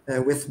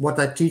with what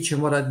I teach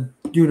and what I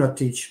do not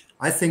teach.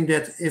 I think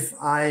that if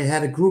I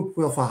had a group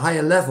with a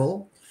higher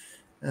level,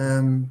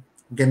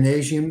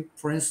 gymnasium,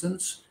 for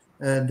instance,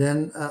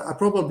 then I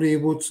probably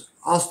would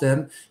ask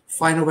them,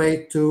 find a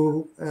way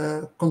to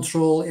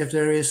control if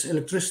there is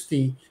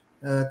electricity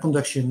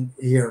conduction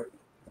here.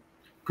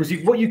 Because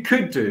what you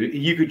could do,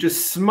 you could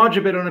just smudge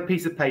a bit on a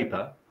piece of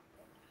paper,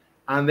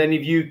 and then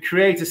if you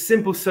create a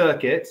simple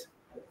circuit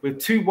with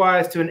two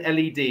wires to an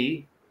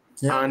LED,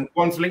 and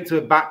one's linked to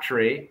a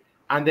battery,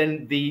 and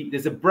then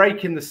there's a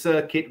break in the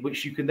circuit,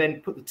 which you can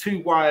then put the two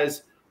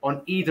wires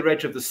on either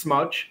edge of the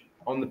smudge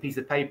on the piece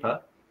of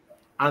paper,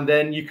 and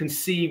then you can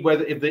see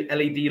whether if the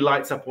LED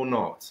lights up or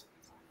not.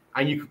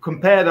 And you could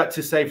compare that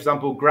to, say, for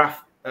example,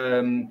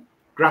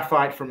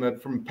 graphite from a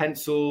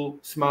pencil,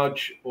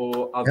 smudge,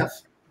 or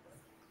others.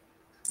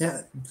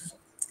 Yeah,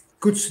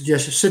 good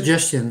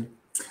suggestion.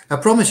 I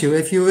promise you,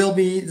 if you will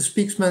be the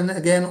speaksman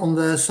again on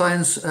the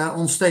science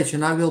on stage,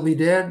 and I will be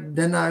there,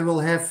 then I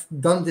will have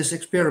done this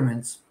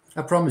experiment.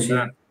 I promise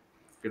you.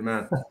 Good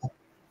man.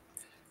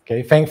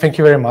 Okay, thank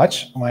you very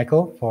much,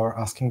 Michael, for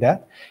asking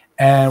that.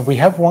 And we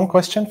have one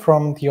question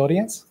from the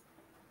audience.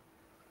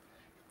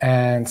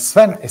 And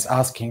Sven is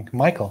asking,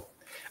 Michael,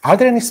 are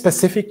there any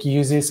specific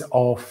uses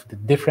of the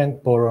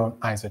different boron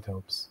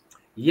isotopes?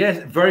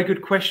 Yes, very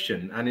good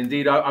question. And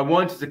indeed, I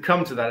wanted to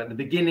come to that. At the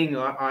beginning,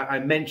 I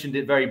mentioned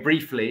it very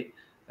briefly,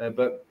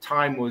 but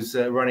time was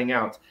running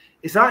out.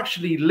 It's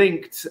actually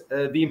linked,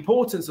 the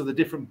importance of the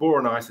different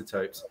boron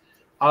isotopes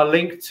are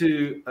linked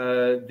to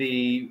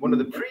one of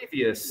the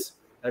previous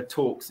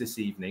talks this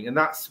evening, and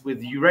that's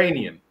with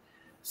uranium.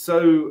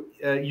 So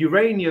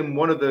uranium,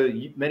 one of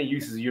the many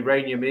uses of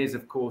uranium is,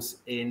 of course,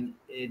 in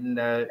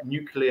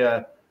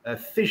nuclear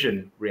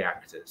fission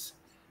reactors.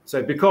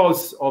 So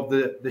because of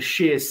the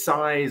sheer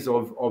size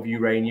of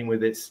uranium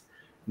with its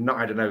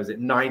I don't know, is it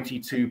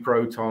 92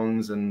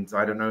 protons and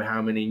I don't know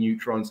how many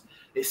neutrons.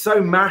 It's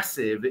so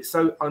massive, it's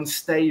so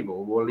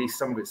unstable, or at least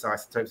some of its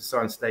isotopes are so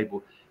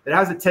unstable. It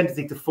has a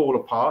tendency to fall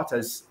apart,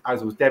 as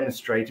was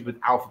demonstrated with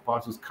alpha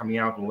particles coming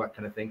out and all that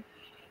kind of thing.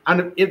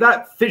 And if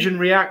that fission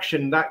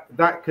reaction,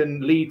 that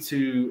can lead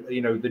to,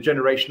 you know, the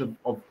generation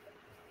of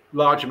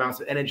large amounts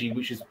of energy,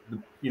 which is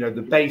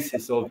the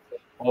basis of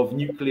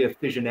nuclear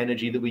fission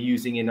energy that we're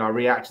using in our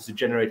reactors to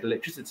generate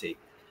electricity.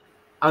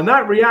 And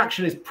that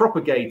reaction is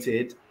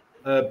propagated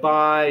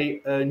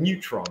by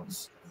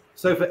neutrons.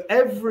 So for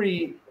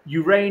every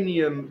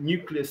uranium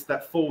nucleus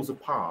that falls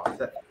apart,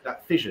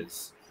 that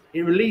fissures,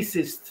 it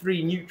releases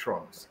 3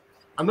 neutrons.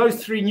 And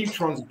those 3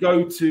 neutrons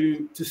go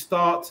to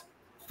start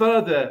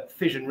further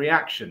fission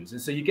reactions.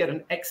 And so you get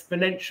an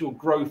exponential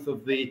growth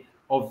of the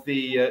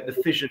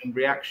fission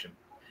reaction.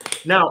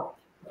 Now,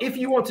 if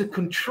you want to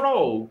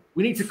control,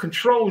 we need to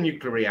control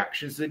nuclear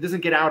reactions so it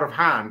doesn't get out of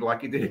hand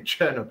like it did in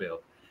Chernobyl.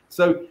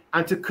 So,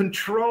 and to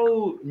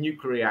control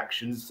nuclear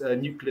reactions,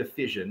 nuclear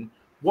fission,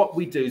 what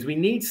we do is we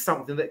need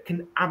something that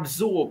can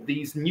absorb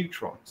these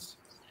neutrons.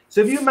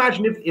 So if you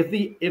imagine if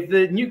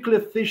the nuclear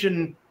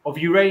fission of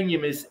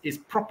uranium is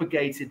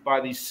propagated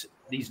by these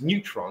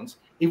neutrons,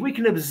 if we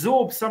can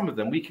absorb some of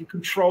them, we can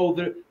control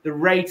the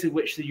rate at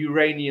which the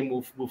uranium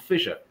will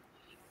fissure.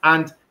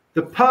 And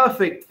the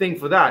perfect thing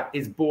for that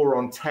is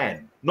boron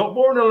 10, not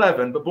boron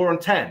 11, but boron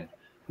 10.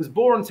 Because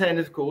boron 10,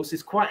 of course,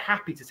 is quite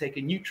happy to take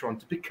a neutron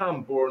to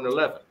become boron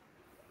 11.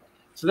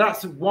 So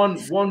that's one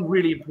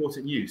really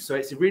important use. So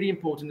it's really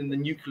important in the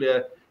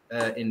nuclear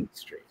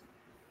industry.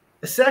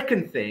 The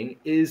second thing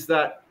is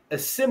that a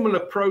similar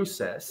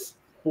process,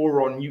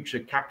 boron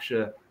neutron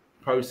capture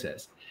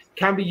process,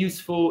 can be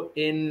useful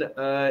in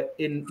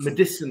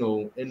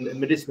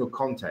medicinal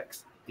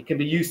context. It can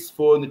be used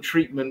for the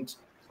treatment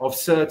of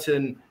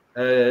certain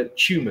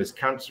tumors,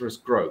 cancerous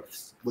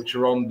growths, which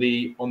are on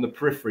the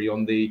periphery,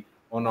 on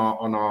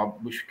our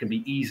which can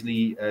be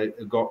easily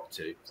got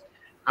to,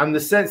 and the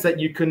sense that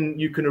you can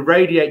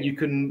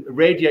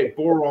irradiate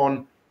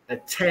boron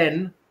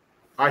 10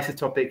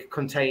 isotopic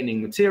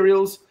containing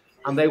materials,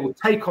 and they will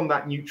take on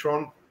that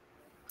neutron,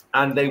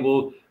 and they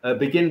will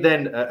begin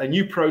then a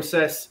new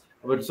process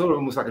of sort of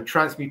almost like a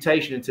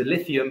transmutation into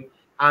lithium,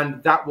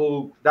 and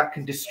that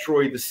can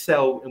destroy the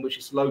cell in which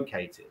it's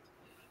located.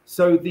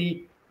 So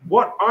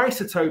what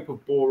isotope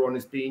of boron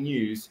is being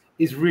used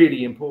is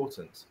really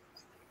important.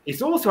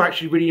 It's also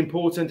actually really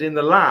important in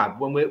the lab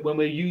when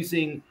we're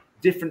using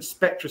different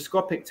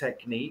spectroscopic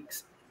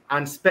techniques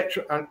and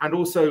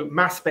also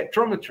mass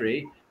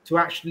spectrometry to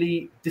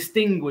actually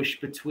distinguish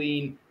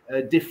between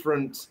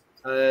different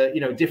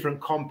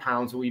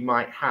compounds that we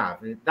might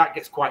have. And that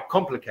gets quite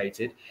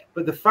complicated.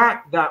 But the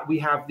fact that we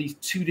have these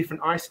 2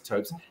 different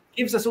isotopes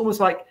gives us almost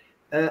like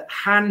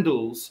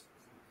handles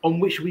on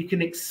which we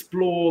can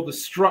explore the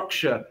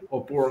structure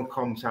of boron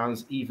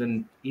compounds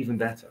even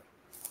better.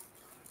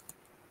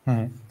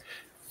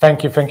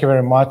 Thank you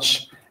very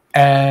much.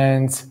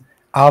 And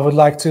I would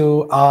like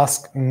to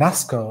ask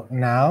Nasko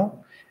now.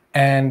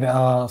 And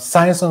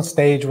Science on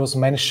Stage was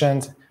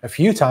mentioned a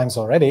few times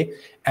already.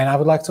 And I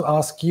would like to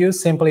ask you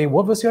simply,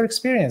 what was your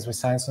experience with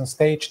Science on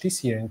Stage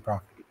this year in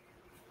Prague?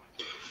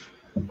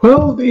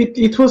 Well,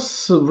 it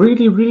was a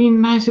really, really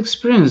nice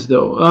experience,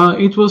 though.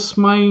 It was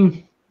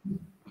my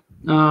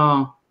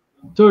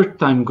 3rd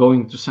time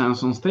going to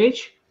Science on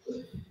Stage.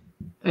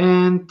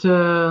 And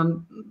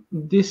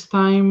this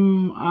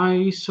time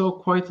I saw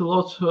quite a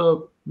lot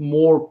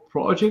more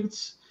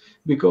projects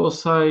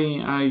because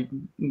I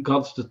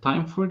got the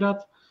time for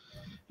that,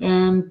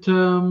 and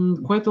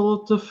quite a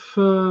lot of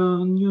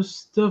new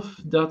stuff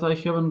that I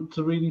haven't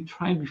really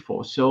tried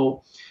before.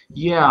 So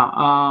yeah,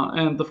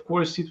 and of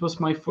course it was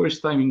my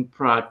first time in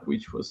Prague,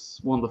 which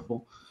was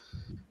wonderful.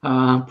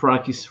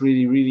 Prague is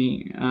really,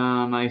 really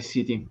nice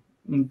city,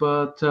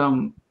 but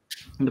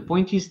the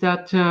point is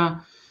that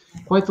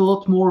quite a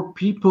lot more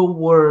people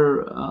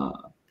were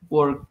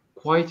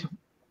quite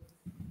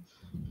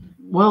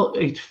well.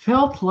 It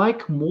felt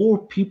like more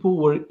people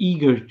were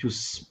eager to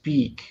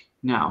speak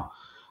now,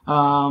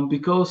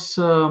 because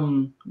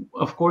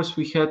of course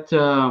we had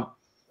a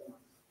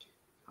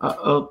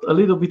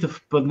little bit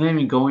of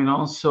pandemic going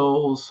on.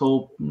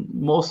 So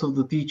most of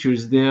the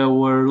teachers there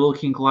were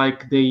looking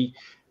like they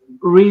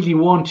really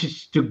wanted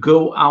to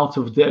go out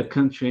of their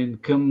country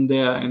and come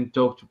there and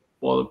talk to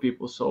other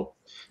people. So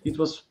it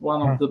was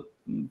one of the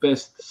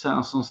best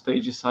Science on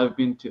Stages I've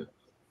been to.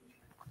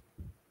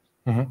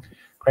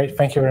 Great,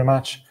 thank you very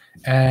much.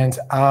 And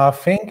I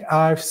think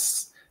I've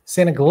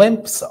seen a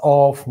glimpse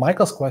of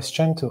Michael's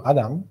question to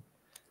Adam,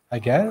 I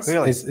guess.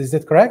 Really? Is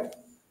that correct?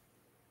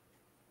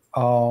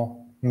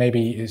 Oh,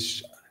 maybe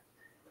it's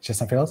just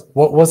something else.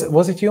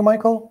 Was it you,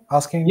 Michael,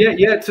 asking? Yeah.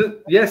 Is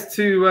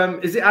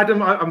it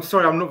Adam? I'm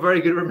sorry, I'm not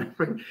very good at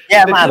remembering.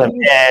 Yeah, I'm Adam.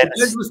 The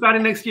gentleman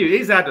standing next to you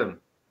is Adam.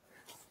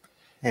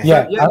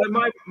 Yeah.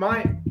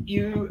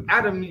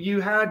 Adam, you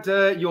had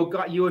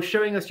you were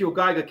showing us your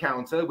Geiger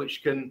counter,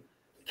 which can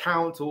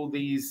count all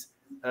these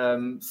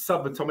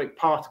subatomic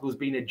particles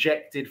being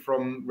ejected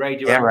from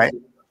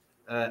radioactive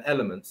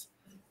elements.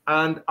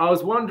 And I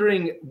was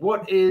wondering,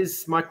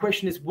 my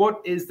question is,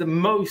 what is the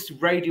most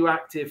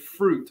radioactive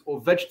fruit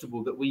or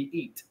vegetable that we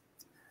eat?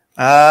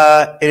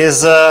 It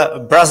is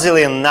a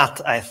Brazilian nut,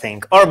 I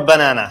think, or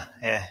banana.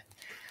 Yeah,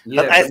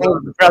 but I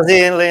think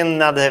Brazilian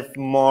nut have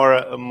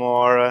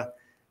more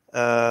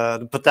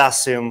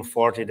potassium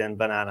 40 than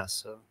banana.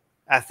 So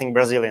I think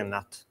Brazilian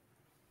nut.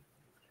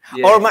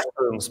 Yes. Or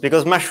mushrooms,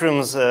 because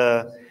mushrooms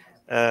have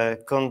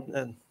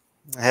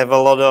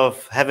a lot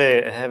of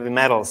heavy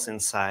metals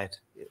inside,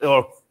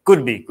 or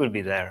could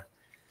be there.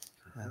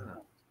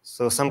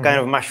 So some kind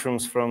of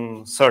mushrooms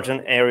from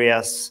certain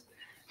areas.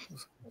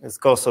 It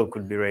also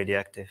could be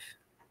radioactive.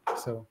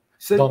 So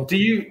do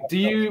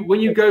you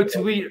when you go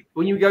to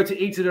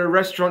eat at a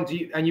restaurant,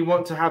 and you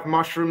want to have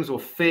mushrooms or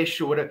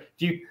fish or whatever,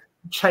 do you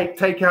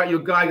take out your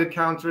Geiger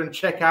counter and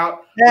check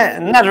out? Yeah,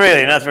 not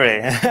really.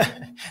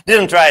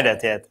 Didn't try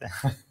that yet.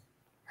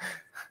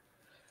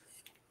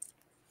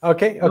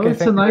 Okay. Well,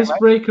 it's an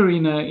icebreaker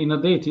in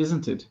a date,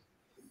 isn't it?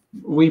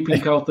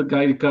 Whipping out the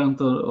Geiger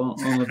counter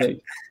on a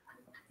date.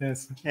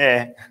 Yes.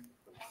 Yeah.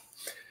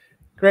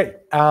 Great.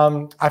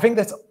 I think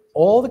that's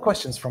all the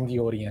questions from the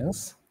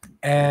audience.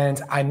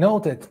 And I know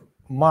that,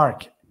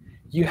 Mark,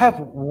 you have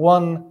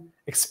one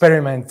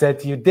experiment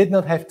that you did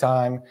not have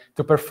time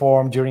to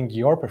perform during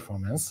your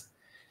performance.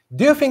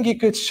 Do you think you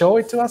could show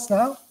it to us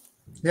now?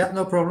 Yeah,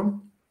 no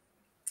problem.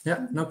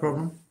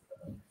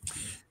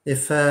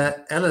 If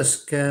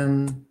Alice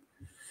can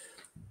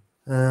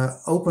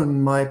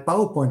open my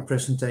PowerPoint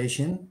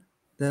presentation,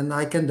 then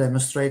I can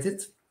demonstrate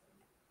it.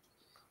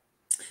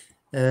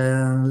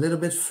 A little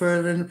bit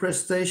further in the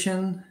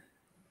presentation.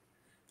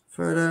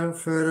 Further.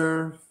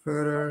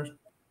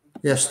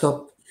 Yeah,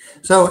 stop.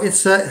 So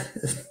it's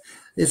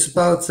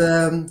about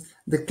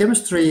the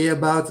chemistry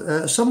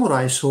about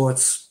samurai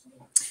swords.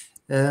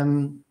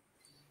 You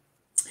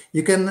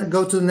can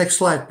go to the next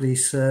slide,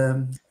 please,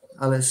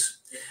 Alice.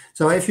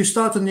 So if you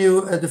start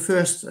anew the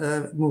first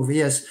movie,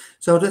 yes.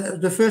 So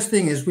the first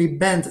thing is we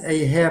bend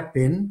a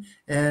hairpin,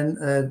 and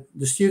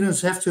the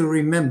students have to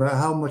remember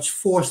how much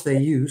force they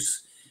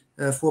use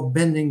for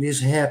bending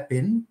this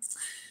hairpin.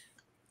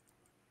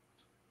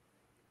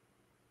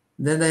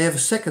 Then they have a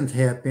second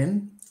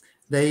hairpin.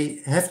 They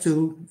have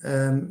to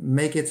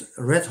make it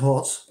red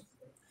hot,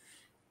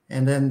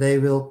 and then they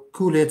will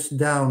cool it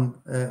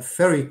down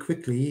very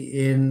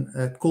quickly in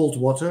cold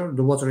water.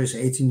 The water is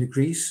 18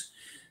 degrees.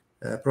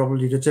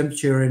 Probably the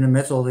temperature in a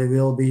metal, it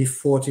will be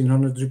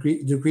 1400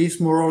 degrees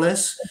more or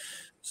less.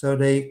 So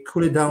they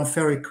cool it down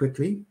very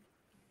quickly.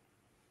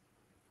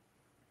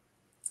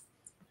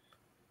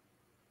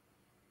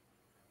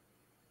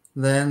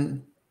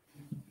 Then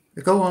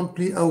go on,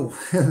 please. Oh,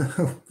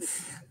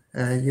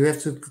 you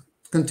have to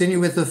continue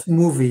with the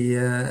movie,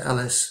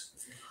 Alice.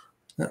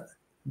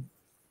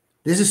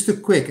 This is too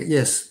quick.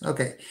 Yes.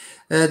 Okay.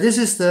 This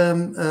is the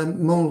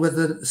moment with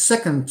the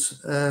second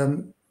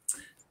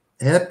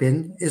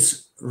hairpin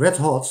is red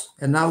hot,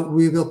 and now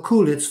we will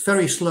cool it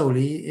very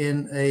slowly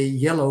in a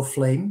yellow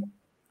flame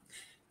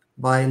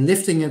by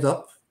lifting it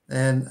up,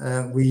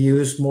 and we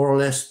use more or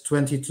less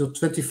 20 to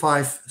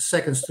 25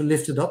 seconds to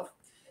lift it up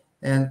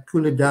and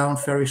cool it down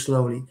very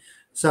slowly.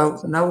 So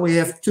now we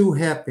have two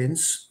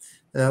hairpins,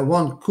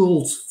 one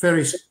cooled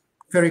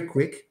very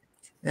quick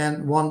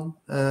and one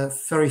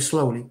very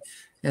slowly,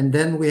 and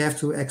then we have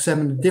to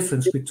examine the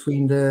difference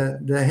between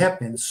the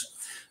hairpins.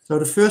 So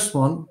the first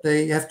one,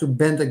 they have to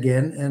bend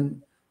again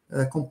and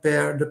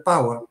compare the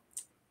power.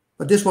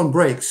 But this one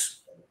breaks.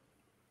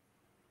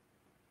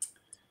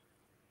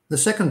 The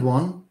second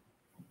one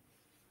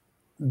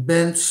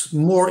bends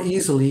more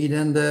easily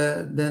than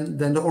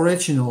the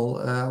original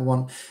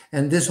one.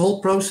 And this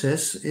whole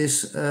process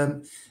is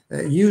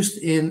used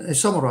in a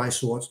samurai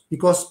sword.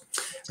 Because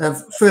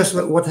first,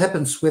 what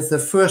happens with the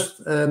first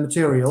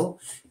material,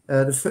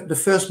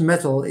 the first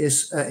metal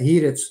is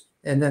heated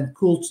and then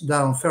cooled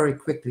down very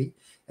quickly.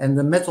 And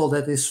the metal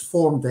that is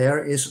formed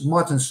there is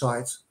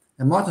martensite.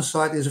 And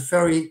martensite is a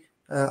very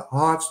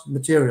hard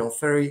material,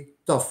 very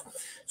tough.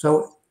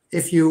 So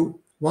if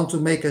you want to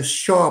make a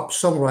sharp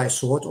samurai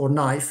sword or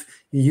knife,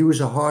 you use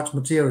a hard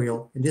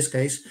material, in this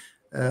case,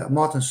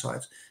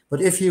 martensite. But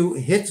if you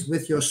hit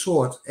with your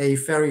sword a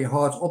very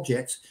hard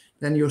object,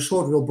 then your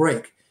sword will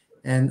break.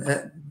 And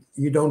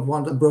you don't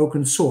want a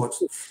broken sword,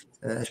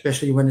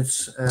 especially when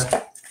it's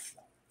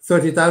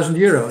 30,000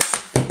 euros.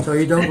 So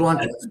you don't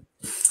want it.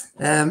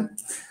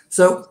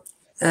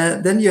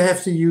 Then you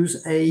have to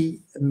use a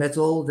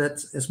metal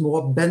that is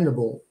more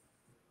bendable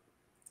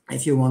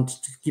if you want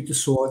to keep the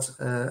sword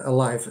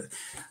alive.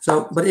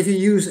 But if you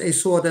use a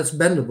sword that's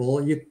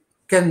bendable, you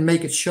can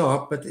make it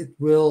sharp, but it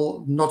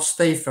will not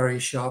stay very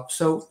sharp.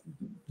 So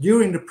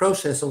during the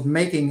process of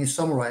making a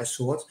samurai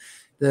sword,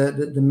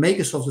 the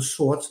makers of the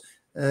sword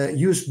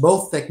use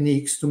both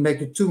techniques to make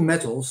the two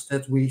metals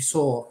that we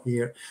saw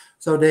here.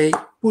 So they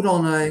put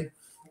on a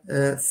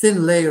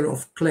thin layer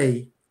of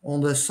clay on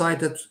the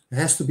side that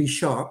has to be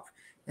sharp,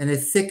 and a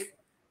thick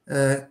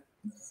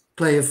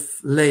layer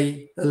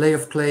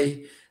of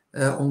clay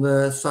on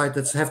the side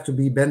that have to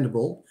be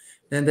bendable.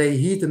 Then they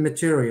heat the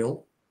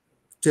material,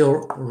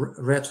 till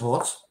red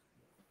hot.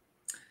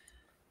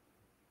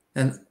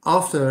 And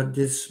after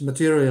this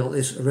material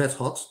is red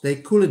hot, they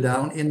cool it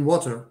down in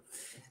water.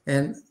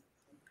 And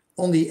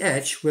on the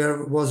edge,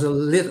 where was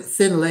a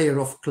thin layer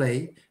of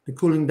clay, the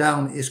cooling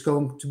down is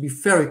going to be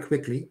very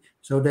quickly.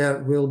 So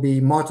there will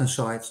be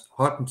martensite,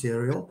 hard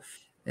material.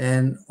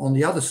 And on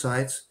the other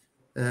side,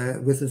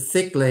 with a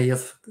thick layer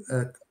of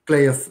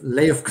clay,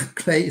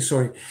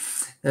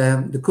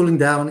 the cooling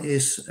down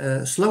is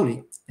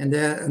slowly. And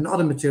there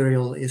another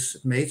material is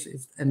made,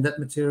 and that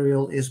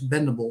material is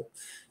bendable.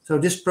 So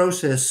this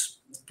process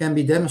can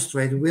be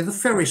demonstrated with a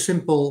very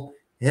simple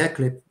hair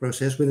clip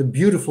process with a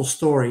beautiful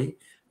story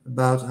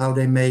about how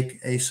they make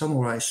a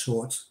samurai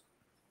sword.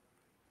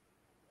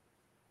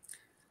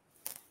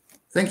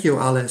 Thank you,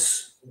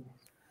 Alice.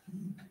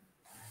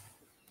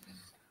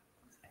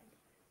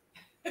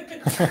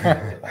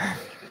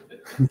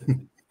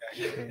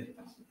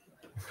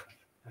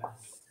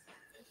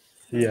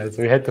 Yes,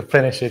 we had to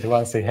finish it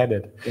once he had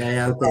it.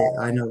 Yeah, okay,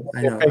 I know.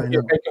 Thank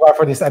you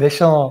for this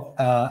additional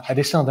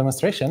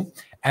demonstration.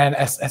 And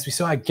as we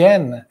saw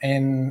again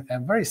in a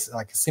very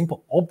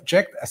simple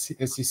object, as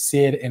you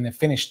see it in a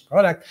finished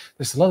product,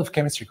 there's a lot of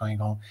chemistry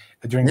going on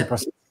during the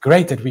process.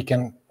 Great that we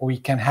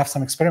can have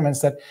some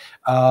experiments that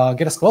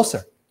get us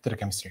closer to the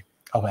chemistry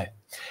of it.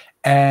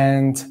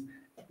 And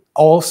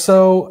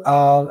also,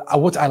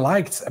 what I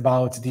liked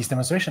about this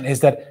demonstration is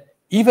that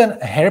even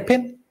a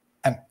hairpin,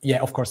 and yeah,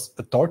 of course,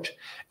 the torch,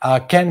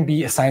 can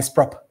be a science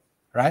prop,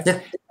 right? Yeah.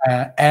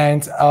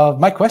 And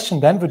my question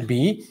then would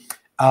be,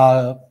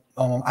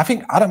 I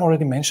think Adam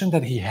already mentioned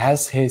that he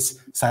has his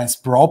science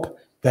prop,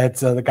 that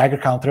the Geiger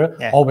counter,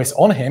 always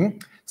on him.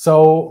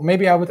 So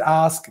maybe I would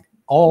ask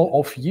all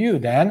of you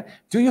then,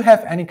 do you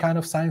have any kind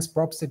of science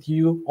props that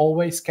you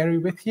always carry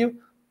with you?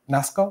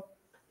 Nasko?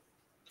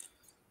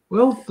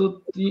 Well,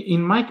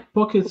 in my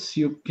pockets,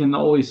 you can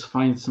always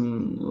find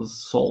some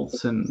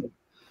salts and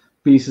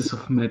pieces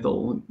of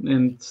metal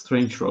and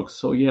strange rocks.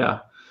 So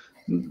yeah,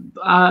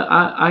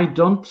 I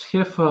don't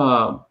have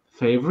a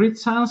favorite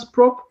science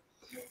prop,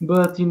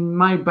 but in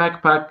my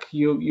backpack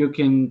you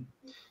can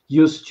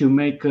use to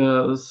make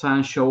a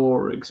science show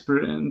or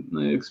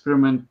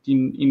experiment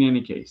in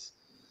any case.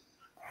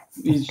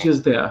 It's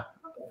just there.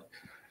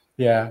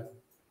 Yeah.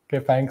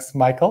 Okay, thanks.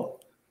 Michael?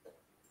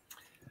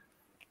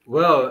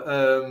 Well,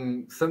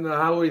 something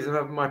I always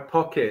have in my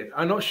pocket.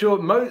 I'm not sure.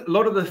 A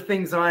lot of the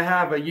things I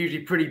have are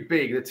usually pretty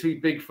big. They're too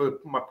big for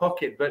my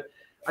pocket. But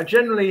I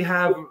generally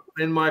have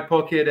in my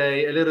pocket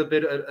a little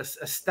bit, a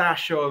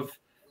stash of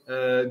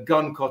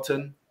gun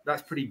cotton.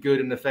 That's pretty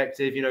good and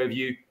effective. You know,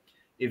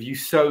 if you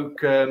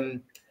soak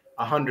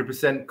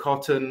 100%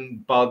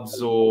 cotton buds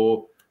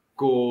or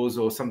gauze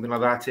or something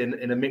like that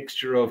in a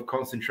mixture of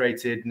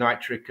concentrated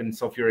nitric and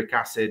sulfuric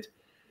acid,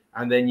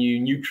 and then you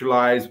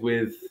neutralize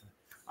with,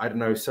 I don't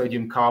know,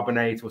 sodium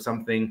carbonate or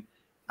something,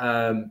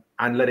 and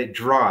let it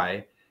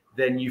dry,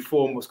 then you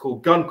form what's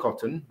called gun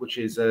cotton, which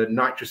is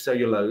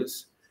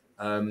nitrocellulose,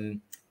 and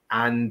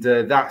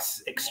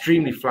that's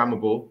extremely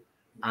flammable,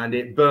 and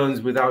it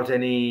burns without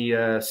any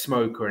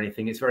smoke or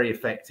anything. It's very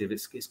effective.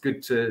 It's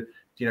good to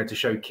to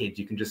show kids.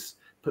 You can just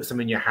put some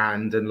in your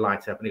hand and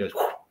light up, and it goes.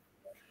 Whoosh.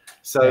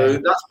 So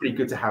that's pretty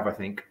good to have, I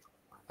think.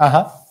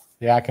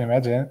 Yeah, I can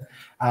imagine.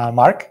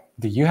 Mark,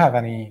 do you have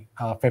any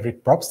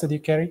favorite props that you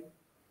carry?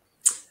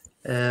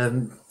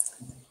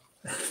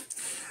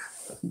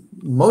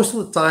 Most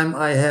of the time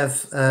I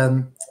have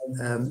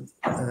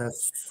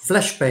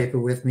flash paper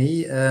with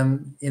me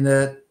in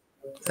a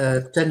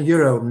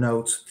 €10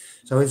 note.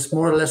 So it's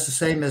more or less the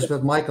same as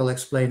what Michael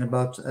explained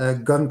about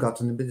gun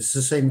cotton. It's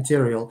the same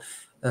material,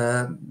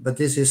 but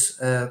this is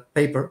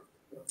paper.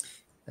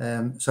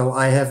 So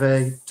I have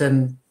a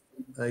 €10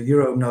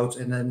 note,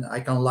 and then I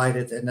can light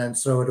it and then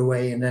throw it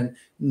away, and then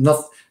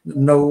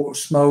no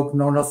smoke,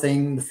 no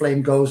nothing. The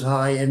flame goes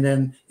high and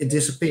then it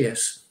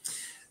disappears.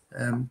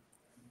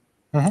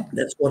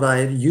 That's what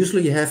I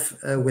usually have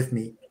with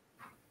me.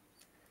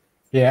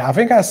 Yeah, I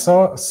think I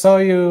saw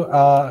you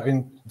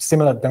in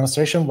similar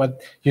demonstration,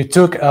 but you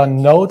took a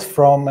note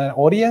from an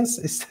audience.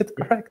 Is that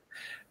correct?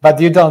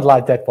 But you don't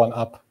light that one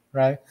up,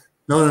 right?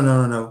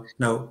 No.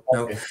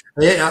 Okay.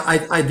 Yeah,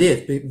 I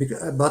did,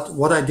 but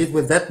what I did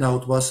with that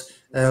note was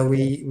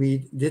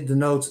we did the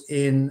note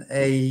in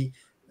a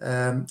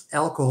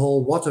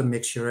alcohol water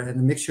mixture, and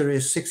the mixture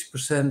is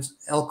 60%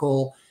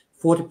 alcohol,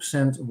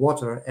 40%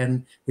 water,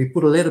 and we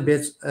put a little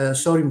bit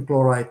sodium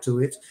chloride to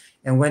it.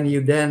 And when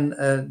you then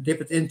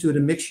dip it into the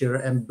mixture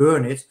and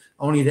burn it,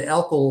 only the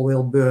alcohol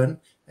will burn,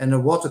 and the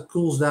water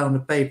cools down the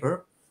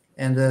paper,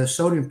 and the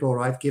sodium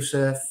chloride gives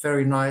a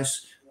very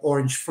nice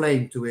orange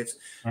flame to it.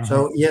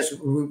 So yes,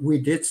 we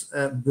did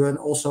burn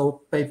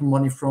also paper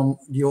money from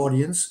the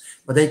audience,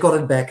 but they got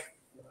it back.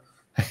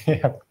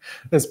 Yeah,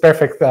 that's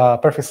perfect.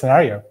 Perfect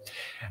scenario.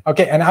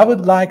 Okay, and I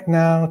would like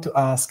now to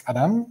ask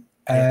Adam.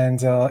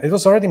 And it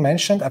was already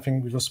mentioned, I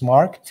think it was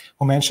Mark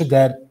who mentioned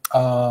that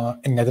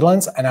in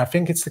Netherlands, and I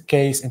think it's the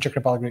case in Czech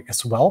Republic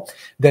as well,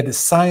 that the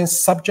science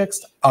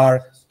subjects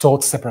are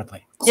taught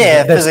separately. So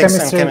yeah, physics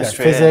and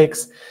chemistry.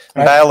 Physics.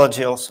 And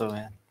biology also,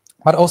 yeah.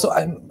 But also,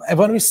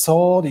 when we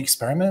saw the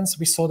experiments,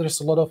 we saw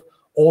there's a lot of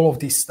all of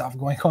this stuff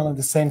going on at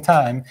the same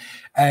time,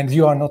 and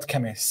you are not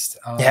chemist.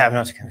 Yeah, I'm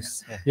not a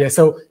chemist. Yeah,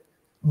 so,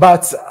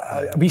 but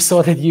we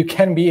saw that you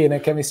can be in a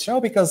chemist show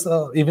because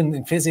even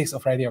in physics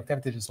of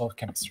radioactivity, there's a lot of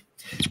chemistry.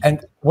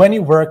 And when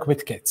you work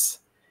with kids,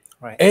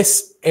 Right.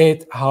 is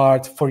it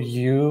hard for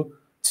you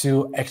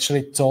to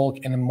actually talk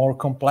in a more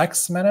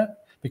complex manner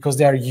because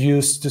they are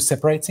used to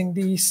separating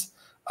these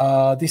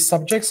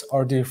subjects,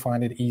 or do you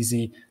find it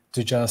easy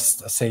to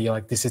just say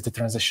like this is the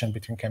transition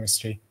between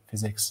chemistry,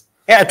 physics?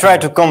 Yeah, I try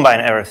to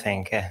combine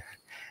everything. Yeah.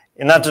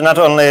 Not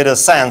only the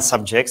science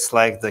subjects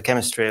like the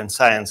chemistry and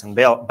science and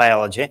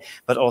biology,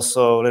 but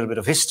also a little bit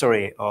of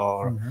history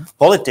or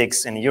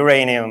politics. In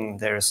uranium,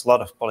 there's a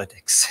lot of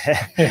politics.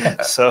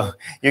 So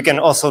you can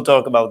also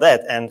talk about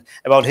that. And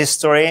about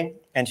history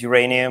and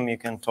uranium, you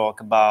can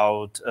talk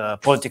about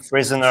politic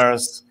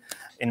prisoners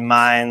in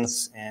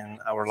mines in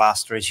our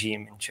last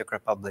regime in Czech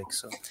Republic.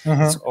 So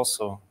it's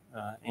also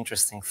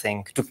interesting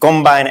thing to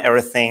combine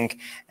everything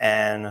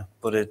and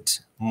put it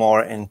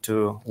more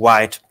into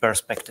wide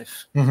perspective.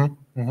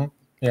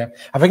 Yeah,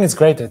 I think it's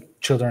great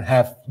that children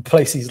have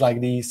places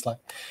like these, like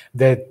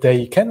that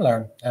they can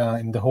learn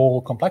in the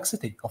whole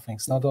complexity of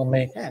things, not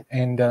only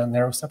in the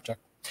narrow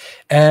subject.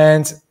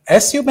 And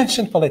as you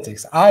mentioned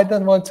politics, I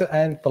don't want to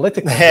end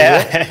political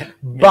here,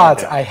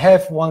 but I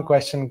have one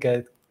question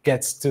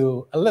gets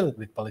to a little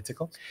bit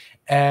political,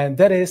 and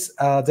that is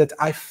that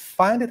I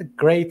find it a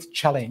great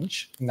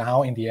challenge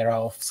now in the era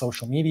of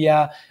social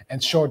media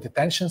and short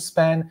attention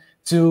span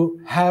to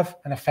have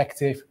an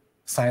effective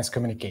science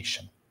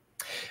communication.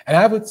 And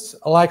I would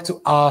like to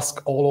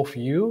ask all of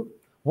you,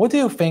 what do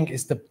you think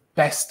is the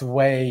best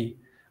way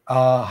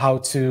how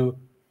to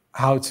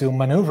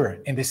maneuver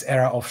in this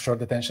era of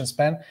short attention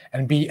span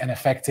and be an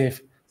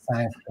effective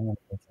science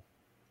communicator?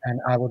 And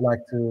I would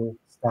like to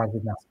start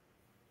with Nasko.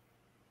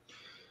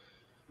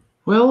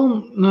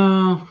 Well,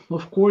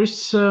 of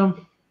course,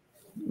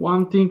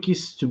 one thing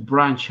is to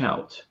branch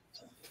out.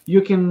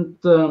 You can,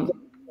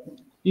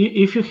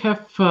 if you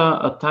have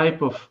a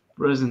type of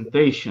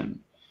presentation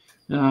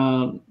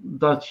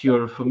that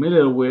you're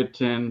familiar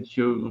with, and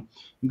you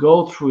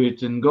go through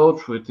it and go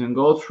through it and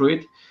go through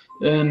it,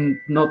 and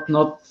not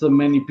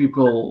many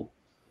people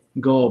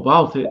go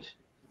about it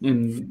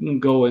and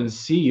go and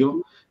see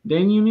you,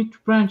 then you need to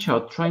branch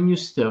out, try new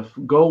stuff,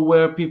 go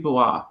where people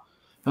are.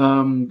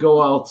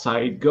 Go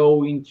outside,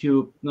 go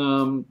into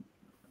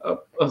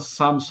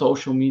some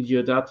social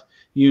media that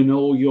you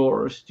know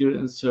your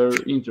students are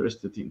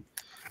interested in.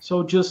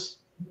 So just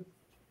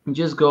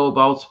go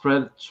about,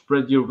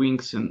 spread your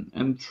wings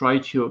and try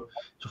to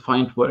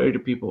find where the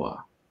people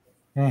are.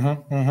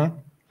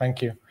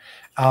 Thank you.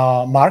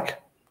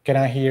 Mark, can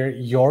I hear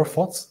your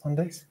thoughts on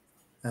this?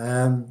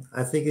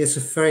 I think it's a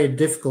very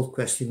difficult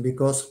question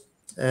because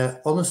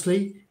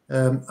honestly,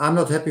 I'm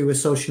not happy with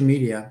social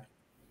media.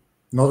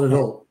 Not at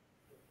all.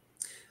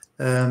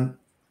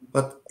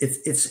 But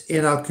it's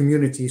in our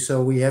community,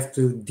 so we have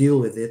to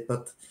deal with it.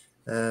 But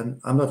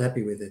I'm not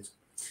happy with it.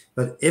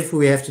 But if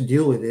we have to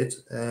deal with it,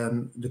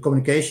 the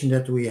communication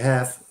that we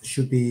have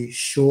should be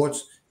short,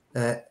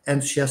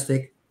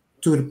 enthusiastic,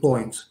 to the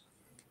point,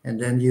 and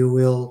then you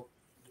will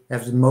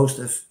have the most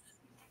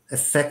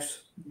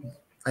effect,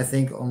 I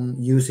think, on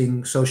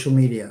using social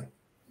media.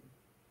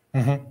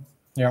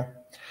 Yeah.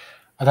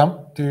 Adam,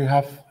 do you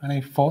have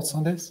any thoughts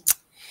on this?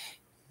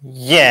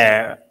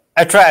 Yeah,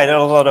 I tried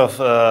a lot of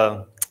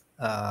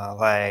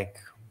like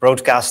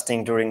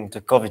broadcasting during the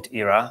COVID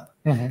era,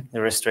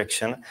 the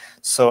restriction.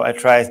 So I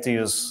tried to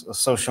use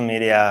social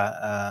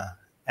media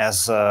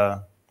as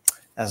a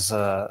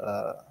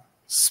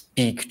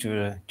speak to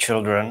the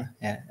children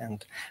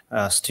and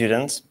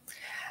students.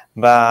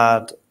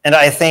 And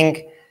I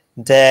think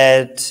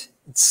that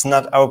it's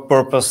not our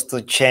purpose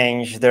to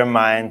change their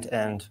mind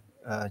and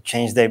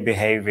change their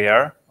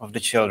behavior of the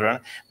children,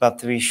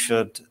 but we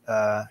should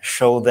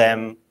show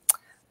them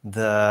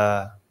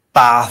the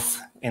path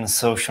in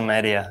social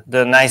media.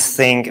 The nice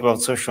thing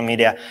about social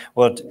media,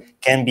 what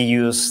can be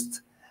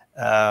used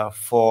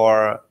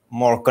for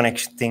more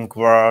connecting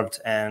world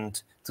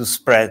and to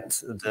spread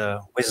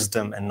the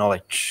wisdom and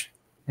knowledge.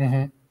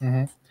 I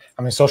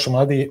mean,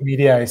 social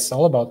media is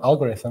all about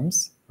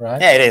algorithms,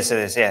 right? Yeah, it is.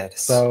 Yeah, it is.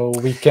 So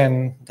we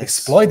can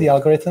exploit the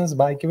algorithms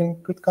by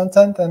giving good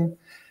content and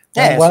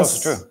it's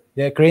also true.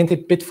 Yeah,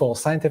 creating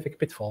pitfalls, scientific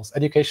pitfalls,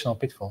 educational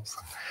pitfalls.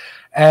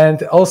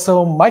 And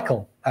also,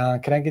 Michael,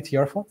 can I get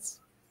your thoughts?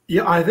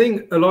 Yeah, I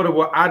think a lot of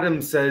what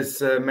Adam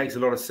says makes a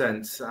lot of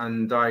sense,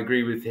 and I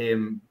agree with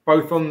him,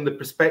 both on the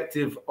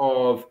perspective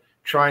of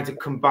trying to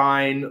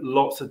combine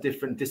lots of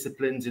different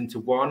disciplines into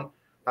one,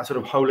 that sort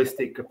of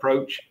holistic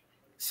approach.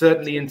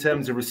 Certainly in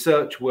terms of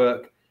research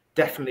work,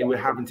 definitely we're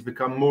having to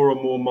become more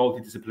and more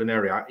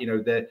multidisciplinary. You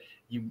know,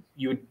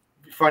 you would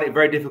find it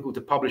very difficult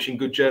to publish in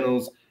good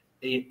journals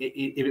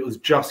if it was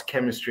just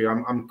chemistry.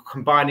 I'm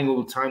combining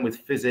all the time with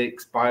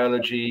physics,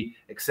 biology,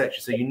 etc.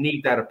 So you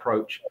need that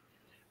approach.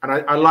 And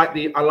I like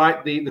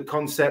the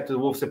concept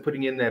of also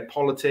putting in their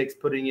politics,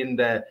 putting in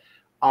their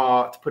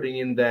art, putting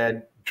in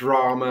their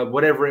drama,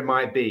 whatever it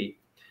might be.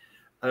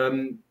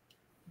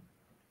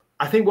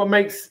 I think what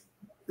makes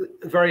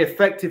very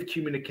effective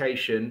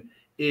communication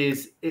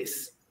is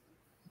it's,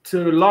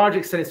 to a large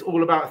extent, it's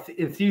all about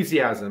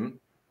enthusiasm,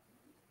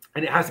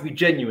 and it has to be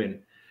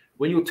genuine.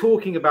 When you're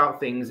talking about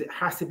things, it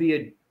has to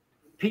be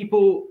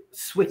people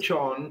switch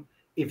on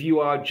if you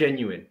are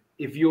genuine.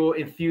 If your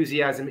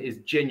enthusiasm is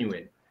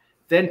genuine,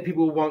 then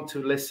people want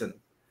to listen.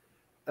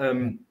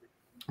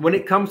 When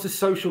it comes to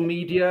social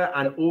media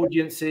and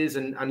audiences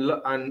and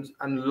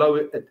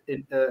low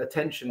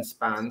attention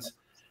spans,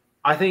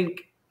 I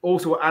think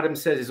also what Adam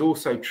says is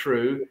also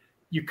true.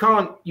 You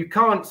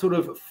can't sort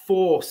of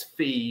force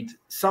feed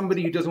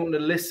somebody who doesn't want to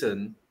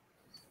listen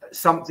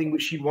something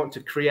which you want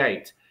to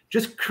create.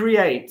 Just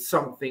create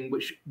something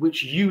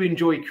which you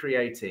enjoy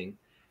creating,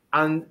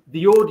 and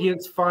the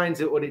audience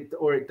finds it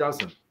or it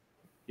doesn't.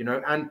 You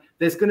know, and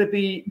there's going to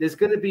be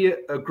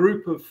a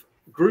group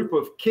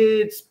of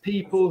kids,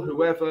 people,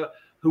 whoever,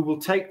 who will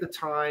take the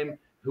time,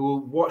 who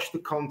will watch the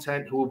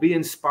content, who will be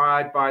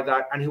inspired by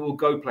that, and who will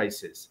go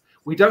places.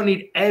 We don't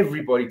need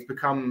everybody to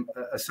become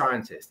a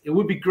scientist. It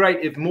would be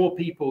great if more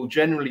people,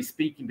 generally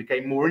speaking,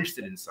 became more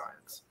interested in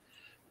science.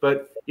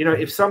 But you know,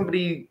 if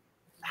somebody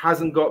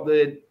hasn't got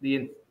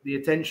the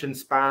attention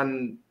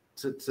span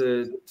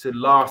to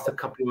last a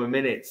couple of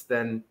minutes,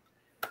 then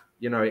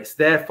you know it's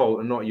their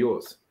fault and not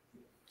yours.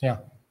 Yeah.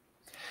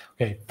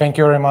 Okay. Thank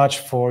you very much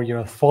for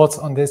your thoughts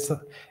on this,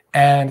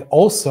 and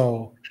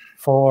also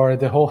for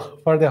the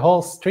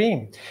whole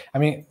stream. I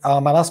mean,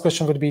 my last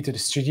question would be to the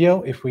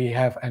studio, if we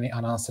have any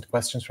unanswered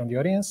questions from the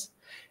audience,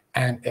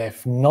 and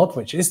if not,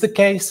 which is the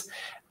case,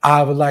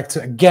 I would like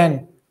to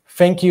again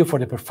thank you for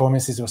the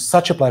performances. It was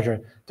such a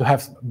pleasure to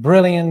have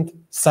brilliant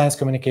science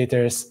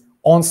communicators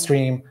on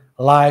stream,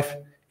 live,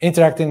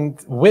 interacting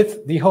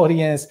with the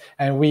audience,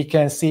 and we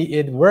can see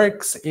it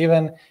works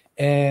even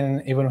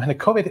when the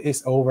COVID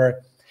is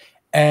over.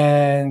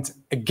 And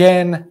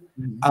again,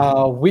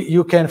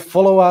 you can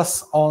follow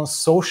us on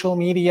social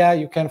media.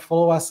 You can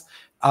follow us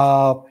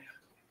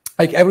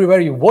like everywhere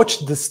you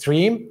watch the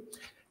stream.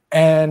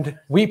 And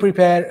we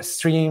prepare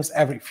streams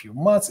every few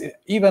months.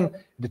 Even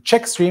the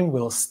Czech stream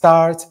will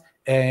start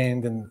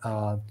in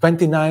the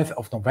 29th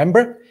of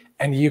November.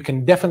 And you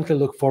can definitely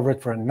look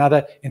forward for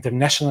another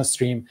international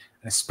stream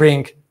in the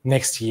spring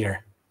next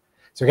year.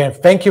 So again,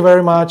 thank you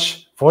very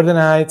much for the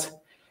night.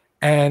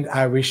 And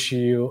I wish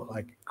you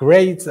like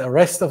great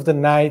rest of the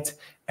night,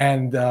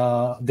 and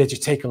that you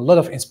take a lot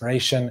of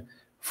inspiration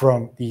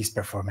from these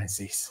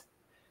performances.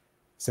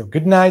 So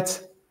good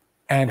night,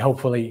 and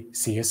hopefully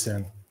see you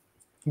soon.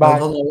 Bye.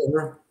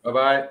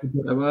 Bye-bye.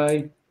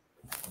 Bye-bye.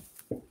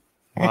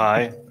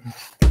 Bye.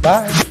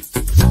 Bye.